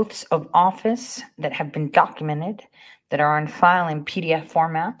all oaths of office that have been documented that are on file in PDF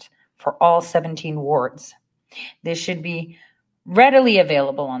format for all 17 wards. This should be readily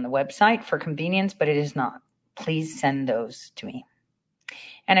available on the website for convenience, but it is not. Please send those to me.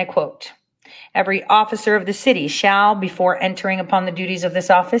 And I quote, "Every officer of the city shall, before entering upon the duties of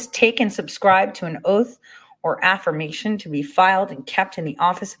this office, take and subscribe to an oath or affirmation to be filed and kept in the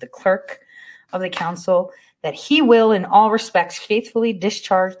office of the clerk of the council, that he will in all respects faithfully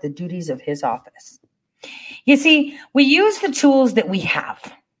discharge the duties of his office." You see, we use the tools that we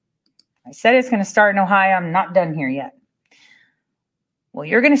have. I said it's going to start in Ohio. I'm not done here yet. Well,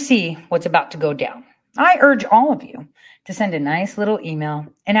 you're going to see what's about to go down. I urge all of you to send a nice little email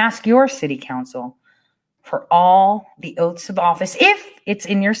and ask your city council for all the oaths of office, if it's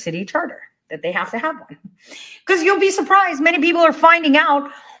in your city charter, that they have to have one. Because you'll be surprised. Many people are finding out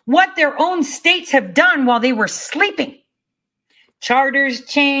what their own states have done while they were sleeping. Charters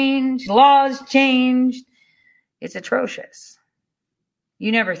changed, laws changed. It's atrocious.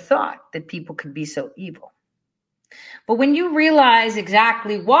 You never thought that people could be so evil. But when you realize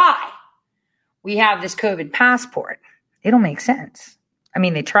exactly why we have this COVID passport, it'll make sense. I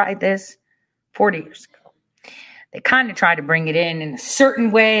mean, they tried this 40 years ago. They kind of tried to bring it in a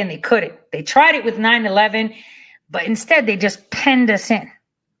certain way, and they couldn't. They tried it with 9/11, but instead they just penned us in.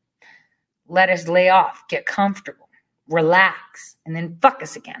 Let us lay off, get comfortable, relax, and then fuck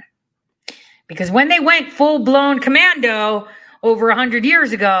us again. Because when they went full-blown commando over 100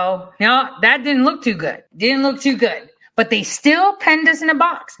 years ago, that didn't look too good. Didn't look too good. But they still penned us in a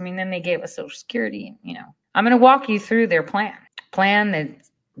box. I mean, then they gave us Social Security, I'm going to walk you through their plan. Plan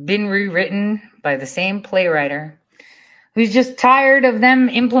that's been rewritten by the same playwriter who's just tired of them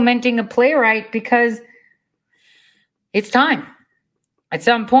implementing a playwright because it's time. At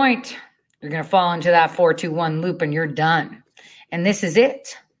some point, you're going to fall into that 4-2-1 loop and you're done. And this is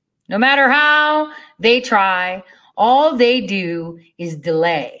it. No matter how they try, all they do is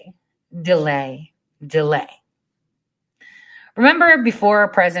delay, delay, delay. Remember before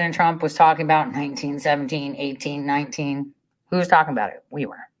President Trump was talking about 19, 17, 18, 19? Who was talking about it? We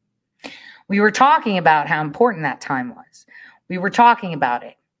were. We were talking about how important that time was. We were talking about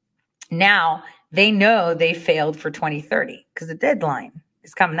it. Now they know they failed for 2030 because the deadline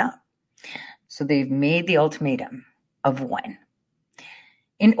is coming up. So they've made the ultimatum of when.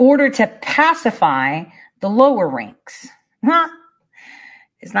 In order to pacify the lower ranks.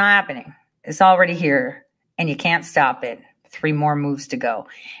 It's not happening. It's already here, and you can't stop it. 3 more moves to go.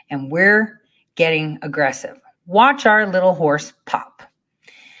 And we're getting aggressive. Watch our little horse pop.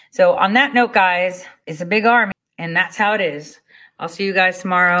 So on that note, guys, it's a big army, and that's how it is. I'll see you guys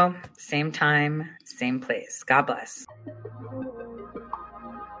tomorrow. Same time, same place. God bless.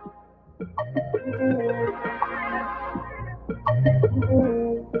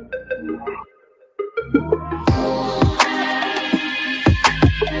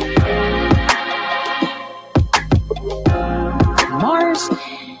 Mars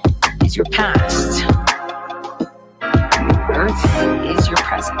is your past. Earth is your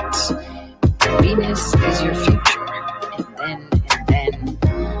present. Venus is your future. And then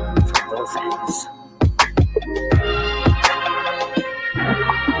for both ends.